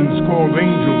demons called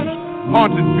angels,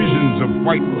 haunted visions of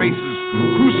white faces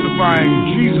crucifying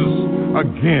Jesus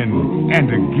again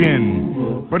and again.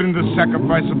 But in the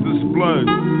sacrifice of this blood,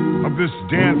 of this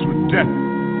dance with death,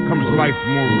 comes life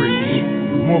more rich,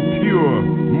 more pure,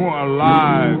 more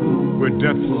alive, where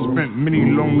death spent many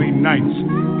lonely nights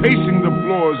pacing the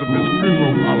floors of his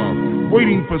funeral parlor,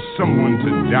 waiting for someone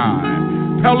to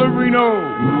die. Pelourinho,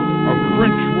 a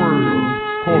French word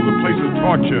called the place of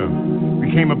torture,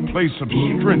 became a place of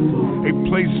strength, a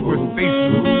place where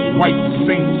faces of white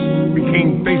saints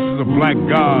became faces of black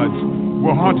gods,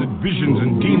 where haunted visions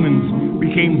and demons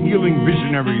became healing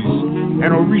visionaries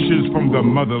and orishas from the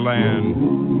motherland.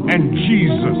 And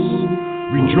Jesus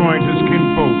rejoined his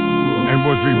kinfolk and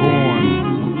was reborn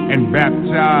and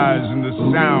baptized in the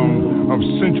sound of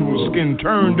sensual skin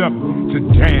turned up to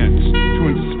dance, to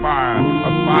inspire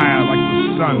a fire like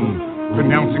the sun,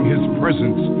 pronouncing his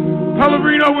presence.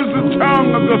 Pelourinho was the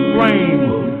tongue of the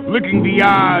flame, licking the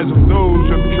eyes of those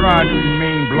who have tried to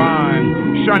remain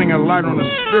blind, shining a light on a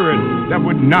spirit that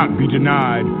would not be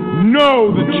denied.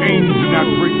 No, the chains did not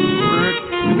break the spirit,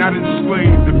 did not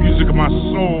enslave the music of my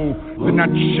soul, did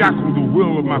not shackle the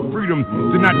will of my freedom,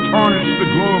 did not tarnish the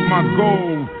glow of my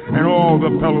gold. And all the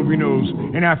Pelourinhos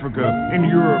in Africa, in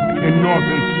Europe, in North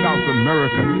and South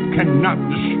America cannot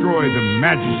destroy the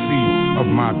majesty of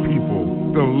my people,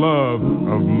 the love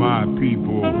of my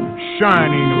people,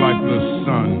 shining like the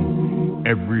sun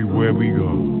everywhere we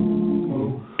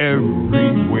go,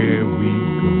 everywhere we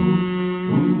go.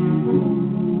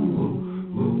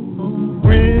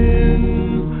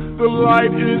 When the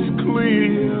light is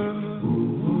clear,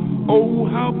 oh,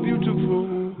 how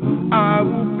beautiful I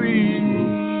will be.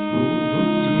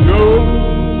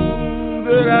 Know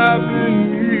that I've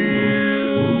been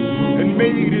here and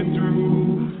made it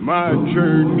through my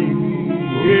journey,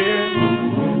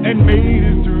 yeah, and made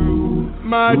it through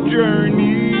my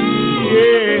journey,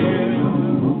 yeah,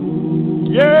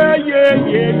 yeah, yeah,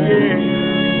 yeah,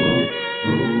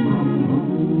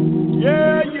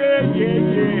 yeah, yeah, yeah,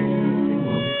 yeah.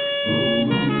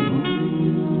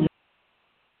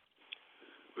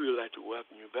 We would like to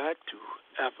welcome you back to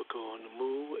Africa on the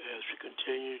Move as we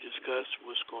continue to discuss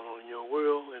what's going on in your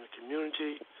world and the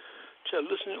community. To our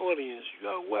listening audience, you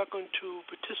are welcome to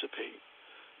participate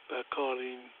by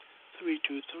calling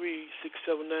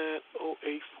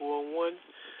 323-679-0841.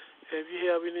 If you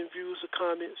have any views or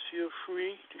comments, feel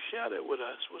free to share that with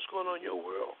us. What's going on in your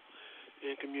world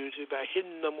and community by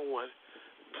hitting number 1.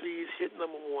 Please hit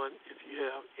number 1 if you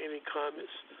have any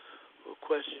comments or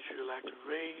questions you'd like to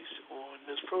raise on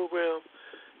this program,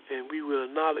 and we will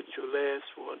acknowledge your last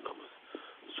 4 numbers.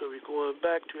 So we're going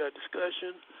back to our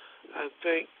discussion. I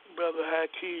thank Brother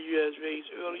Haki you has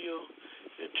raised earlier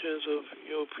in terms of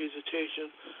your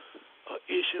presentation,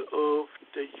 issue of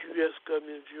the U.S.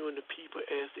 government viewing the people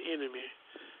as the enemy.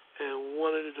 And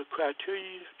one of the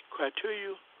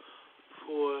criteria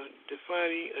for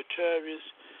defining a terrorist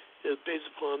is based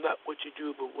upon not what you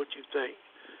do but what you think.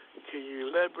 Can you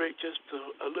elaborate just a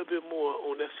little bit more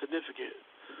on that significant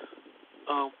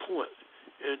point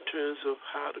in terms of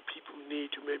how the people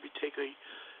need to maybe take a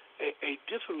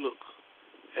different look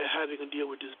at how they can deal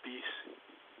with this beast?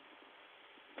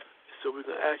 So we're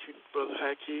going to ask you, Brother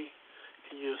Haki,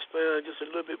 can you expand just a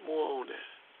little bit more on that?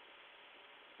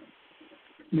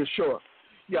 Yeah, sure.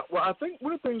 Yeah, well, I think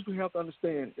one of the things we have to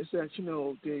understand is that,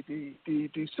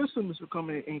 the system is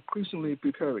becoming increasingly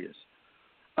precarious.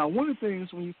 One of the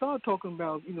things, when you start talking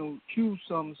about, huge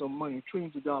sums of money,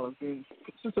 trillions of dollars being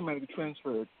systematically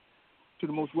transferred to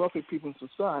the most wealthy people in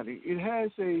society, it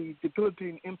has a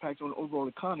debilitating impact on the overall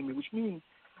economy, which means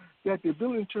that the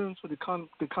ability in terms for the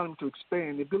economy to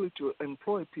expand, the ability to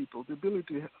employ people, the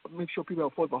ability to make sure people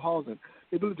have affordable housing,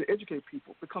 the ability to educate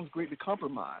people becomes greatly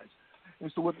compromised.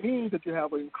 And so what means that you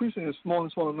have an increasingly smaller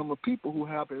and smaller number of people who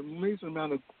have an amazing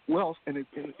amount of wealth and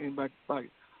by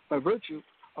virtue,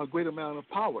 a great amount of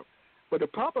power. But the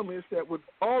problem is that with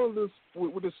all of this,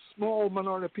 with the small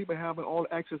minority of people having all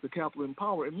access to capital and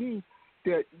power, it means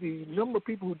that the number of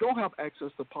people who don't have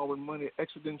access to power and money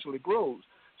exponentially grows.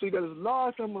 So you got a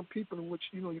large number of people in which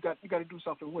you got to do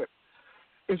something with.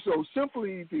 And so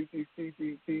simply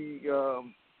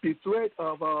the threat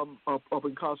of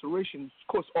incarceration, of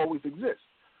course, always exists.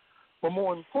 But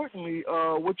more importantly,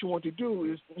 what you want to do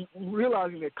is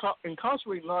realizing that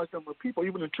incarcerating a large number of people,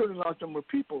 even interning a large number of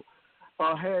people,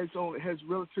 has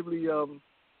relatively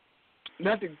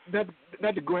not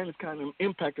the grandest kind of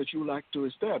impact that you would like to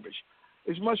establish.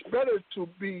 It's much better to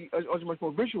be a much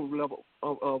more visual level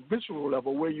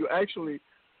where you actually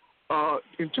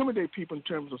intimidate people in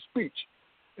terms of speech.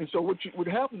 And so what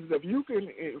happens is that if you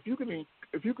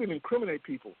can incriminate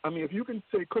people, if you can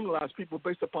say criminalize people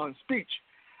based upon speech,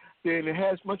 then it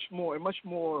has a much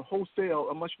more wholesale,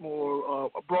 a much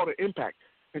more a broader impact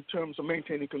in terms of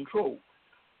maintaining control.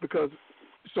 Because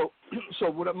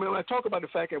when I talk about the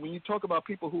fact that when you talk about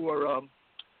people who are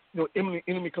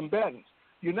enemy combatants,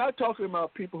 you're not talking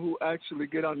about people who actually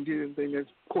get out and do anything that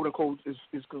quote unquote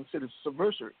is considered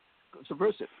subversive.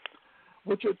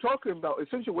 What you're talking about,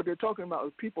 essentially what they're talking about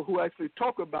is people who actually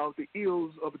talk about the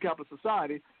ills of the capitalist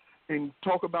society and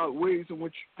talk about ways in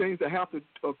which things that have to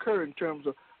occur in terms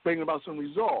of bringing about some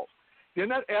resolve. They're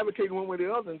not advocating one way or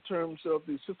the other in terms of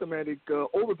the systematic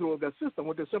overthrow of that system.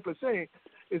 What they're simply saying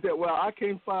is that, well, I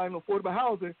can't find affordable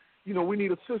housing. We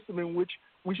need a system in which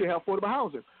we should have affordable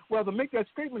housing. Well, to make that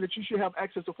statement that you should have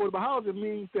access to affordable housing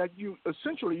means that you're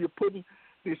putting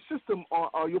the system,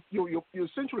 you're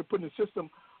essentially putting the system,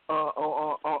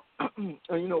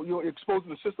 you're exposing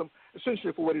the system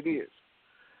essentially for what it is.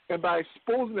 And by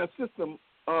exposing that system,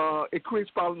 it creates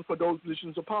problems for those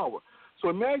positions of power. So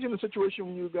imagine a situation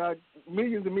when you got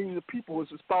millions and millions of people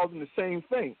espousing the same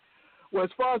thing. Well,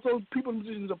 as far as those people in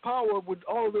positions of power, with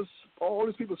all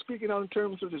these people speaking out in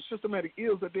terms of the systematic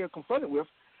ills that they're confronted with,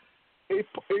 the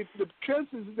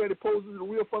chances is that it poses a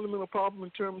real fundamental problem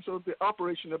in terms of the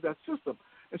operation of that system.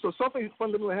 And so something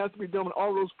fundamental has to be done with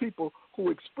all those people who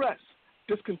express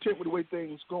discontent with the way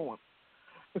things are going.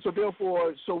 And so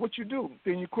therefore, what you do,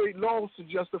 then you create laws to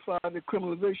justify the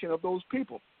criminalization of those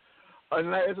people.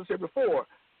 And as I said before,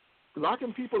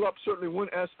 locking people up certainly one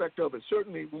aspect of it.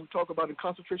 Certainly when we talk about in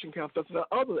concentration camps, that's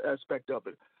another aspect of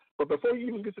it. But before you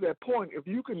even get to that point, if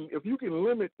you can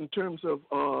limit in terms of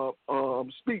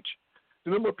speech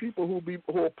the number of people who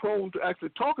are prone to actually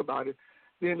talk about it,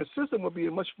 then the system will be in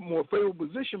a much more favorable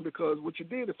position, because what you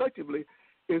did effectively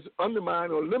is undermine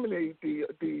or eliminate the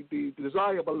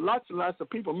desire of lots and lots of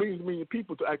people, millions and millions of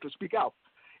people, to actually speak out.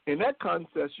 In that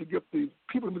context, you give the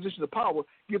people in positions of power,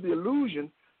 give the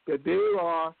illusion that they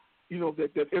are,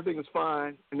 that everything is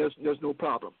fine and there's no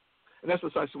problem. And that's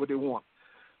precisely what they want.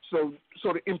 So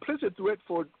the implicit threat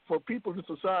for people in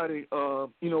society,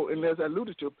 and as I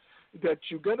alluded to, that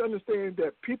you got to understand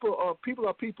that people are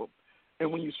people.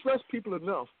 And when you stress people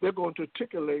enough, they're going to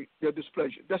articulate their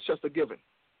displeasure. That's just a given.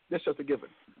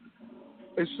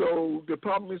 And so the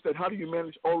problem is that how do you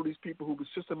manage all of these people who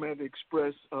systematically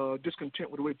express discontent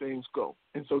with the way things go?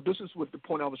 And so this is what the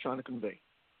point I was trying to convey.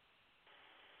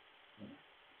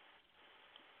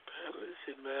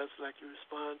 Panelists, may I like you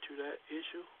respond to that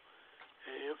issue?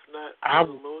 And if not,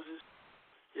 Moses.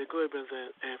 Yeah, go ahead,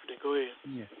 Brother Anthony. Go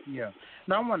ahead. Yeah.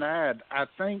 Now I want to add, I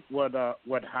think what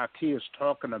Haki is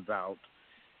talking about,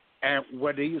 and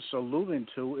what he's alluding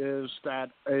to, is that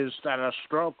a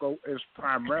struggle is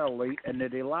primarily an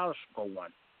ideological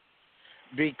one,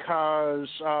 because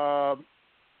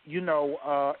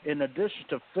in addition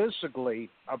to physically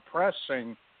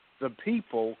oppressing the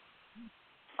people,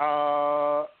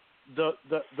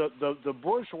 the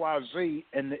bourgeoisie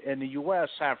in the U.S.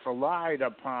 have relied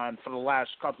upon for the last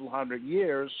couple hundred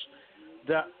years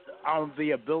on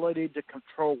the ability to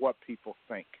control what people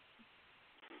think.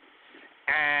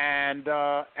 And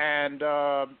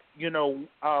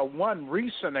one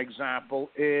recent example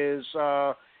is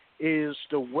the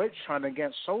witch hunt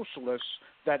against socialists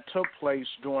that took place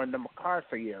during the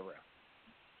McCarthy era.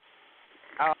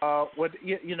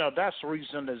 That's a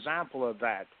recent example of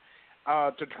that.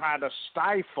 to try to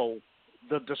stifle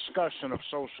the discussion of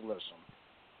socialism.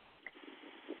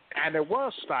 And it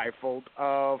was stifled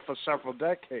for several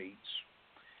decades.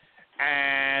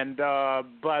 And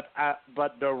but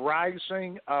the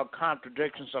rising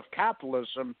contradictions of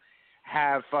capitalism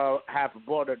have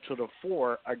brought it to the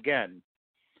fore again,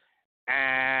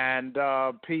 and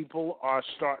people are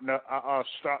starting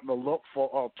to look for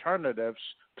alternatives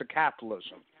to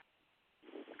capitalism.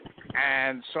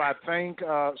 And so I think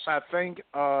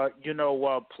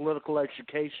political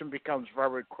education becomes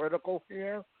very critical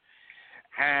here.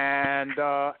 And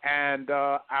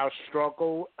our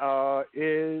struggle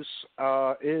is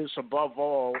above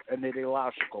all an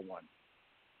ideological one.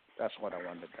 That's what I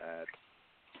wanted to add.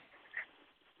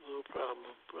 No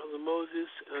problem, Brother Moses.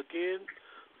 Again,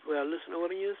 for our listening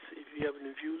audience, if you have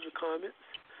any views or comments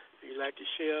you'd like to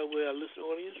share with our listening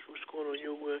audience what's going on in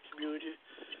your community,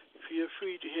 feel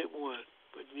free to hit 1.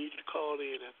 But you need to call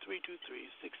in at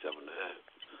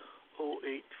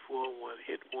 323-679-0841.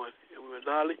 Hit 1, and we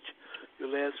acknowledge your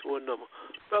last 4 number.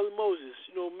 Brother Moses,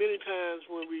 many times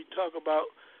when we talk about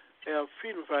our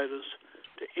freedom fighters,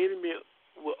 the enemy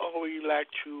will always like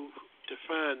to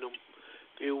define them.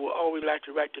 They will always like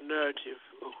to write the narrative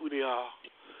of who they are.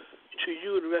 To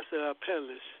you and the rest of our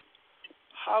panelists,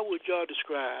 how would y'all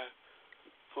describe,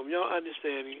 from your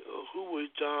understanding, of who was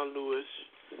John Lewis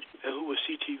and who was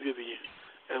C.T. Vivian,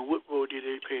 and what role did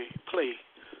they play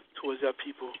towards our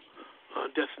people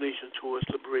destination towards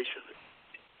liberation?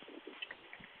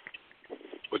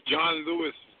 Well, John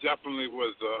Lewis definitely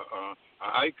was an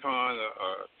icon,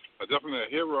 definitely a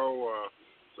hero,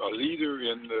 a leader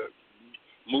in the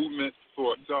movement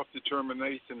for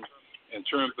self-determination in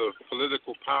terms of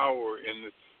political power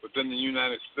within the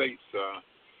United States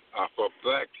for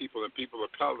black people and people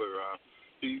of color.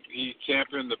 He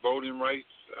championed the voting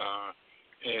rights,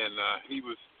 and he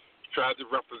tried to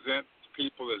represent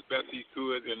people as best he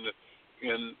could in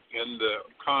the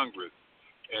Congress.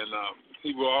 And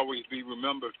he will always be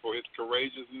remembered for his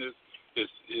courageousness,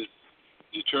 his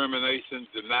determination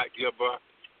to not give up,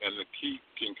 and to keep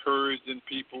encouraging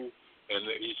people. And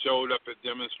he showed up at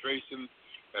demonstrations,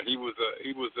 and he was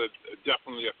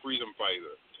definitely a freedom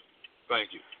fighter.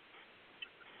 Thank you.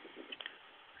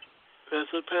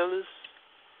 Pastor Palace.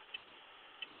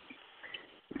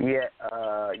 Yes.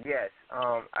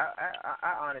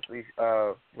 I honestly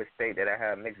would state that I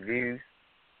have mixed views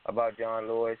about John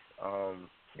Lewis. I'm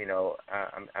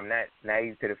not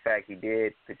naive to the fact he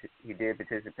did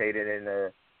participate in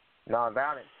the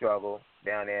nonviolent struggle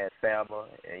down there in Selma,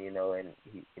 and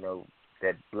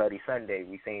that Bloody Sunday.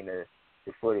 We've seen the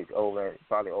footage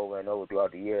probably over and over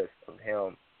throughout the years of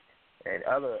him and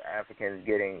other Africans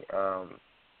getting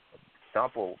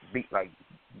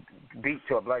beat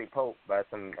to a bloody pulp by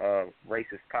some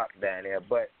racist cops down there.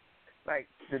 But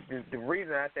the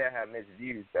reason I say I have mixed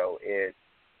views though is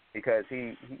because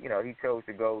he chose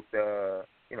to go the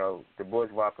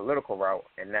bourgeois political route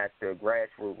and not the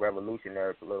grassroots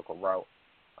revolutionary political route.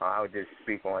 I would just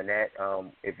speak on that.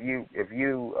 If you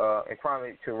and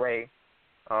Kwame Ture,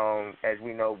 as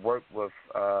we know, worked with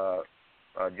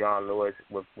John Lewis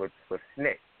with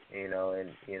SNCC,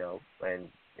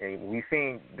 and we've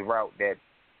seen the route that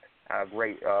our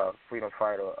great freedom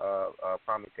fighter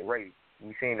Kwame Ture.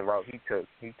 We've seen the route he took.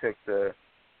 He took the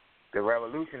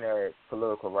revolutionary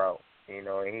political route, and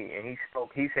he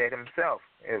spoke. He said himself,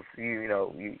 if you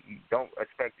don't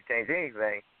expect to change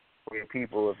anything for your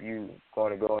people if you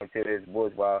going to go into this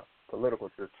bourgeois political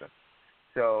system.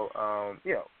 So,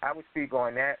 I would speak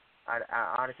on that. I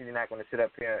honestly am not going to sit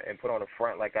up here and put on the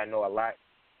front like I know a lot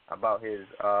about his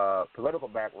political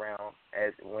background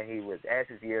as when he was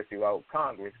his years throughout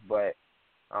Congress, but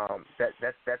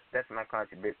that's my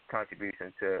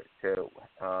contribution to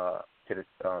this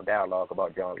dialogue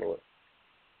about John Lewis.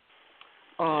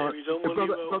 You don't want to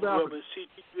leave out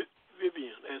C.T.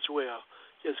 Vivian as well.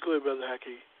 Yes, go ahead, Brother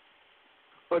Haki.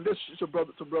 But this is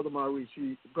Brother Maurice.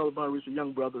 Brother Maurice, a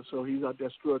young brother, so he's out there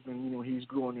struggling. He's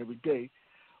growing every day.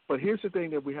 But here's the thing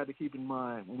that we have to keep in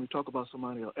mind when we talk about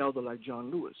somebody, an elder like John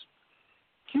Lewis.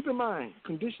 Keep in mind,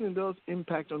 conditioning does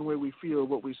impact on the way we feel,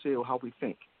 what we say, or how we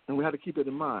think, and we have to keep it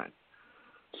in mind.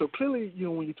 So clearly,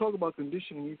 when you talk about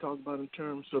conditioning, you talk about in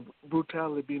terms of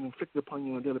brutality being inflicted upon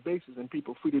you on a daily basis, and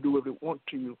people free to do whatever they want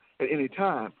to you at any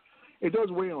time. It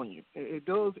does weigh on you. It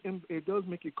does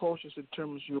make you cautious in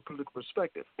terms of your political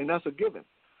perspective, and that's a given.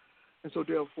 And so,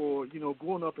 therefore,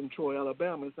 growing up in Troy,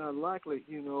 Alabama, it's not likely,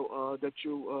 that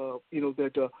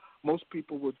most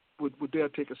people would dare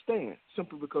take a stand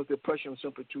simply because their pressure is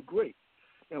simply too great.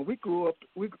 And we grew up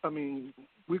in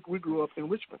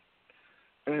Richmond,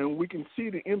 And we can see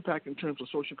the impact in terms of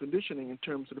social conditioning, in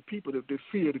terms of the people that they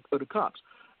fear the cops.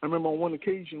 I remember on one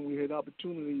occasion we had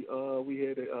opportunity, we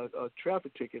had a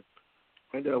traffic ticket,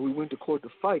 and we went to court to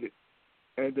fight it.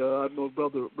 And I know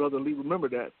Brother Lee remember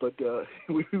that, but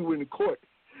we were in the court,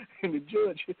 and the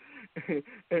judge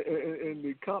and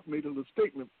the cop made a little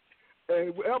statement.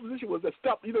 And our position was that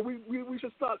stop. We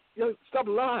should stop. Stop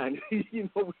lying. We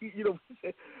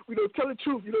said, tell the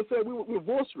truth. Say we're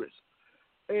vociferous.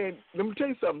 And let me tell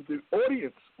you something. The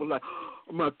audience was like,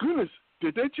 oh, my goodness,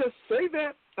 did they just say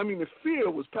that? I mean, the fear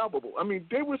was palpable. I mean,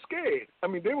 they were scared. I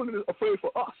mean, they were afraid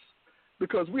for us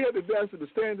because we had to dance to the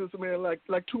standards, man,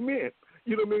 like two men.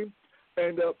 You know what I mean?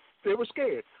 And they were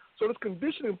scared. So this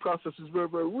conditioning process is very,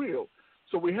 very real.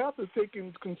 So we have to take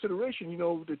into consideration,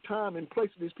 the time and place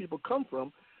that these people come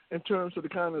from in terms of the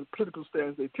kind of political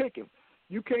stands they're taking.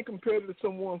 You can't compare it to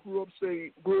someone who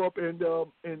grew up in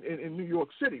New York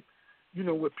City,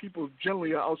 where people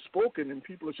generally are outspoken and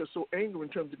people are just so angry in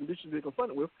terms of the conditions they're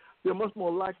confronted with. They're much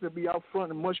more likely to be out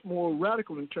front and much more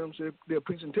radical in terms of their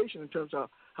presentation, in terms of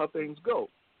how things go.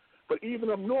 But even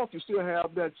up north, you still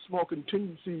have that small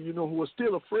contingency, who are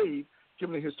still afraid,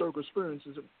 given their historical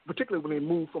experiences, particularly when they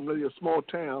move from a small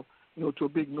town, to a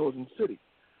big northern city.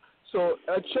 So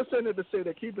I just saying that to say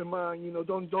that keep in mind,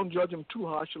 don't judge him too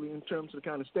harshly in terms of the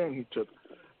kind of stand he took.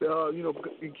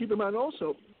 And keep in mind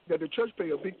also that the church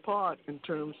played a big part in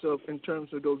terms of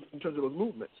those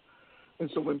movements. And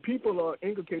so when people are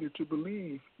inculcated to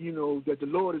believe, that the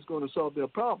Lord is going to solve their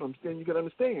problems, then you got to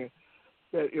understand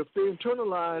that if they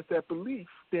internalize that belief,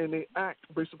 then they act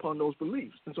based upon those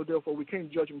beliefs. And so therefore we can't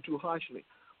judge them too harshly.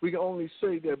 We can only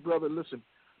say that, brother, listen,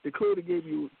 the Creator gave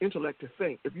you intellect to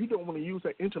think. If you don't want to use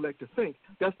that intellect to think,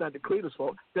 that's not the Creator's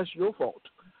fault. That's your fault.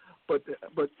 But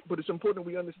it's important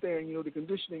we understand, the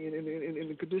conditioning and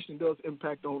the conditioning does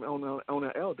impact on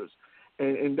our elders,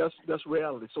 and that's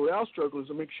reality. So our struggle is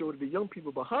to make sure that the young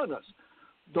people behind us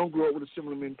don't grow up with a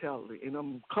similar mentality. And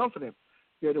I'm confident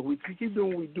that if we keep doing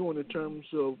what we're doing in terms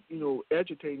of,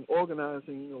 agitating,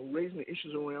 organizing, raising the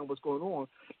issues around what's going on,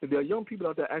 that there are young people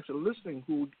out there actually listening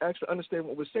who actually understand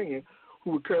what we're saying,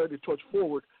 who will carry the torch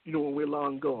forward, when we're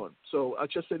long gone. So I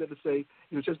just say that to say,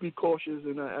 just be cautious,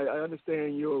 and I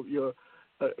understand your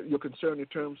concern in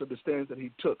terms of the stance that he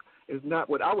took. It's not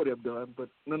what I would have done, but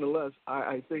nonetheless,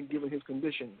 I think given his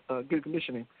good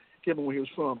conditioning, given where he was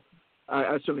from,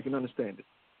 I certainly can understand it.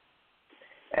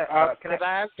 Can I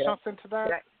add something to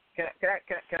that?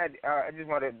 I just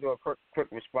want to do a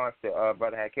quick response to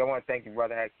Brother Haki. I want to thank you,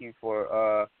 Brother Haki,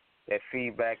 for that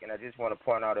feedback, and I just want to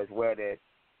point out as well that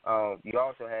you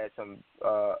also had some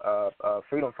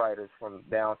freedom fighters from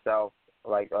down south,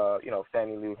 like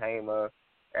Fannie Lou Hamer,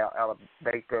 Al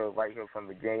Baker, right here from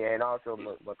Virginia, and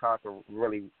also MacArthur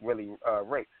Willie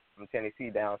Ricks from Tennessee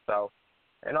down south,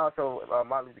 and also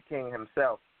Martin Luther King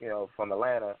himself, from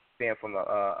Atlanta, being from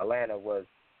Atlanta, was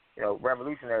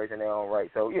revolutionaries in their own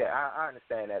right. So yeah, I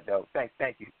understand that though.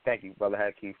 Thank you, Brother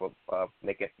Haki, for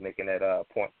making that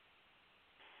point.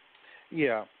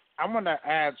 Yeah, I want to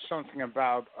add something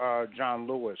about John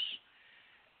Lewis,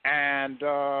 and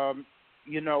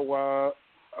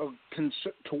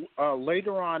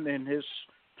later on in his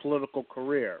political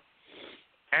career,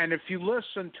 and if you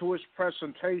listen to his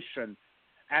presentation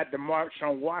at the March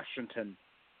on Washington,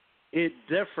 it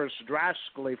differs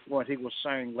drastically from what he was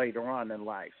saying later on in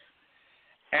life.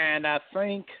 And I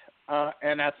think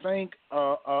an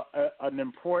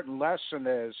important lesson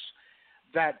is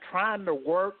that trying to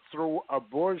work through a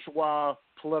bourgeois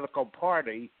political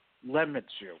party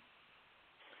limits you.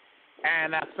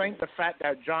 And I think the fact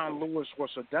that John Lewis was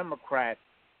a Democrat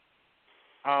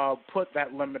put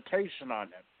that limitation on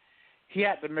him. He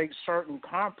had to make certain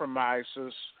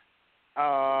compromises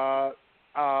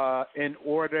in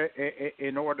order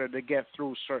to get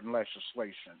through certain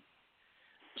legislation.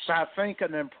 So I think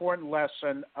an important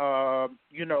lesson,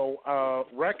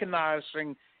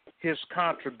 recognizing his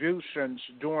contributions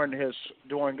during his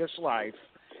life,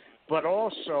 but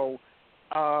also,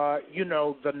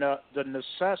 the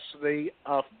necessity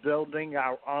of building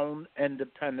our own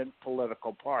independent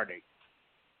political party,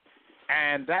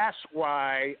 and that's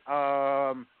why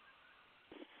I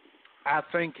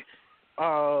think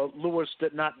Lewis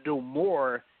did not do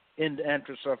more in the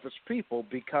interest of his people,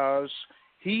 because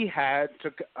he had to,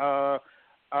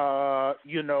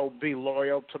 be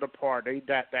loyal to the party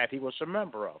that he was a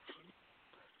member of.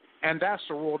 And that's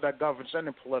the rule that governs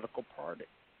any political party.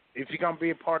 If you're going to be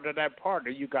a part of that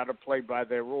party, you got to play by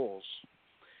their rules.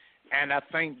 And I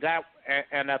think that's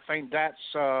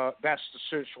the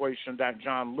situation that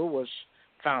John Lewis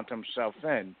found himself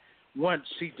in once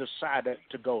he decided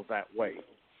to go that way.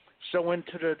 So in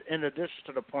addition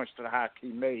to the points that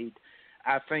Haki made,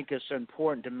 I think it's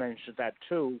important to mention that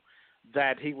too,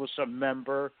 that he was a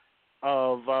member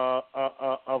of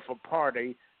a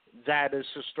party that is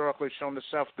historically shown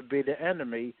itself to be the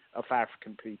enemy of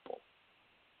African people.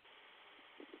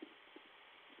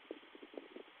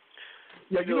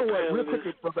 Yeah, you know what? Real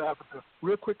quickly, Brother Africa.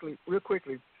 Real quickly.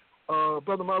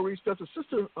 Brother Maurice, there's a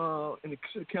sister in the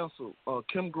city council,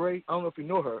 Kim Gray. I don't know if you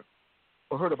know her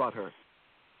or heard about her.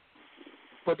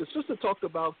 But the sister talked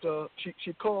about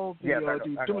she called the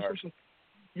demonstration.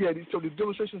 Yeah, so the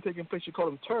demonstration taking place, she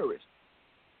called them terrorists.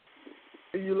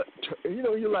 And you're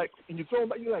like, and you throw them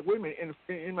back. You're like, wait a minute.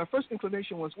 And my first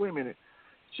inclination was, wait a minute.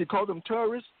 She called them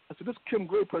terrorists. I said, this Kim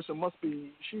Gray person must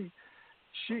be she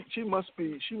must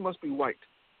be white,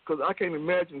 because I can't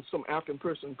imagine some African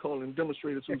person calling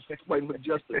demonstrators who's fighting for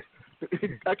justice.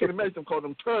 I can't imagine them calling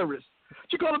them terrorists.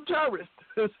 She called them terrorists.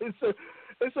 And so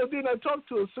then I talked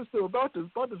to a sister about this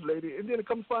lady, and then it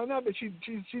comes to find out that she's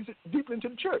deep into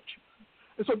the church.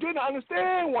 And so then I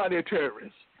understand why they're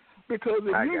terrorists. Because if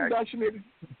you're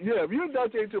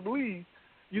indoctrinated to believe,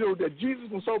 that Jesus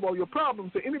can solve all your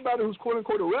problems, so anybody who's quote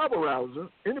unquote a rabble rouser,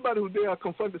 anybody who dare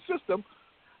confront the system,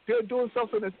 they're doing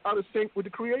something that's out of sync with the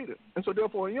Creator. And so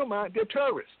therefore in your mind, they're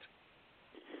terrorists.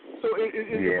 So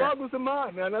it boggles the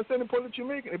mind, man. That's the point that you're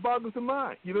making. It boggles the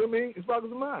mind. You know what I mean? It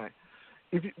boggles the mind.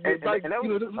 If you,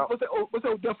 what's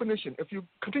that definition? If you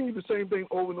continue the same thing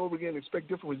over and over again and expect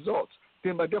different results,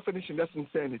 then by definition that's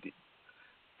insanity.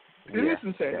 It is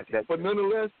insanity, but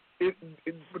nonetheless,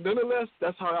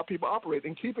 that's how our people operate.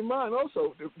 And keep in mind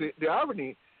also the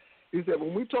irony is that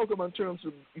when we talk about in terms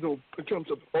of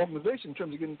organization, in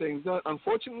terms of getting things done,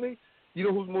 unfortunately, you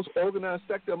know who's the most organized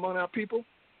sector among our people?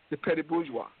 The petty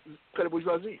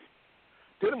bourgeoisie.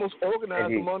 They're the most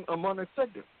organized among that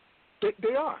sector.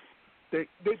 They are.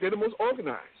 They're the most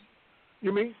organized.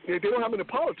 You mean they don't have any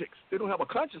politics. They don't have a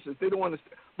consciousness. They don't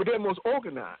understand, but they're most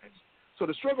organized. So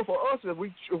the struggle for us is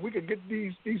if we could get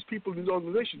these people, these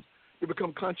organizations, to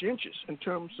become conscientious in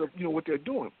terms of what they're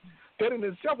doing. That in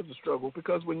itself is a struggle,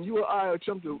 because when you or I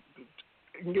attempt to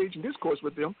engage in discourse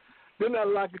with them, they're not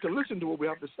likely to listen to what we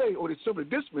have to say, or they simply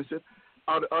dismiss it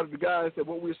out of the guise that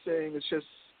what we're saying is just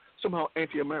somehow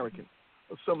anti-American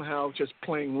or somehow just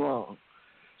plain wrong.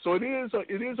 So it is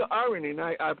an irony, and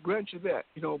I grant you that,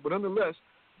 but nonetheless,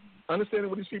 understanding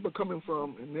where these people are coming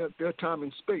from and their time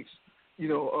and space,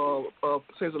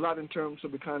 says a lot in terms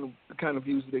of the kind of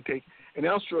views that they take. And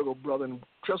our struggle, brother, and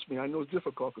trust me, I know it's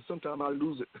difficult because sometimes I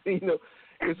lose it.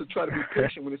 Is to try to be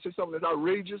patient when they say something that's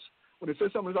outrageous. When they say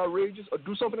something that's outrageous or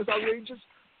do something that's outrageous,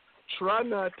 try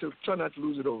not to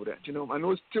lose it over that. I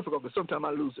know it's difficult, but sometimes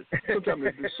I lose it. Sometimes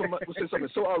we say something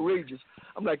so outrageous,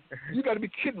 I'm like, you got to be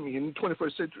kidding me in the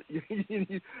 21st century.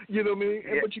 You know what I mean?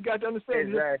 Yeah. But you got to understand,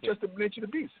 exactly. It's just the nature of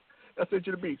the beast. That's the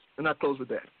nature of the beast. And I close with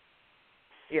that.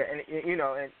 Yeah, and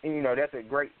that's a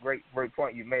great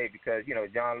point you made, because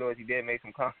John Lewis, he did make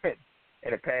some comments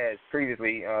in the past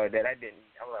previously that I didn't.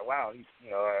 I was like, wow,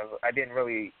 I didn't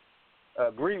really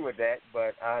agree with that,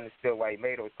 but I understood why he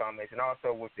made those comments. And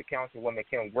also with the Councilwoman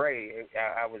Kim Gray,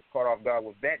 I was caught off guard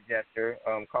with that gesture,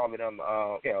 calling them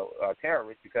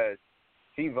terrorists, because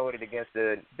she voted against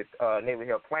the Neighborhood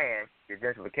Health Plan, the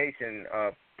gentrification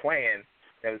plan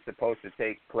that was supposed to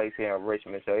take place here in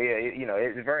Richmond. So yeah,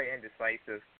 it's very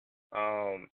indecisive,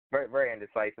 very very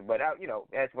indecisive. But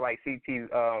as for like CT,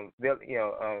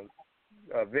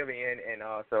 Vivian, and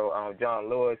also John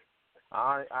Lewis,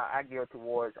 I gear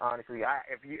towards, honestly.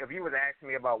 If you was asking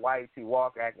me about Y.T.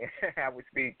 Walker, I would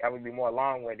be more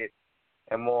long-winded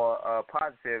and more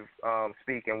positive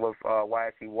speaking with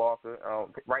Y.T. Walker,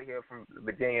 right here from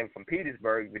Virginia, from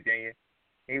Petersburg, Virginia.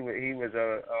 He was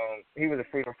a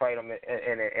freedom fighter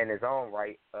in his own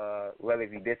right, whether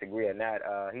if you disagree or not.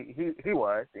 He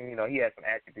was, he had some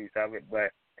attributes of it.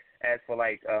 But as for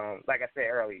like I said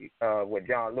earlier, with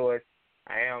John Lewis,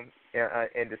 I am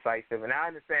indecisive, and I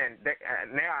understand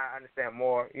now. I understand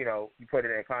more. You put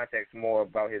it in context more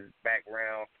about his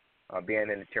background, being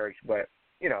in the church. But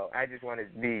I just want to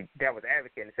be devil's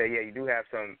advocate and say, yeah, you do have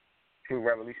some true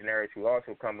revolutionaries who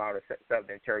also come out of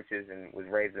Southern churches and was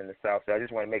raised in the South. So I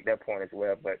just want to make that point as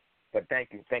well. But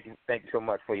thank you so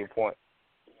much for your point.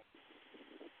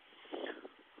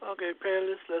 Okay,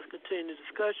 panelists, let's continue the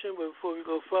discussion. But before we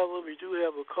go further, we do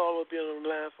have a caller been on the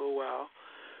line for a while.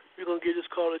 We're going to give this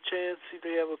caller a chance, see if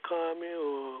they have a comment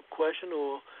or a question,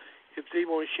 or if they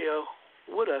want to share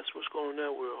with us what's going on in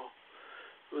that world.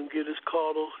 We're going to give this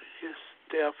caller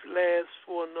their last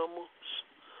four numbers.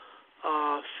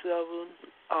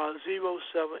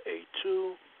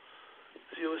 0782.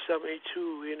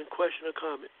 Any question or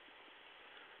comment?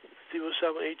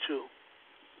 0782.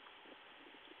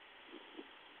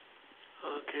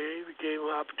 Okay, we gave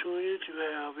him an opportunity to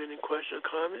have any question or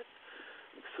comment.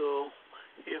 So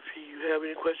if you have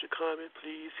any question or comment,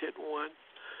 please hit 1.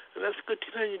 And let's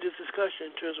continue this discussion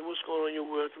in terms of what's going on in your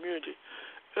world community.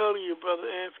 Earlier, Brother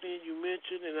Anthony, you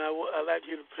mentioned, and I'd like to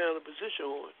hear the panel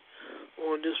position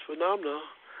on this phenomenon.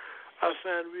 I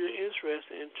find real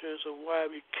interesting in terms of why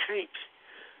we can't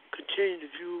continue to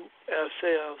view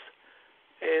ourselves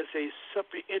as a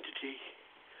separate entity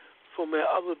from our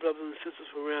other brothers and sisters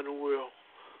from around the world.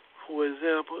 For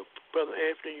example, Brother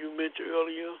Anthony, you mentioned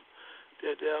earlier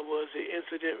that there was an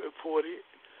incident reported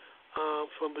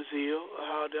from Brazil,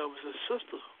 how there was a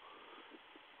sister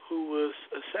who was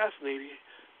assassinated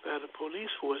by the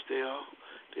police force there.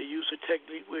 They used a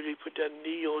technique where they put that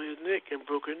knee on his neck and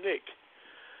broke her neck.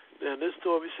 Now, this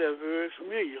story sounds very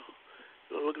familiar,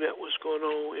 looking at what's going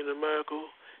on in America,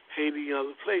 Haiti, and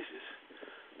other places.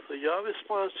 So y'all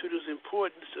response to this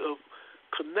importance of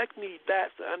connecting these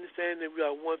dots to understand that we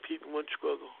are one people, one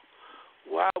struggle.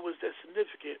 Why was that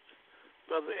significant,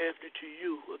 Brother Anthony, to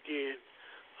you again,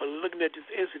 looking at this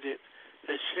incident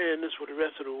and sharing this with the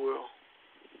rest of the world?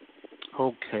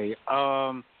 Okay.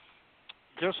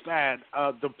 Just that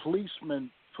the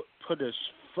policeman put his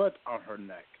foot on her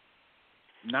neck,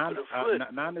 not his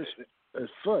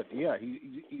foot. Yeah,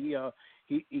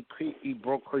 he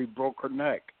broke her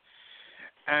neck.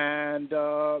 And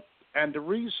the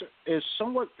reason is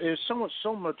somewhat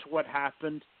similar to what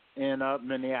happened in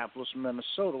Minneapolis,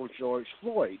 Minnesota, with George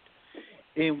Floyd,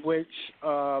 in which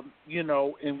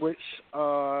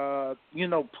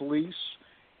police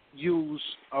use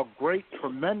a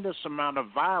tremendous amount of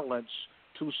violence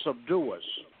to subdue us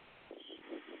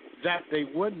that they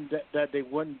wouldn't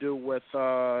do with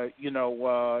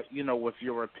with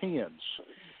Europeans.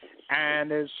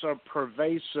 And it's a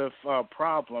pervasive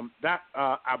problem. That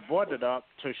I brought it up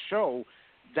to show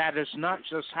that it's not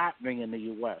just happening in the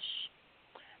U.S.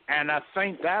 And I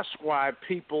think that's why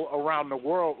people around the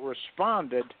world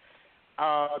responded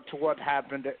to what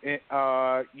happened,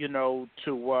 to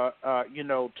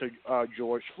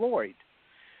George Floyd,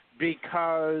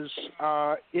 because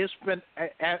it's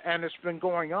been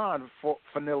going on for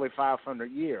nearly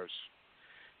 500 years.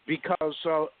 Because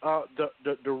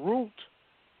the root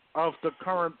of the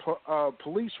current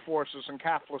police forces in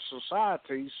Catholic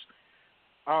societies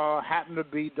happen to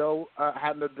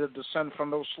descend from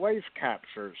those slave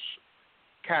captures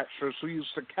who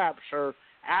used to capture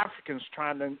Africans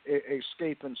trying to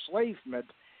escape enslavement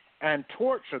and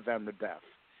torture them to death.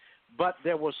 But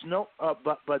there was no,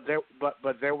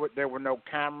 there were no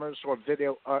cameras or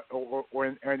video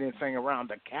or anything around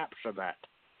to capture that.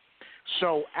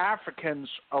 So Africans,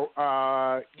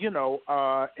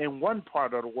 in one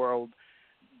part of the world,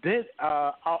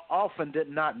 often did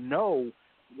not know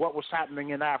what was happening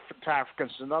to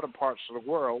Africans in other parts of the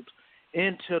world,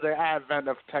 into the advent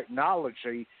of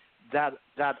technology that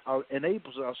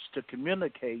enables us to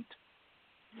communicate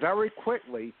very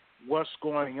quickly what's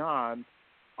going on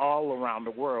all around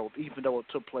the world, even though it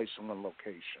took place in one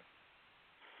location.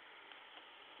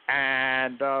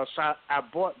 And so I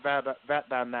brought that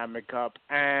dynamic up,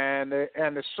 and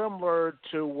it's similar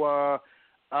to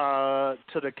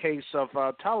the case of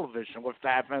television, with the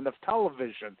advent of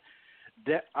television.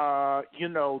 The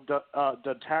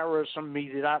terrorism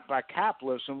meted out by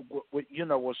capitalism,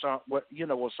 was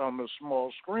on the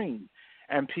small screen,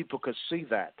 and people could see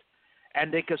that,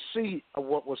 and they could see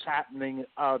what was happening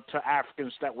to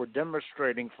Africans that were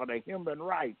demonstrating for their human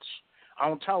rights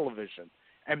on television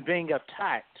and being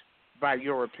attacked by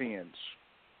Europeans,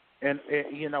 in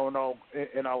all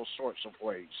sorts of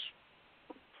ways.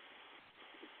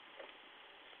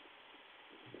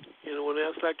 Anyone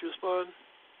else like to respond?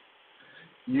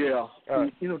 Yeah,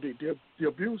 the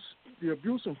abuse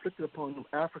inflicted upon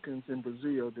Africans in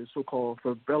Brazil, the so-called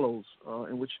favelas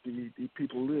in which the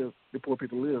poor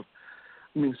people live,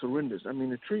 horrendous.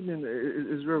 The treatment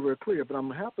is very, very clear. But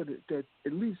I'm happy that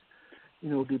at least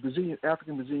the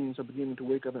African Brazilians are beginning to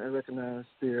wake up and recognize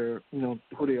their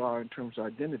who they are in terms of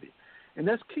identity, and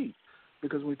that's key.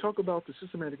 Because when we talk about the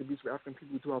systematic abuse of African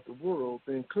people throughout the world,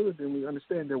 then clearly we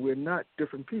understand that we're not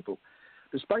different people.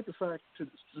 Despite the fact, to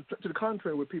the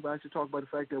contrary, where people actually talk about the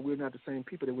fact that we're not the same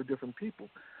people, that we're different people.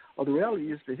 The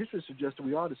reality is that history suggests that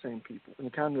we are the same people. And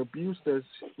the kind of abuse that's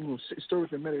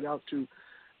historically meted out to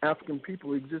African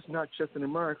people exists not just in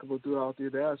America, but throughout the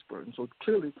diaspora. And so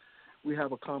clearly we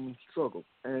have a common struggle.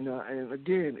 And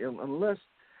again, unless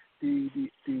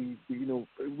we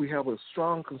have a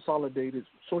strong, consolidated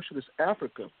socialist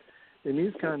Africa, then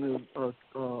these kind of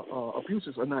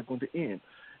abuses are not going to end.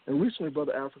 And recently,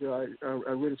 Brother Africa,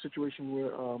 I read a situation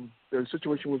where there's a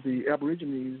situation with the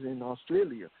Aborigines in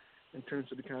Australia, in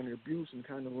terms of the kind of abuse and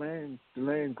kind of land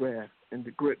grab and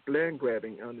the land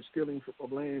grabbing and the stealing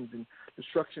of land and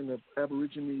destruction of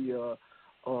Aborigine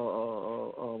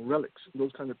relics,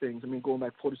 those kind of things. I mean, going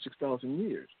back 46,000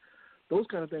 years. Those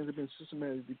kind of things have been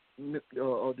systematically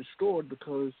destroyed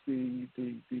because the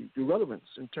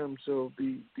relevance in terms of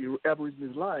the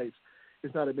Aborigines' lives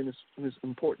has not been as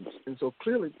important. And so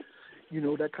clearly,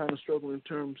 that kind of struggle in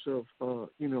terms of,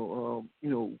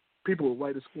 people with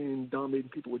whiter skin dominating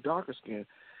people with darker skin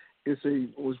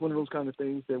was one of those kind of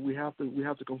things that we have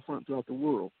to confront throughout the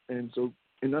world. And so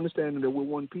in understanding that we're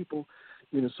one people,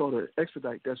 sort of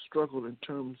expedite that struggle in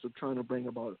terms of trying to bring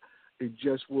about a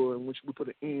just world in which we put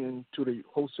an end to the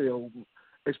wholesale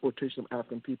exploitation of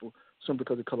African people simply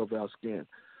because of the color of our skin.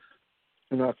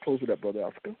 And I'll close with that, Brother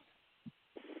Africa.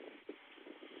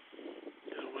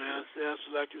 Anyone else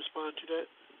would like to respond to that?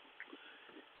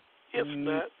 If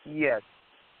not... Yes.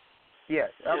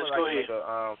 I would like go to ahead. make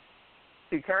a...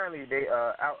 See, currently, they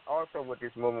also with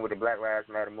this movement, with the Black Lives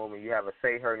Matter movement, you have a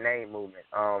Say Her Name movement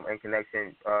in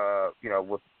connection,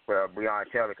 with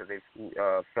Breonna Taylor, because they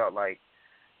felt like,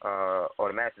 or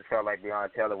the masses felt like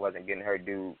Breonna Taylor wasn't getting her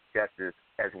due justice,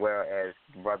 as well as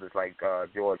brothers like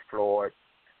George Floyd,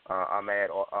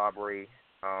 Ahmaud Arbery,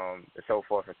 and so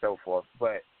forth and so forth.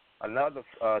 But another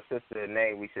sister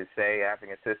name, we should say,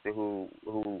 African sister who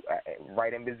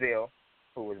right in Brazil,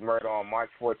 who was murdered on March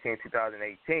 14,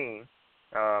 2018,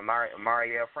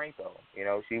 Marielle Franco.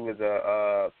 She was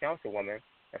a councilwoman,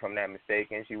 if I'm not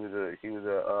mistaken. She was a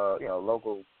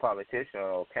local politician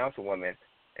or councilwoman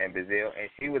in Brazil, and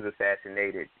she was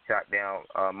assassinated, shot down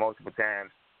multiple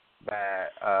times by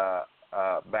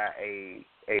the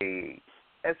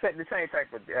same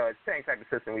type of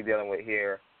system we're dealing with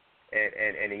here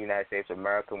in the United States of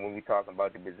America. When we talking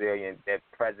about the Brazilian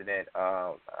president,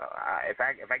 if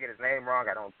I get his name wrong,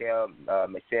 I don't care.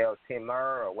 Michel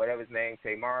Temer or whatever his name,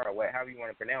 Temer or however you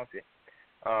want to pronounce it.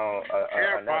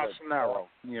 Jair Bolsonaro.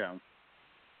 Yeah.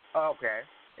 Okay.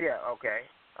 Yeah. Okay.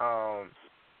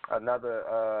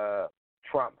 Another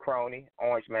Trump crony,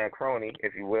 Orange Man crony,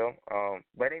 if you will.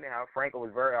 But anyhow, Franco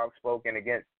was very outspoken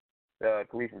against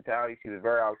police brutality. She was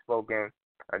very outspoken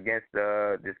against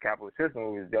this capitalist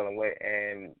system we was dealing with,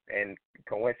 and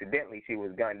coincidentally, she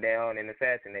was gunned down and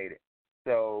assassinated.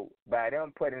 So by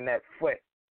them putting that foot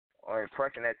or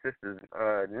crushing that sister's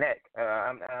neck,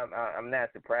 I'm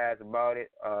not surprised about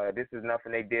it. This is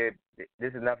nothing they did.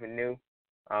 This is nothing new.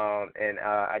 And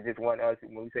I just want us,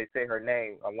 when we say her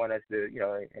name, I want us to,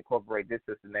 incorporate this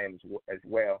sister's name as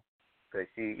well, because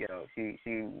she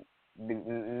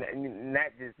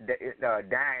not just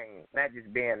dying, not just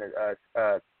being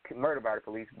murdered by the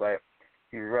police, but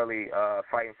she's really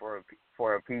fighting for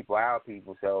her people, our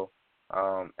people. So,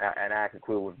 and I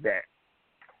conclude with that.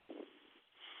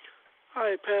 All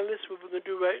right, panelists, what we're going to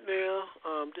do right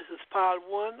now, this is part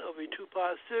one of a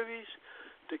two-part series,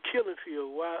 The Killing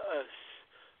Field, Why Us?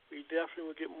 We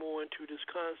definitely will get more into this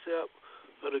concept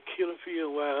of the killing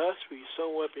field, Why Us? We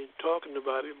somewhat been talking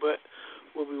about it, but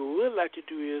what we would like to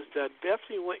do is that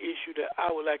definitely one issue that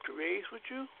I would like to raise with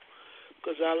you,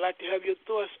 because I'd like to have your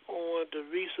thoughts on the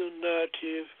recent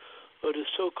narrative of the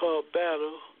so-called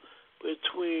battle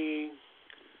between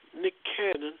Nick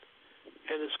Cannon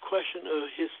and his question of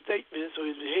his statements or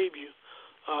his behavior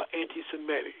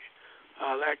anti-Semitic.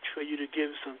 I'd like for you to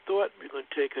give some thought. We're going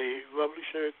to take a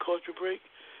revolutionary culture break,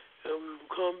 and when we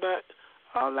come back,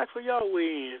 I'd like for y'all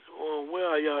weigh in on where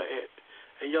are y'all at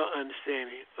and y'all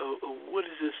understanding of what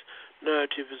is this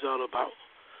narrative is all about.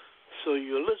 So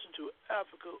you'll listen to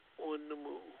Africa on the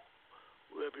Move.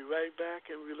 We'll be right back,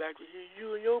 and we'd like to hear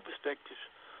you and your perspective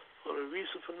on the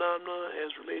recent phenomenon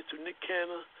as relates to Nick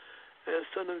Cannon and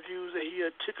some of the views that he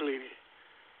articulated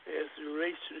as it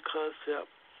relates to the concept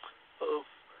of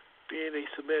being a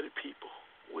Semitic people.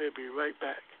 We'll be right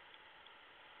back.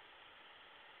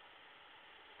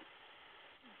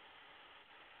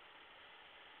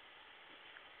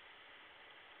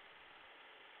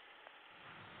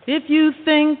 If you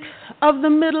think of the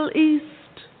Middle East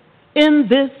in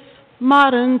this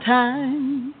modern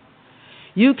time,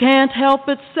 you can't help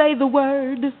but say the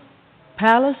word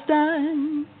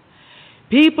Palestine.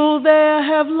 People there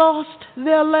have lost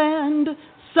their land,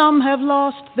 some have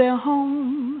lost their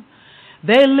home.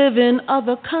 They live in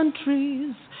other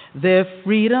countries, their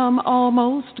freedom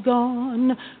almost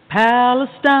gone.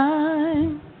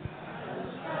 Palestine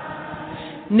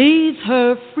needs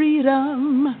her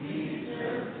freedom.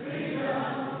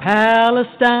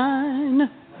 Palestine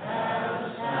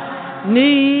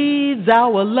needs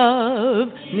our love,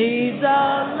 needs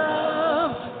our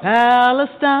love.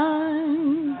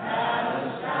 Palestine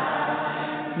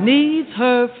needs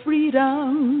her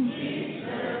freedom.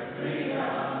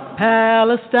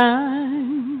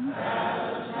 Palestine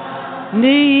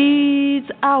needs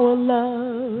our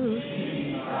love.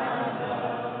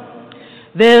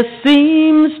 There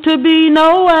seems to be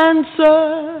no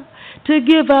answer to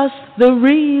give us the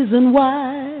reason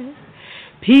why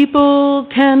people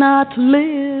cannot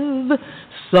live,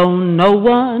 so no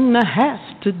one has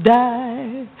to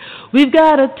die. We've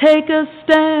got to take a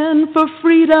stand for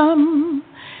freedom,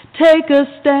 take a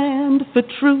stand for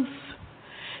truth,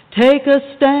 take a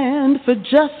stand for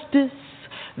justice.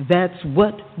 That's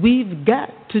what we've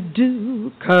got to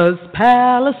do, 'cause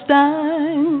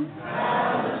Palestine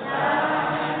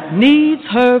needs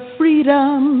her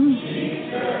freedom.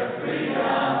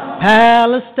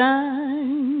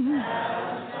 Palestine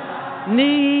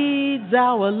needs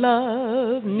our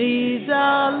love, needs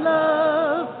our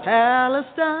love.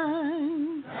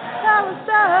 Palestine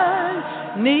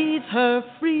needs her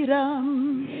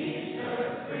freedom.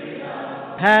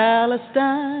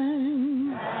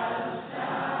 Palestine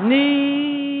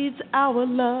needs our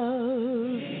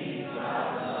love.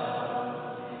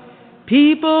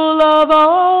 People of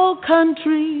all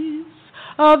countries,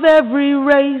 of every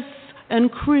race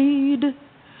and creed,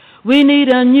 we need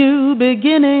a new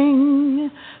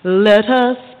beginning. Let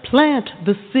us plant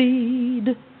the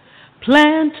seed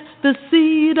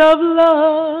of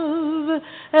love,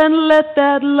 and let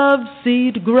that love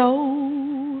seed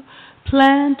grow.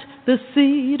 Plant the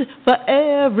seed for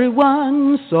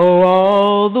everyone, so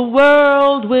all the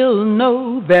world will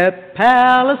know that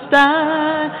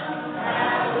Palestine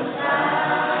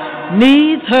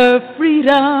needs her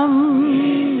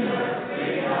freedom.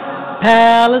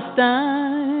 Palestine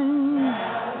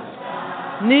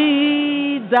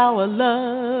needs our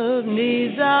love,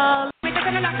 needs our love.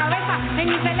 Métetelo en la cabeza,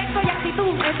 en intelecto y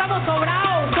actitud, estamos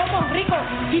sobrados, somos ricos,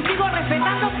 y sigo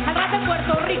respetando al rap de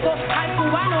Puerto Rico, al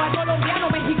cubano, al colombiano,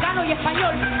 mexicano y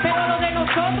español, pero lo de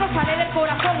nosotros sale del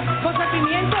corazón, con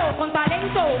sentimiento, con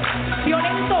talento,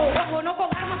 violento, ojo, no con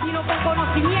armas, sino con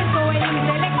conocimiento. El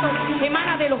intelecto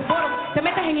emana de los foros, te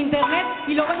metes en internet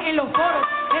y lo ves en los foros,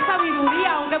 es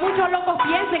sabiduría, aunque muchos locos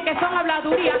piensen que son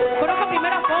habladuría, conozco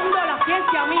primero a fondo la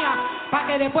ciencia mía, para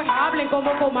que después hablen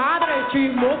como comadre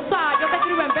chismosa. Yo te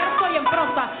escribo en verso y en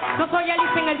prosa, no soy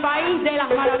Alice en el país de las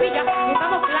maravillas,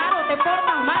 estamos claros, te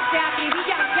portas mal, te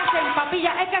acribillan, te hacen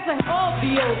papilla, es que eso es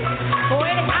obvio, o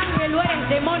eres ángel o eres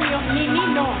demonio,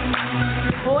 no,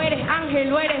 o eres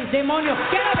ángel o eres demonio.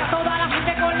 Quiero ver a toda la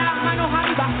gente con las manos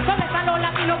arriba, ¿dónde están los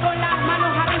latinos con las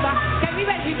manos arriba? Que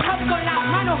vive el hip hop con las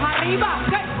manos arriba,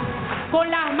 ¿qué?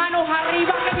 Con las manos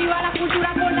arriba, que viva la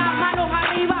cultura con las manos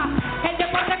arriba, el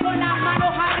deporte con las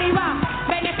manos arriba,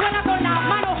 Venezuela con las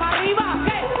manos arriba,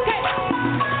 ¿qué?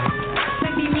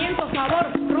 Sentimiento,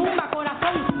 sabor, rumba,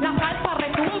 corazón, la salsa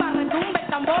retumba el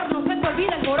tambor, no se te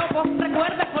olvide el joropo,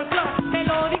 recuerda el folclore, te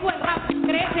lo digo en rap,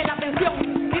 crece la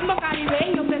tensión, ritmo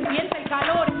caribeño, se siente el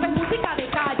calor, esto es música de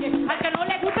calle, al que no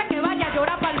le guste que vaya a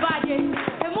llorar para el valle,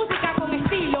 es música con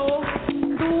estilo,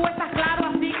 tú estás claro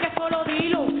así que solo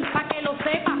dilo, para que lo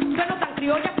sepa, sueno tan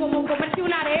criolla como comerse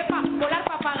una arepa, volar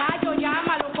papagayo,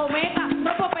 llámalo, cometa,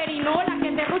 tropo perinola,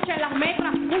 que te ruchen las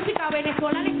metras, música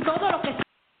venezolana es todo lo que...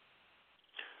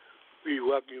 We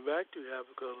welcome you back to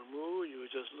Africa on the Move. You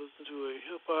were just listening to a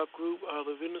hip-hop group out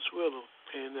of Venezuela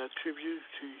paying that tribute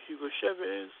to Hugo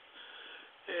Chavez.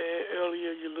 And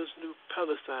earlier you listened to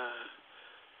Palestine.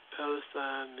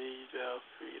 Palestine needs our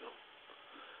freedom.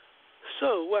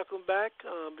 So, welcome back.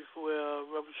 Before our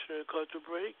revolutionary culture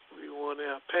break, we want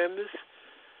our panelists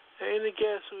and any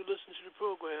guests who listen to the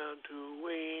program to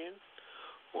weigh in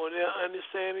on their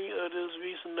understanding of this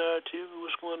recent narrative of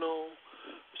what's going on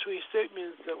between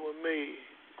statements that were made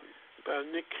by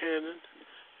Nick Cannon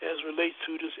as relates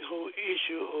to this whole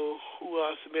issue of who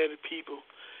are Semitic people,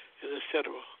 and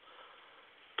etc.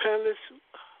 Panelists,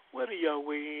 what are y'all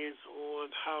weigh-ins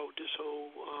on how this whole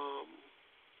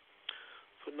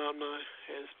phenomenon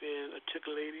has been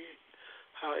articulated,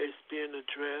 how it's been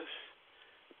addressed,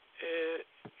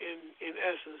 and in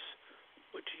essence,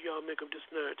 what do y'all make of this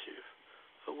narrative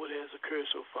of what has occurred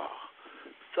so far?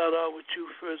 Start out with you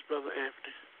first, Brother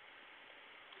Anthony.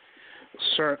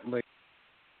 Certainly.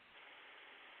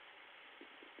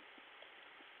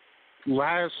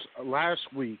 Last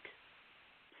week,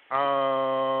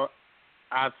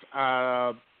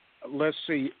 let's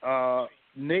see,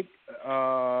 Nick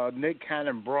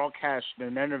Cannon broadcasted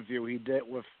an interview he did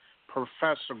with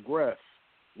Professor Griff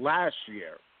last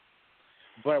year,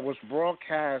 but it was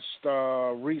broadcast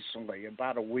recently,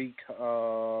 about a week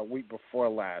before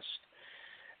last,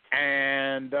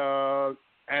 and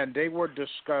they were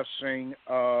discussing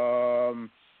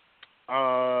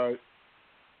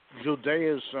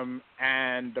Judaism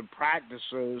and the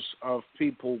practices of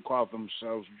people who call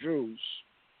themselves Jews.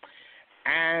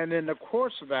 And in the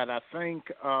course of that, I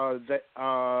think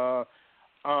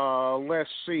let's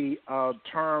see,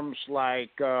 terms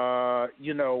like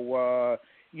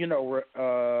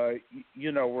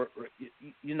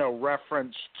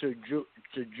reference to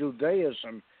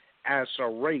Judaism as a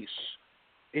race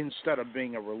instead of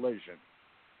being a religion,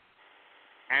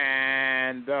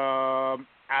 and the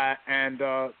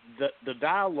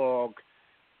dialogue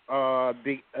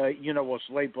was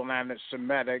labeled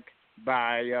anti-Semitic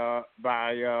by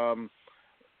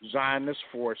Zionist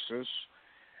forces,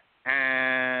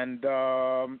 and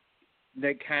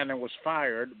Nick Cannon was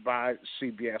fired by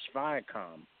CBS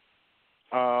Viacom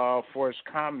for his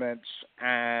comments,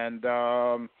 and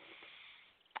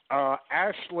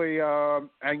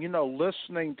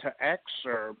listening to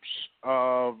excerpts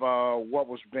of what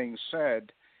was being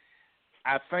said,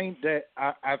 I think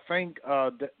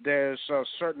that there's a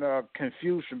certain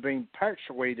confusion being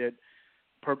perpetuated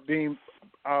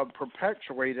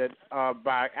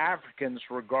by Africans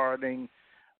regarding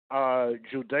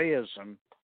Judaism,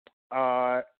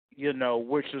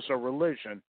 which is a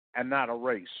religion and not a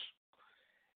race.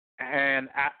 And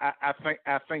I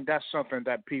think that's something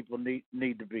that people need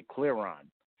to be clear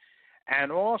on,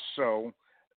 and also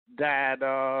that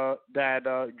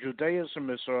Judaism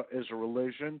is a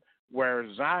religion,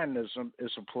 whereas Zionism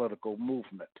is a political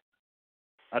movement.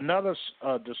 Another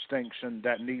distinction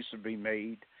that needs to be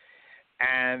made,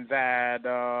 and that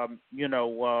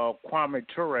Kwame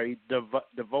Ture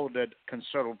devoted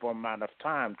considerable amount of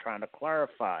time trying to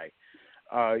clarify.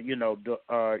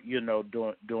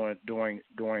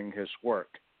 Doing his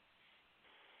work.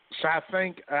 So I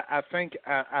think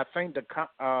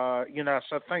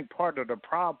part of the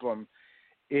problem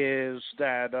is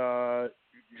that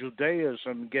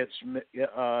Judaism gets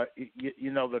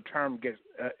the term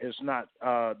is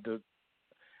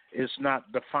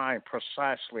not defined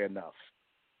precisely enough.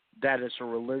 That it's a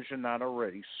religion, not a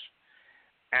race.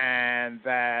 And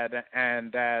that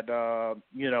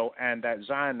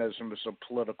Zionism is a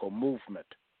political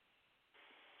movement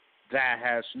that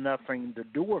has nothing to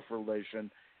do with religion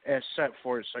except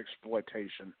for its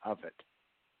exploitation of it.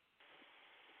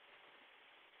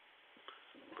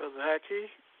 Brother Haki,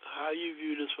 how you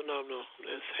view this phenomenon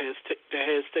that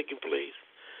has taken place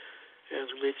as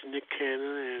relates to Nick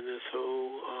Cannon and this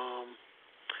whole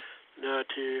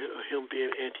narrative of him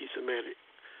being anti-Semitic?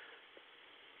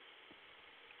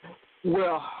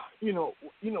 Well,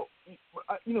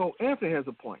 Anthony has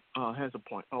a point.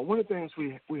 One of the things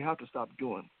we have to stop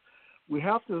doing, we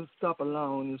have to stop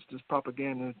allowing this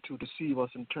propaganda to deceive us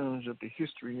in terms of the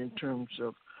history, in terms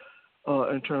of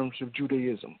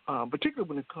Judaism, particularly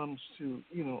when it comes to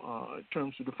in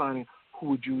terms of defining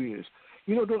who a Jew is.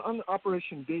 During under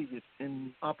Operation David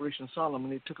and Operation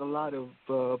Solomon, they took a lot of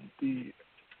the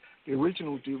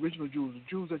original Jews, the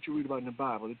Jews that you read about in the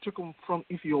Bible. They took them from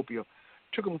Ethiopia,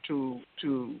 took them to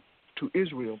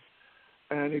Israel,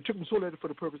 and they took them solely for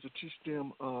the purpose of teach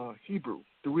them Hebrew,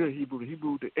 the real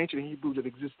Hebrew, the ancient Hebrew that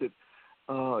existed,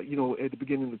 at the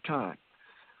beginning of time.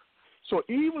 So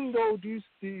even though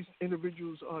these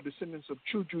individuals are descendants of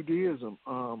true Judaism,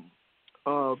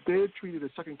 they're treated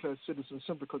as second-class citizens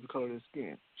simply because of the color of their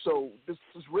skin. So this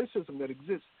racism that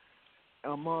exists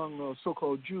among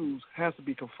so-called Jews has to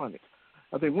be confronted.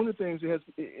 I think one of the things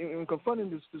in confronting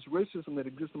this racism that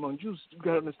exists among Jews, you've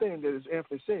got to understand that, as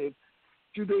Anthony said,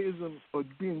 Judaism or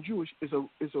being Jewish is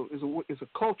a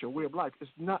culture, a way of life.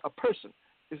 It's not a person.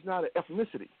 It's not an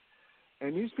ethnicity.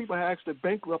 And these people have actually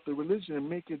bankrupt the religion and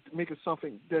make it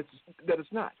something that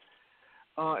it's not.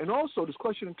 And also this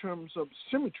question in terms of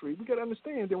symmetry, we got to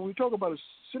understand that when we talk about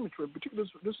symmetry, particularly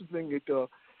this is the thing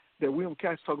that William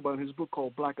Katz talked about in his book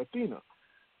called Black Athena.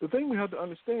 The thing we have to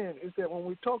understand is that when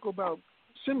we talk about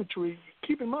symmetry,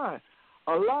 keep in mind,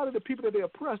 a lot of the people that they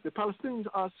oppress, the Palestinians,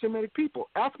 are Semitic people.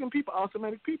 African people are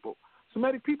Semitic people.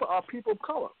 Semitic people are people of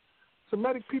color.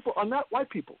 Semitic people are not white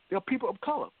people. They are people of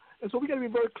color. And so we got to be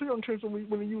very clear in terms of when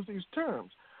we use these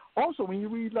terms. Also, when you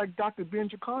read like Dr. Ben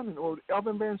Jacobin or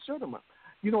Alvin Van Sertima,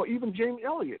 even James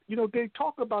Elliott, they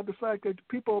talk about the fact that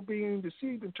people are being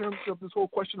deceived in terms of this whole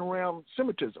question around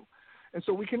Semitism. And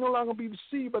so we can no longer be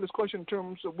deceived by this question in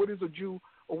terms of what is a Jew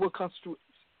or what constitutes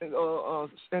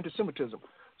anti-Semitism.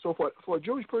 So for a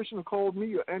Jewish person to call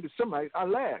me an anti-Semite, I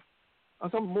laugh.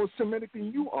 I'm more Semitic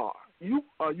than you are. You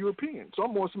are European, so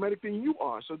I'm more Semitic than you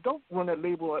are. So don't run that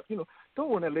label.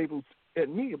 Don't run that label at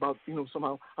me about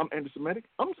somehow I'm anti-Semitic.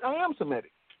 I am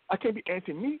Semitic. I can't be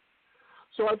anti-me.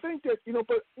 So I think that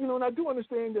and I do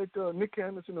understand that Nick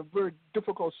Cannon is in a very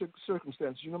difficult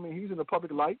circumstance. He's in the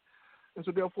public light. And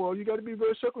so, therefore, you got to be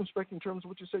very circumspect in terms of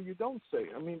what you say, you don't say.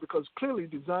 I mean, because clearly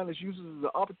the Zionists use it as an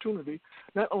opportunity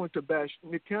not only to bash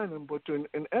Nick Cannon, but to,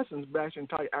 in essence, bash the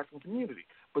entire African community.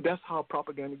 But that's how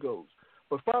propaganda goes.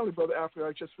 But finally, Brother Africa,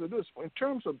 I just feel this. In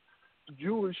terms of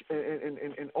Jewish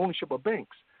and ownership of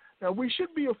banks, now we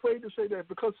should be afraid to say that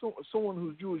because someone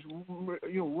who's Jewish,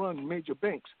 run major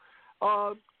banks,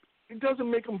 it doesn't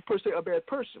make them per se a bad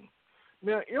person.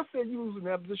 Now, if they're using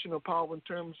that position of power in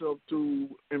terms of to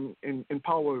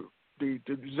empower the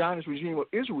Zionist regime of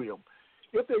Israel,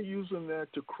 if they're using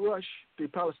that to crush the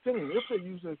Palestinians, if they're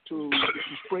using it to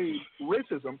spray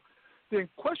racism, then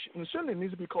certainly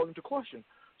needs to be called into question.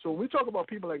 So when we talk about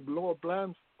people like Laura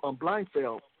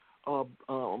Blankfeld, I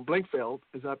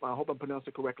hope I'm pronouncing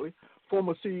it correctly,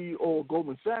 former CEO of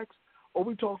Goldman Sachs, or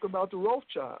we talk about the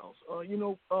Rothschilds, or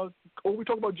we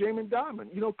talk about Jamie Dimon.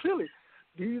 Clearly,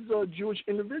 these are Jewish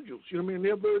individuals. You know what I mean?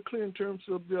 They're very clear in terms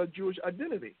of their Jewish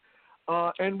identity,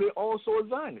 and they're also a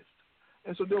Zionist.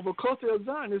 And so, therefore, because they're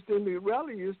Zionists, then the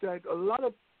reality is that a lot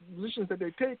of positions that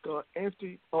they take are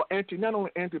not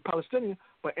only anti-Palestinian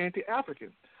but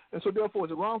anti-African. And so, therefore,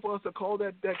 is it wrong for us to call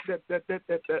that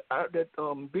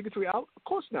bigotry out? Of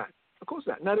course not. Of course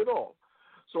not. Not at all.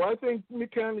 So I think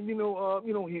Nick Cannon, he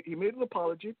made an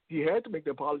apology. He had to make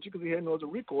the apology because he had no other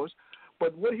recourse.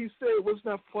 But what he said was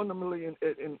not fundamentally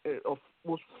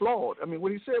was flawed. I mean,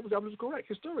 what he said was absolutely correct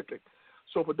historically.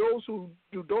 So for those who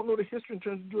don't know the history in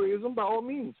terms of Judaism, by all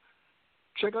means,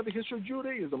 check out the history of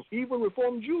Judaism. Even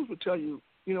Reformed Jews will tell you,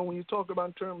 when you talk about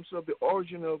in terms of the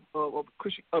origin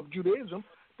of Judaism,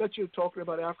 that you're talking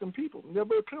about African people. And they're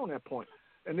very clear on that point.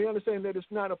 And they understand that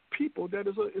it's not a people, that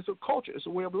it's a culture, it's a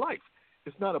way of life.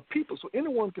 It's not a people. So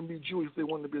anyone can be Jewish if they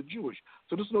want to be Jewish.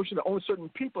 So this notion that only certain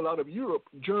people out of Europe,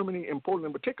 Germany, and Poland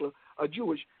in particular, are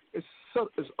Jewish is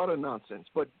utter nonsense.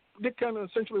 But Dick Cannon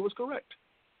essentially was correct.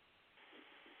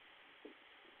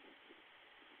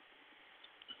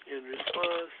 In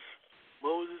response,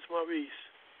 Moses Maurice.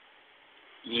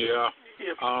 Yeah.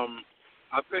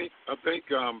 I think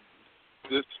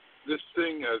this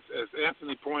thing, as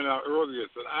Anthony pointed out earlier,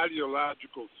 it's an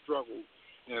ideological struggle,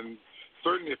 and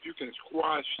certainly if you can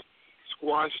squash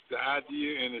the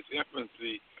idea in its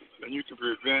infancy, then you can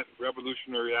prevent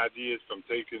revolutionary ideas from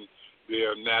taking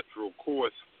their natural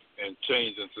course and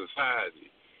changing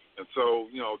society. And so,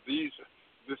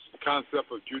 this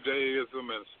concept of Judaism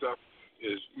and stuff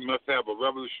you must have a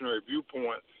revolutionary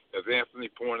viewpoint, as Anthony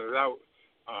pointed out,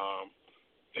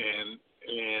 and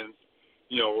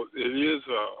it is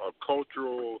a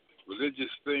cultural, religious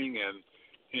thing,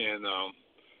 and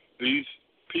these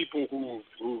people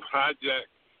who've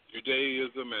hijacked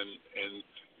Judaism and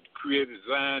created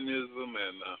Zionism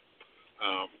and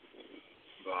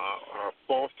are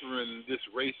fostering this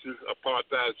racist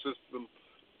apartheid system,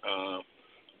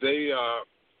 they are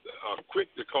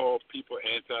quick to call people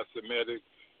anti-Semitic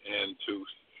and to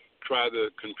try to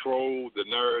control the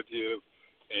narrative.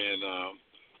 And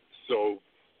so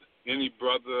any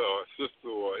brother or sister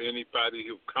or anybody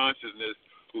who consciousness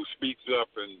who speaks up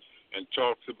and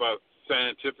talks about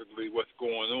scientifically what's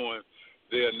going on,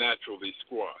 they are naturally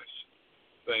squashed.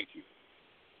 Thank you.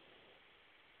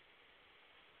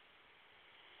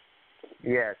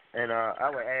 Yes, and I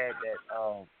would add that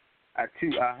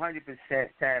 100%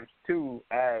 times two,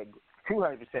 I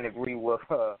 200% agree with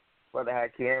Brother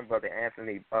Haki and Brother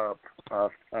Anthony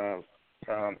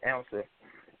answer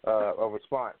or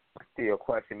response to your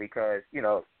question, because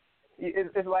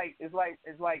it's like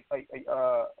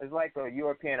a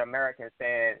European American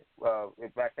saying,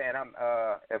 by saying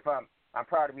I'm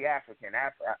proud to be African.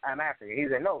 I'm African. He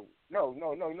said, no, you're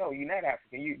not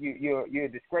African. You're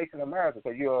disgracing America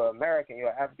because you're American. You're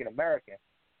African American.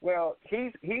 Well,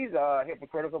 he's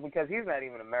hypocritical because he's not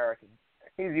even American.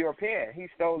 He's European. He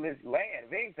stole this land.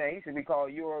 If anything, he should be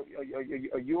called Euro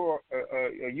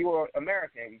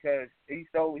American because he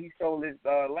stole this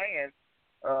land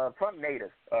from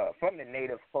the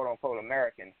native quote unquote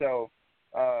American. So,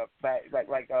 Brother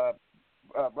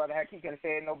Haki can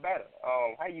say it no better.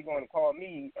 How you going to call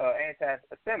me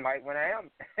anti-Semite when I am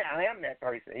that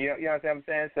person? You know what I'm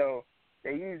saying? So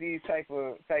they use these type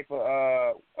of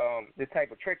this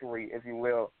type of trickery, if you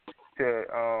will, to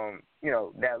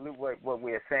dilute what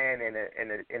we're saying in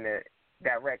a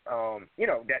direct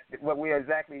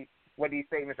what these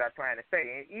statements are trying to say.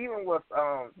 And even with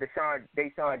Deshaun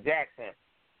Jackson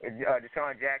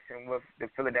with the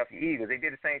Philadelphia Eagles, they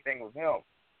did the same thing with him.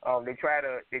 They try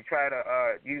to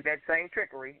use that same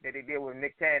trickery that they did with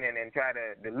Nick Cannon and try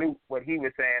to dilute what he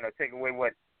was saying or take away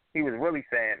what he was really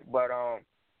saying. But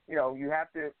you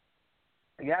have to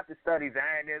study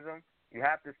Zionism. You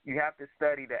have to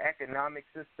study the economic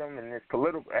system and this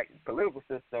political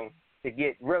system to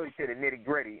get really to the nitty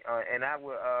gritty. And I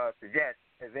would suggest,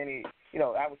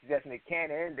 I would suggest Nick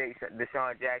Cannon and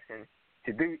Deshaun Jackson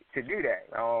to do that.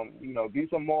 Do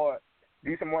some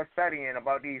more studying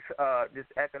about these this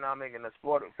economic and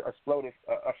exploitative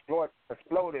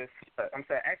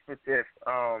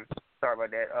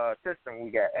system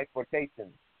we got,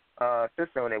 exploitation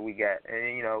system that we got.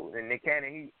 And and Nick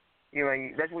Cannon,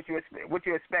 that's what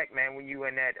you expect, man, when you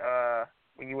in that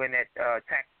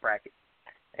tax bracket.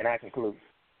 And I conclude.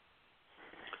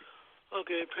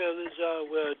 Okay, panelists,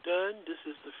 well done. This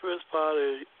is the first part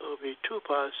of a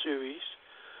two-part series,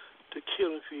 The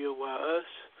Killing Field While Us.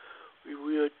 We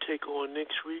will take on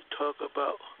next week, talk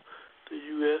about the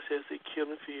U.S. as a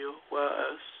killing field while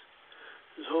us.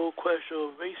 This whole question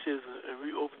of racism and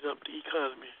reopening up the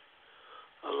economy,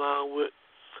 along with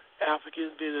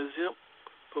Africans being exempt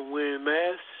from wearing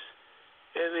masks,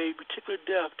 and a particular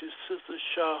death to Sister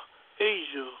Shah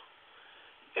Asia,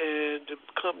 and the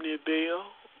company Bayer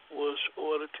was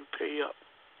ordered to pay up.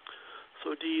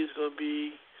 So these are going to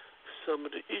be some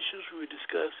of the issues we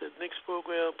discuss at the next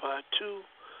program, part 2.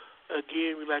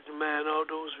 Again, we'd like to remind all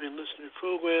those who've been listening to the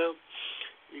program,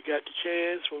 you got the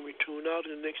chance when we tune out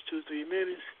in the next 2-3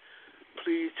 minutes,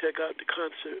 please check out the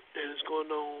concert that is going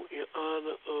on in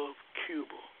honor of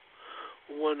Cuba.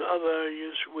 One of the other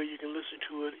areas where you can listen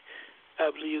to it, I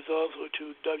believe, is also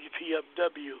to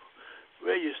WPFW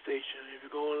radio station. If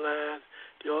you go online,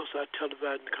 they also are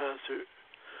televising the concert.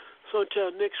 So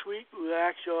until next week, we'll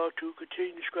ask y'all to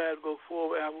continue to subscribe to Go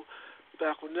Forward album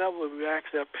back whenever. We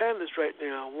ask our panelists right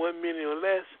now, 1 minute or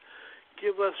less,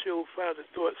 give us your final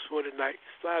thoughts for the night.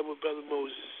 Start with Brother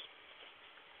Moses.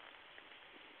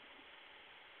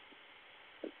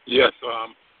 Yes,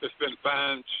 it's been a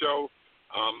fine show.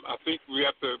 I think we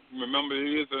have to remember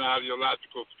it is an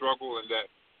ideological struggle, and that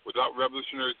without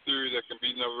revolutionary theory, there can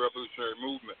be no revolutionary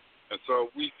movement. And so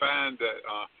we find that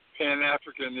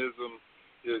Pan-Africanism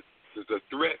is a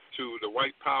threat to the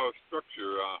white power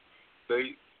structure.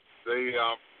 They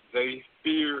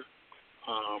fear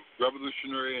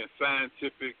revolutionary and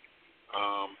scientific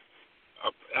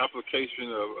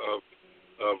application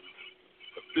of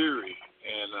theory,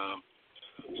 and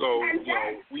so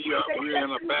we're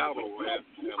in a battle, and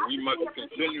we must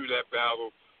continue that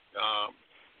battle.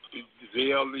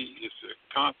 Daily, it's a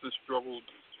constant struggle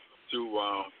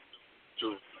to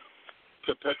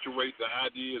perpetuate the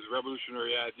ideas,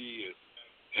 revolutionary ideas,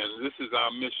 and this is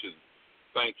our mission.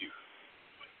 Thank you.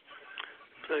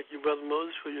 Thank you, Brother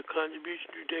Moses, for your contribution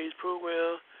to today's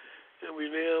program. And we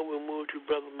now will move to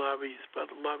Brother Maurice.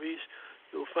 Brother Maurice,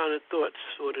 your final thoughts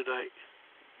for tonight.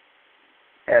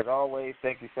 As always,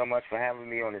 thank you so much for having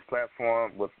me on this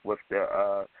platform with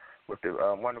the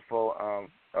wonderful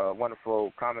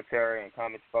commentary and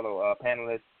comments, fellow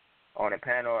panelists on the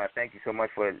panel. I thank you so much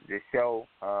for this show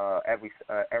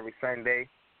every Sunday,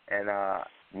 and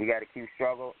we got to keep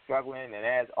struggling. And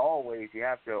as always, you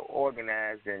have to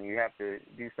organize and you have to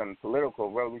do some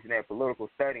revolutionary political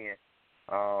studying.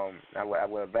 I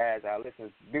would advise our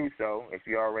listeners to do so. If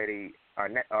you already are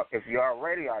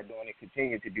doing it,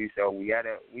 continue to do so. We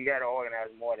gotta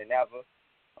organize more than ever.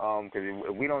 Because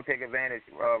if we don't take advantage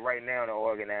right now to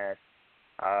organize,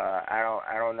 I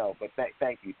don't know. But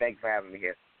thank you for having me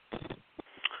here.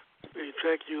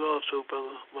 Thank you also,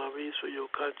 Brother Maurice, for your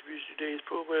contribution to today's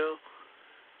program.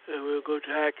 And we'll go to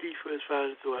Haki for his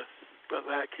final thoughts.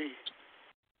 Brother Haki.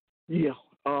 Yeah,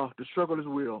 the struggle is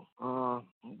real.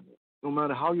 No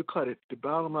matter how you cut it, the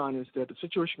bottom line is that the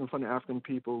situation in front of African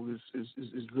people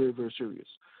is very, very serious.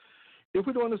 If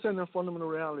we don't understand the fundamental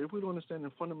reality, if we don't understand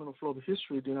the fundamental flow of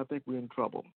history, then I think we're in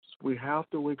trouble. We have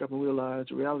to wake up and realize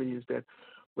the reality is that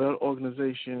without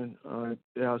organization,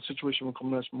 our situation will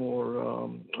become much more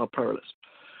perilous.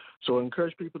 So I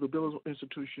encourage people to build those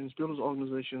institutions, build those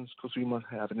organizations, because we must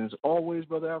have it. And as always,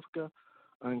 Brother Africa,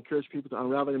 I encourage people to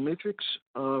unravel the matrix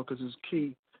because it's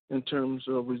key in terms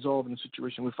of resolving the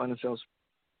situation we find ourselves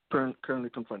currently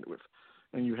confronted with.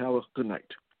 And you have a good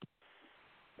night.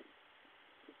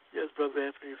 Yes, Brother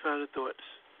Anthony, final thoughts.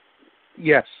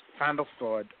 Yes, final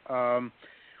thought.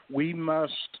 We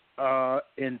must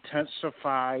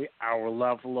intensify our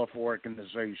level of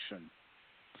organization.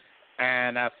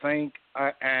 And I think,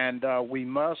 we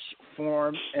must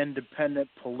form independent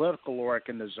political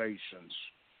organizations.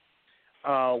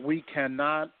 We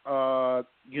cannot,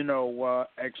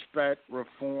 expect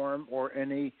reform or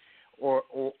any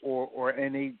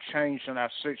change in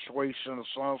our situation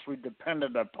as long as we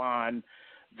depended upon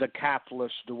the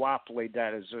capitalist duopoly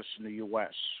that exists in the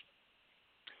U.S.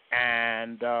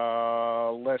 And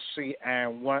let's see,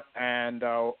 and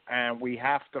we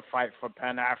have to fight for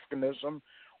Pan-Africanism,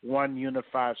 one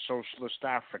unified socialist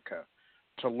Africa.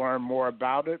 to learn more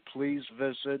about it, please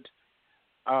visit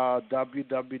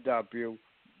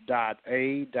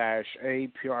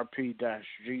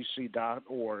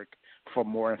www.a-aprp-gc.org for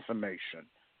more information.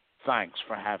 Thanks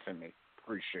for having me.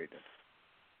 Appreciate it.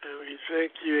 And we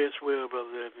thank you as well,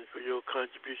 Brother Anthony, for your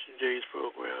contribution to today's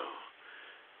program.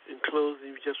 In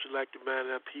closing, we just would like to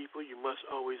remind our people, you must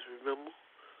always remember,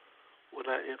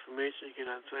 without information you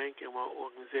cannot think, and without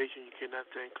organization you cannot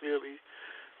think clearly.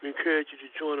 We encourage you to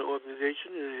join an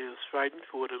organization that is fighting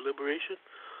for the liberation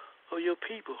of your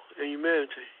people and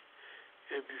humanity.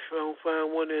 And if you don't find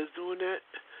one that is doing that,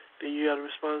 then you have a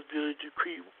responsibility to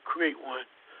create one.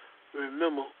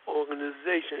 Remember,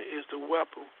 organization is the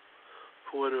weapon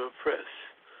for the oppressed.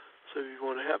 So if you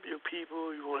want to help your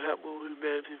people, you want to help move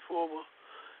humanity forward,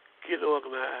 get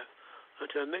organized.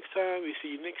 Until next time, we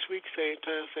see you next week, same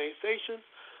time, same station,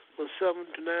 from 7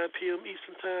 to 9 p.m.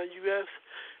 Eastern Time, U.S.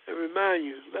 And remind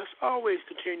you, let's always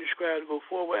continue to strive to go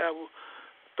forward ever,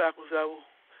 backwards ever.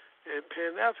 And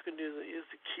Pan-Africanism is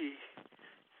the key.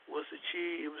 Once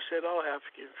achieved, it will set all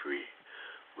Africans free.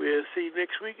 We'll see you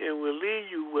next week, and we'll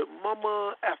leave you with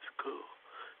Mama Africa.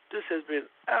 This has been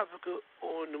Africa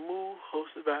on the Move,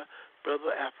 hosted by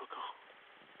Brother Africa.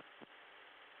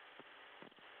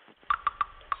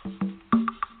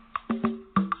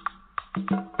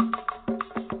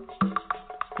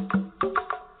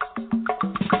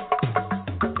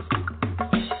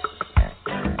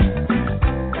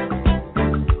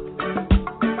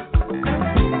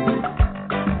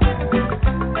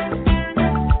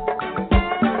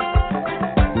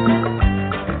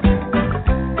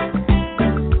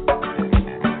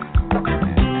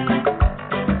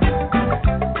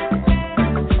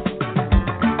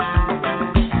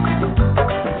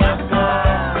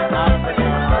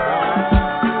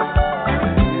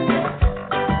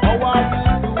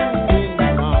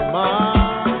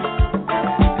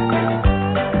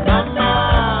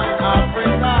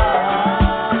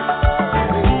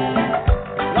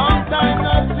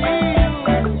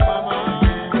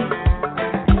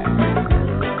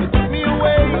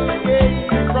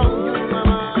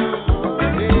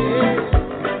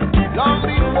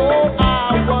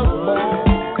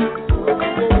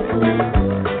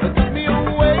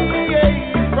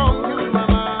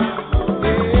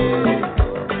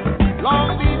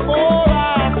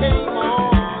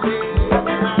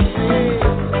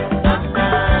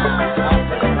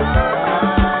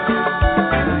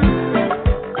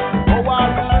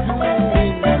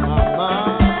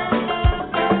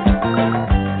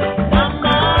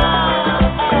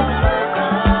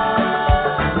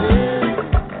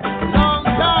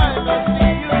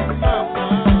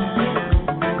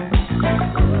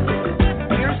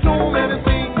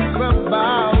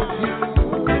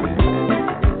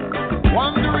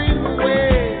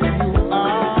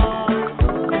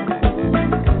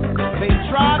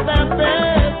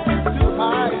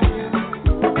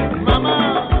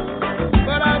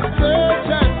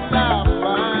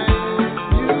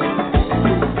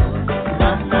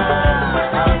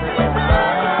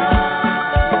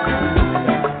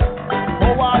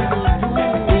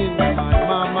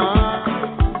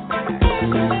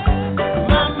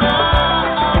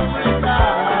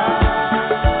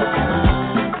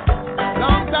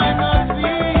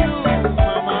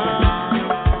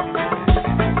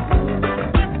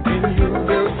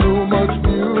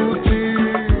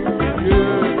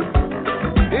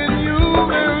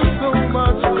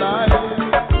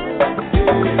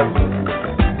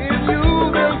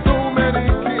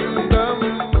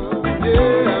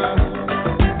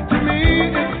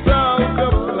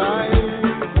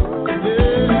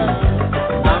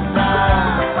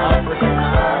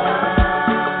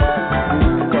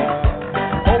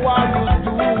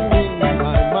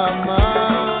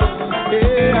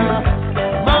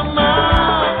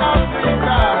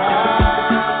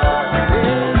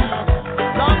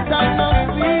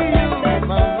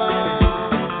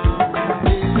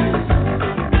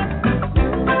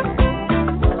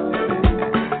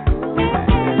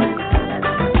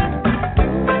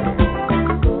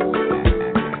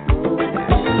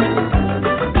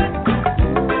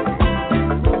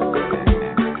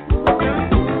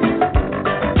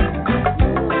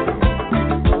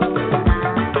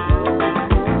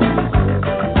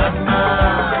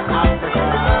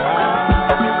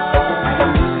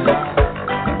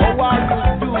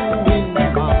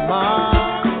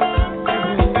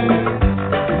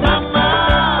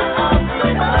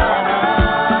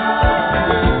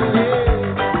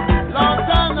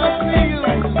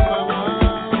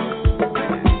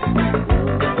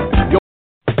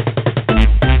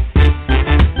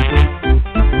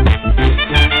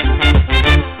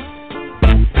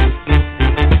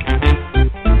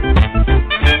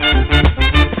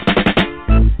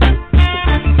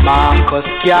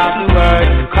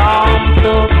 Garvey come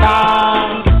to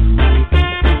pass.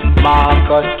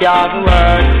 Marcus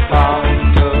Garvey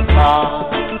come to pass.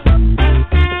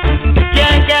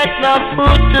 Can't get no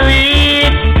food to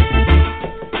eat.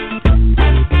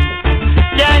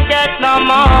 Can't get no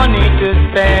money to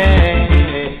spend.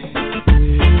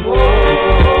 Oh,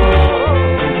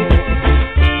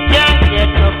 can't get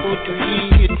no food to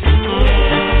eat.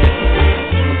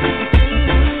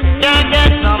 Can't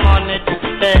get no money to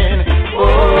spend.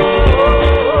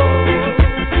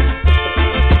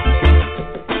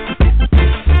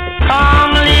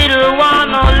 Come, little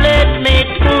one, oh, let me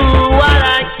do what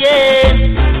I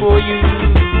can for you.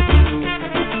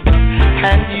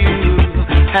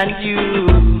 And you,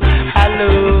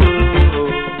 hello.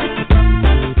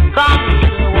 Come,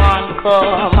 little one,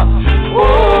 come. Oh,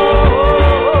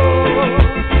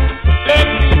 let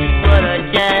me do what I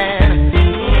can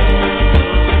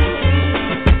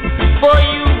for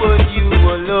you and you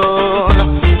alone.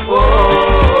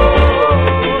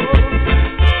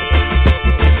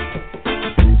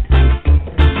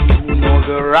 You know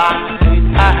the right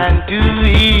hand to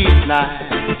eat night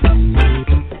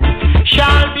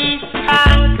shall be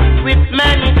thanked with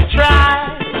many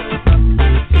strides.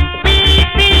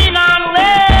 Weeping and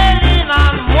wailing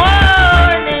and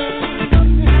mourning,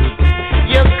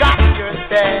 you got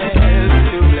yourself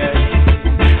to bless.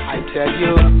 I tell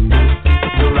you,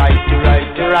 to right.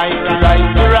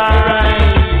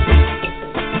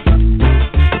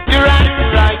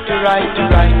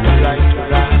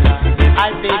 I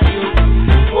beg you,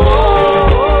 oh,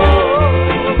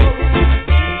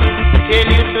 tell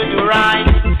you to do right.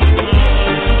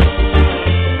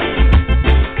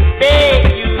 Beg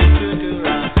you to do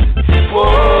right.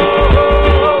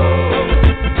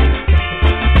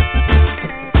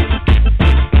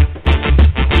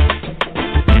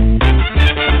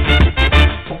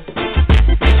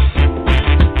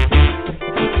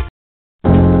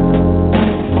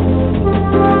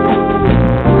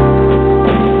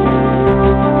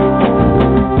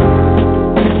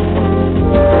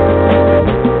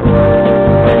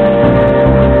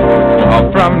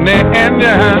 From the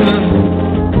Indians,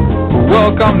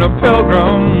 welcome the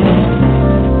Pilgrims,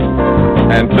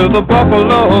 and to the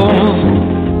buffaloes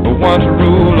who once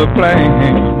ruled the plain.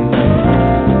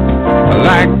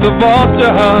 Like the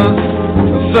vultures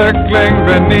circling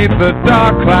beneath the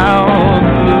dark clouds,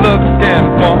 looking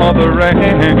for the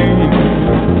rain,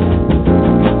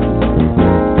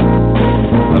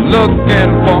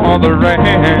 looking for the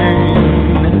rain.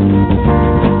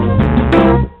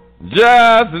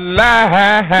 Just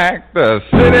like the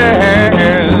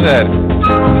cities that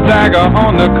stagger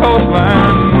on the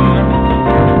coastline,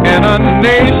 in a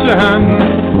nation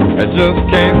that just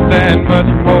can't stand much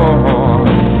more.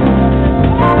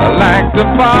 Like the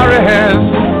forest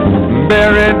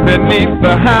buried beneath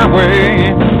the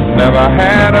highway, never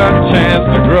had a chance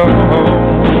to grow.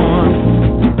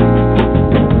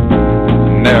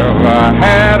 Never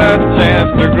had a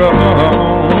chance to grow.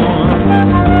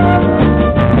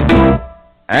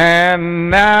 And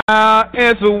now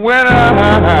it's winter,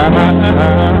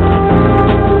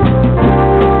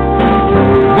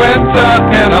 winter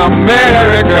in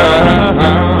America.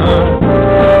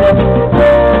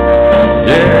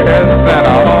 Yes, and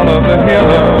all of the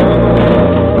heroes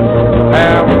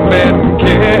have been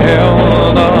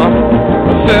killed or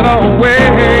sent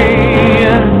away.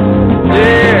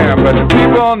 Yeah, but the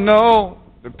people know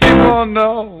it's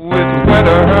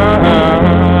winter.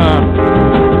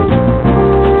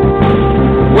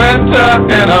 Winter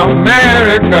in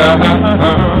America,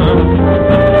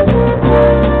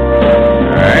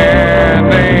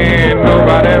 and ain't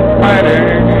nobody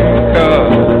fighting,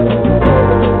 'cause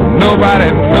nobody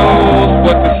knows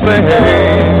what to say.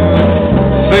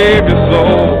 Save your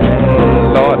soul,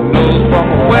 Lord knows, from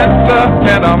winter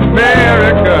in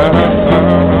America.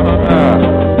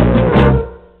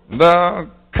 The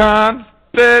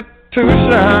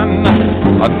Constitution,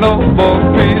 a noble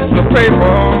piece of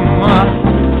paper,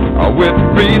 with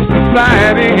free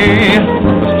society,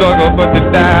 the struggle but they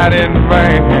died in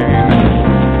vain.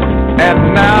 And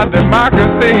now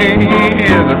democracy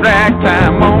is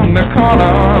ragtime on the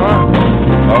corner,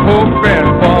 hoping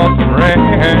for some rain.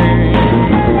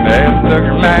 It's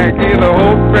looking like he's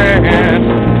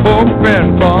hoping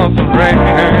for some rain.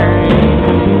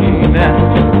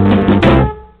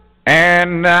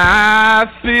 And I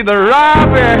see the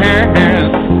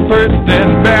robins perched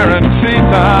in barren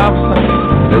treetops.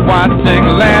 They're watching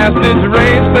last ditch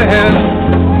races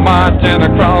marching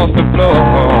across the floor.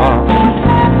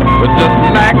 But just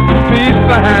like the peace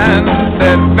signs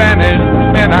that vanished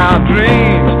in our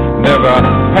dreams, never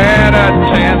had a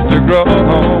chance to grow.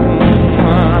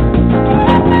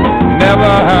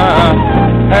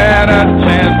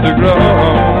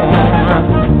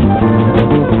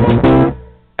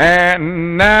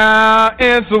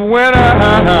 it's winter.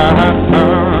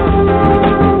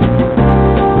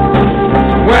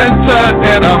 Winter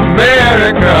in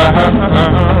America.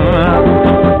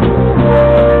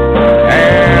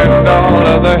 And all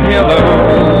of the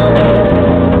heroes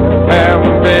have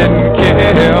been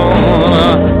killed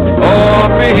or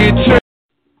betrayed.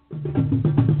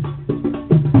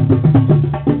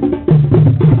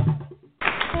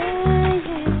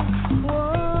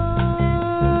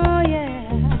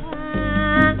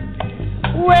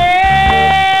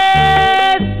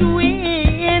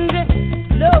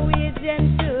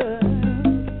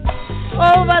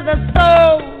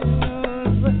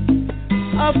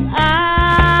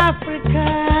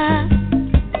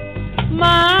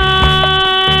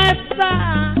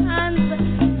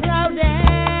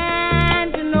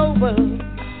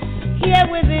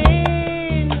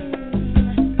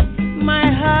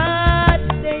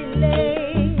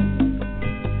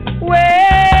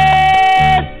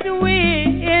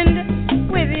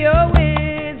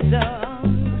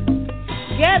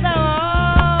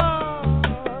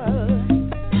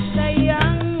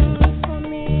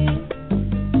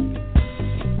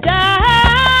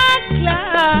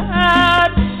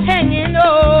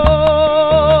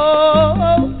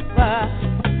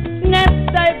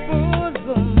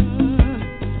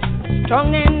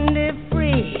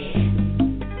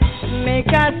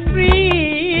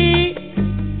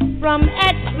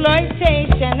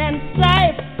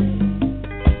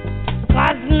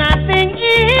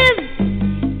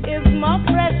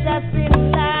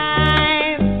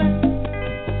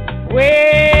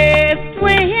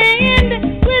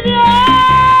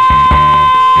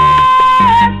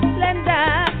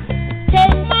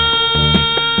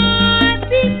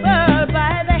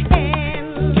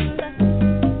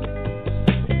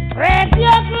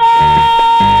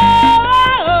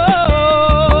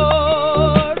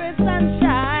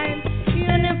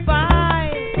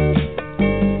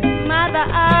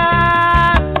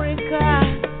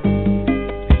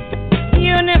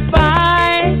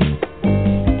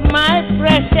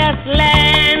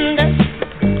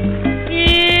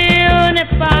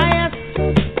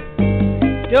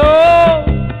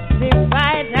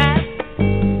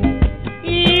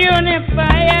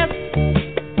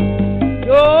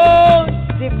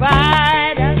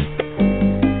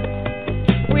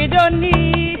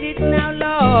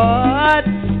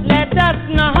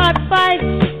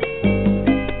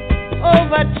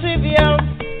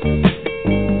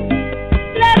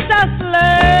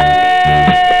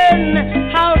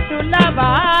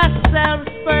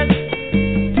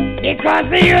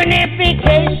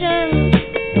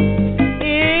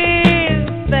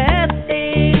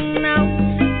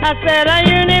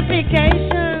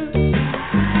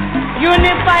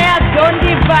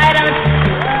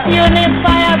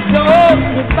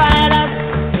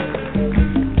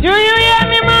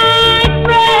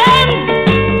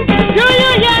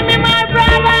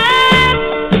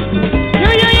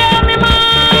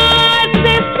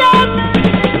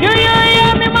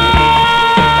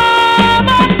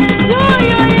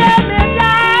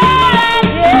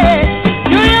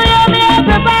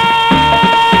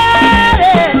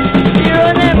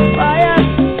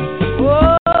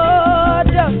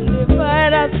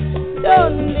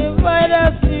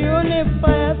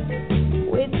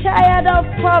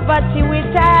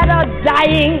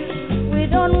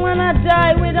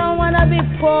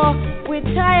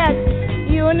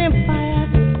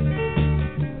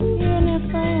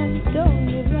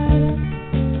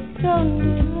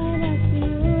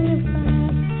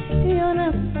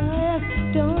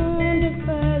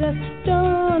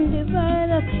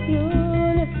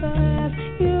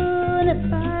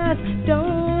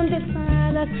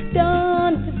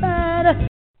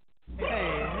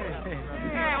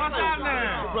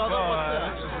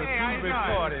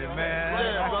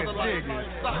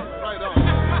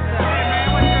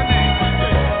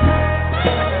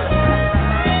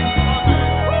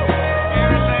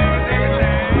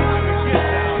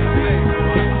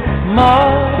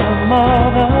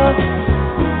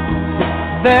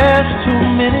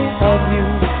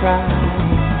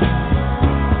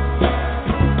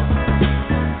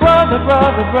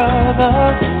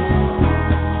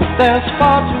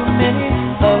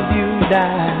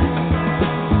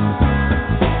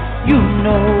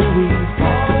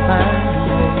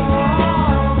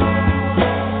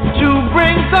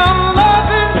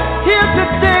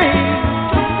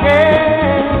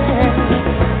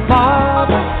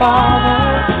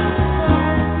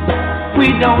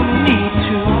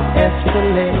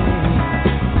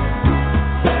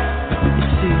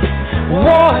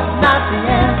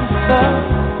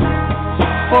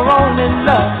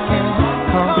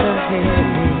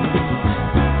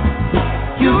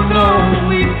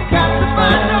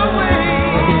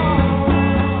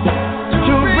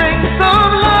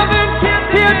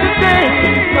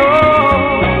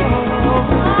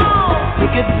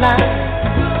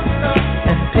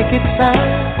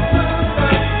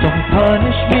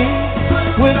 me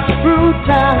with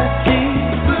brutality.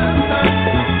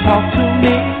 Talk to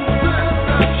me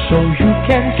so you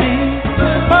can see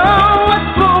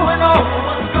what's going on.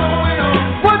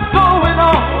 What's going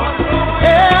on?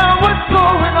 Yeah, what's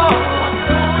going on?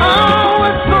 Oh,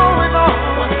 what's going on?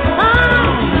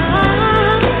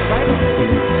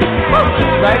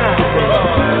 Right now. Right on. Right on.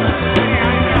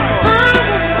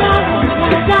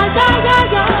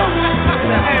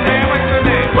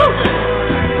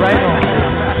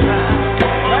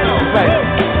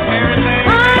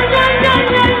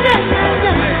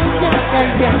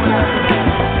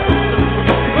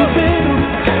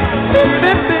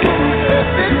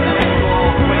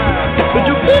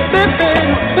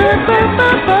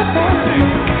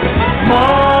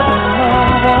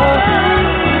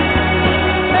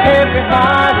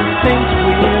 Everybody thinks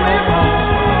we're at home.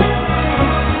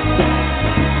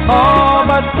 Oh,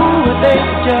 but who would they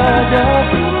judge us?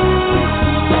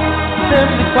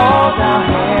 Simply cause our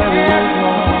hair is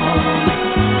long.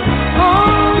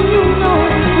 Oh, you know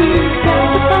we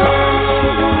can't find.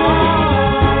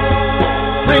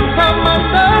 Bring some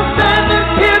understanding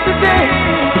here today.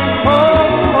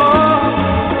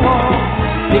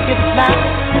 Pick it flat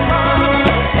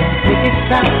and pick it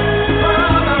sound.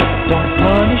 Don't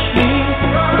punish me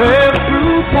for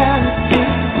brutality.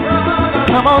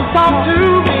 Come on, talk to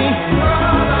me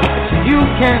so you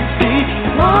can see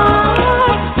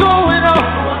what's going on.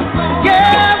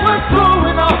 Yeah, what's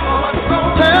going on?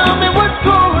 Tell me what's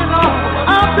going on.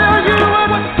 I'll tell you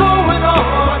what's going on.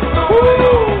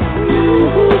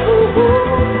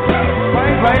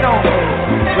 Right on,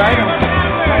 right on.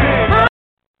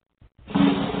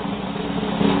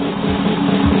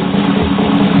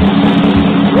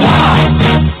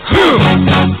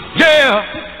 Yeah.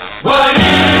 What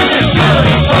is it good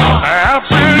for?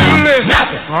 Absolutely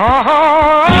nothing.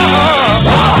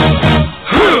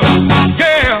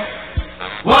 Yeah.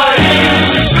 What is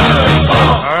it good for?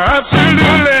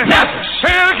 Absolutely nothing.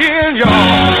 Say it again,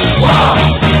 y'all.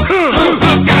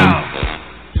 Look out.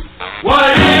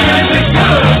 What is it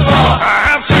good for?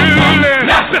 Absolutely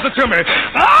nothing. Listen to me.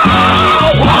 I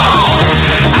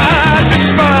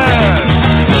despise.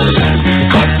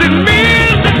 'Cause it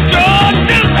means that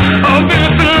judges of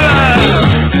this life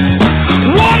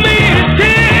want me to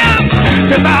kill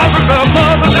 'cause I was a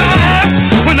mother's life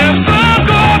when their son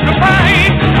goes to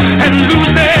fight and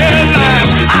lose their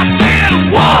life. I said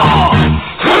war.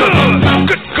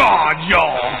 Good God,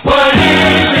 y'all. What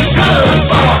is it good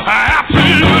for?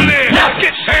 Absolutely.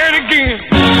 Get said again.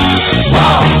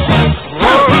 War.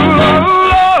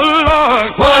 Lord.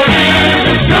 What is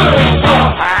it good for?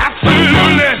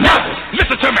 Absolutely nothing.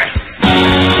 Listen to me.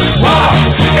 Wow.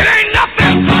 It ain't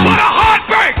nothing but a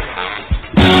heartbreak.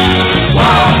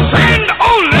 Wow. Friend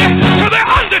only to the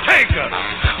Undertaker.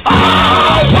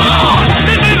 Oh, wow.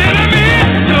 This is enemy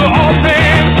to all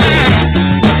things.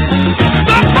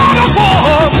 The thought of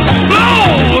war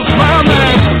blows my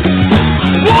mind.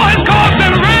 War is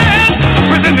causing red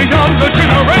within the younger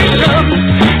generation.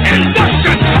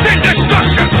 Induction, then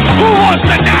destruction. Who wants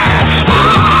to die?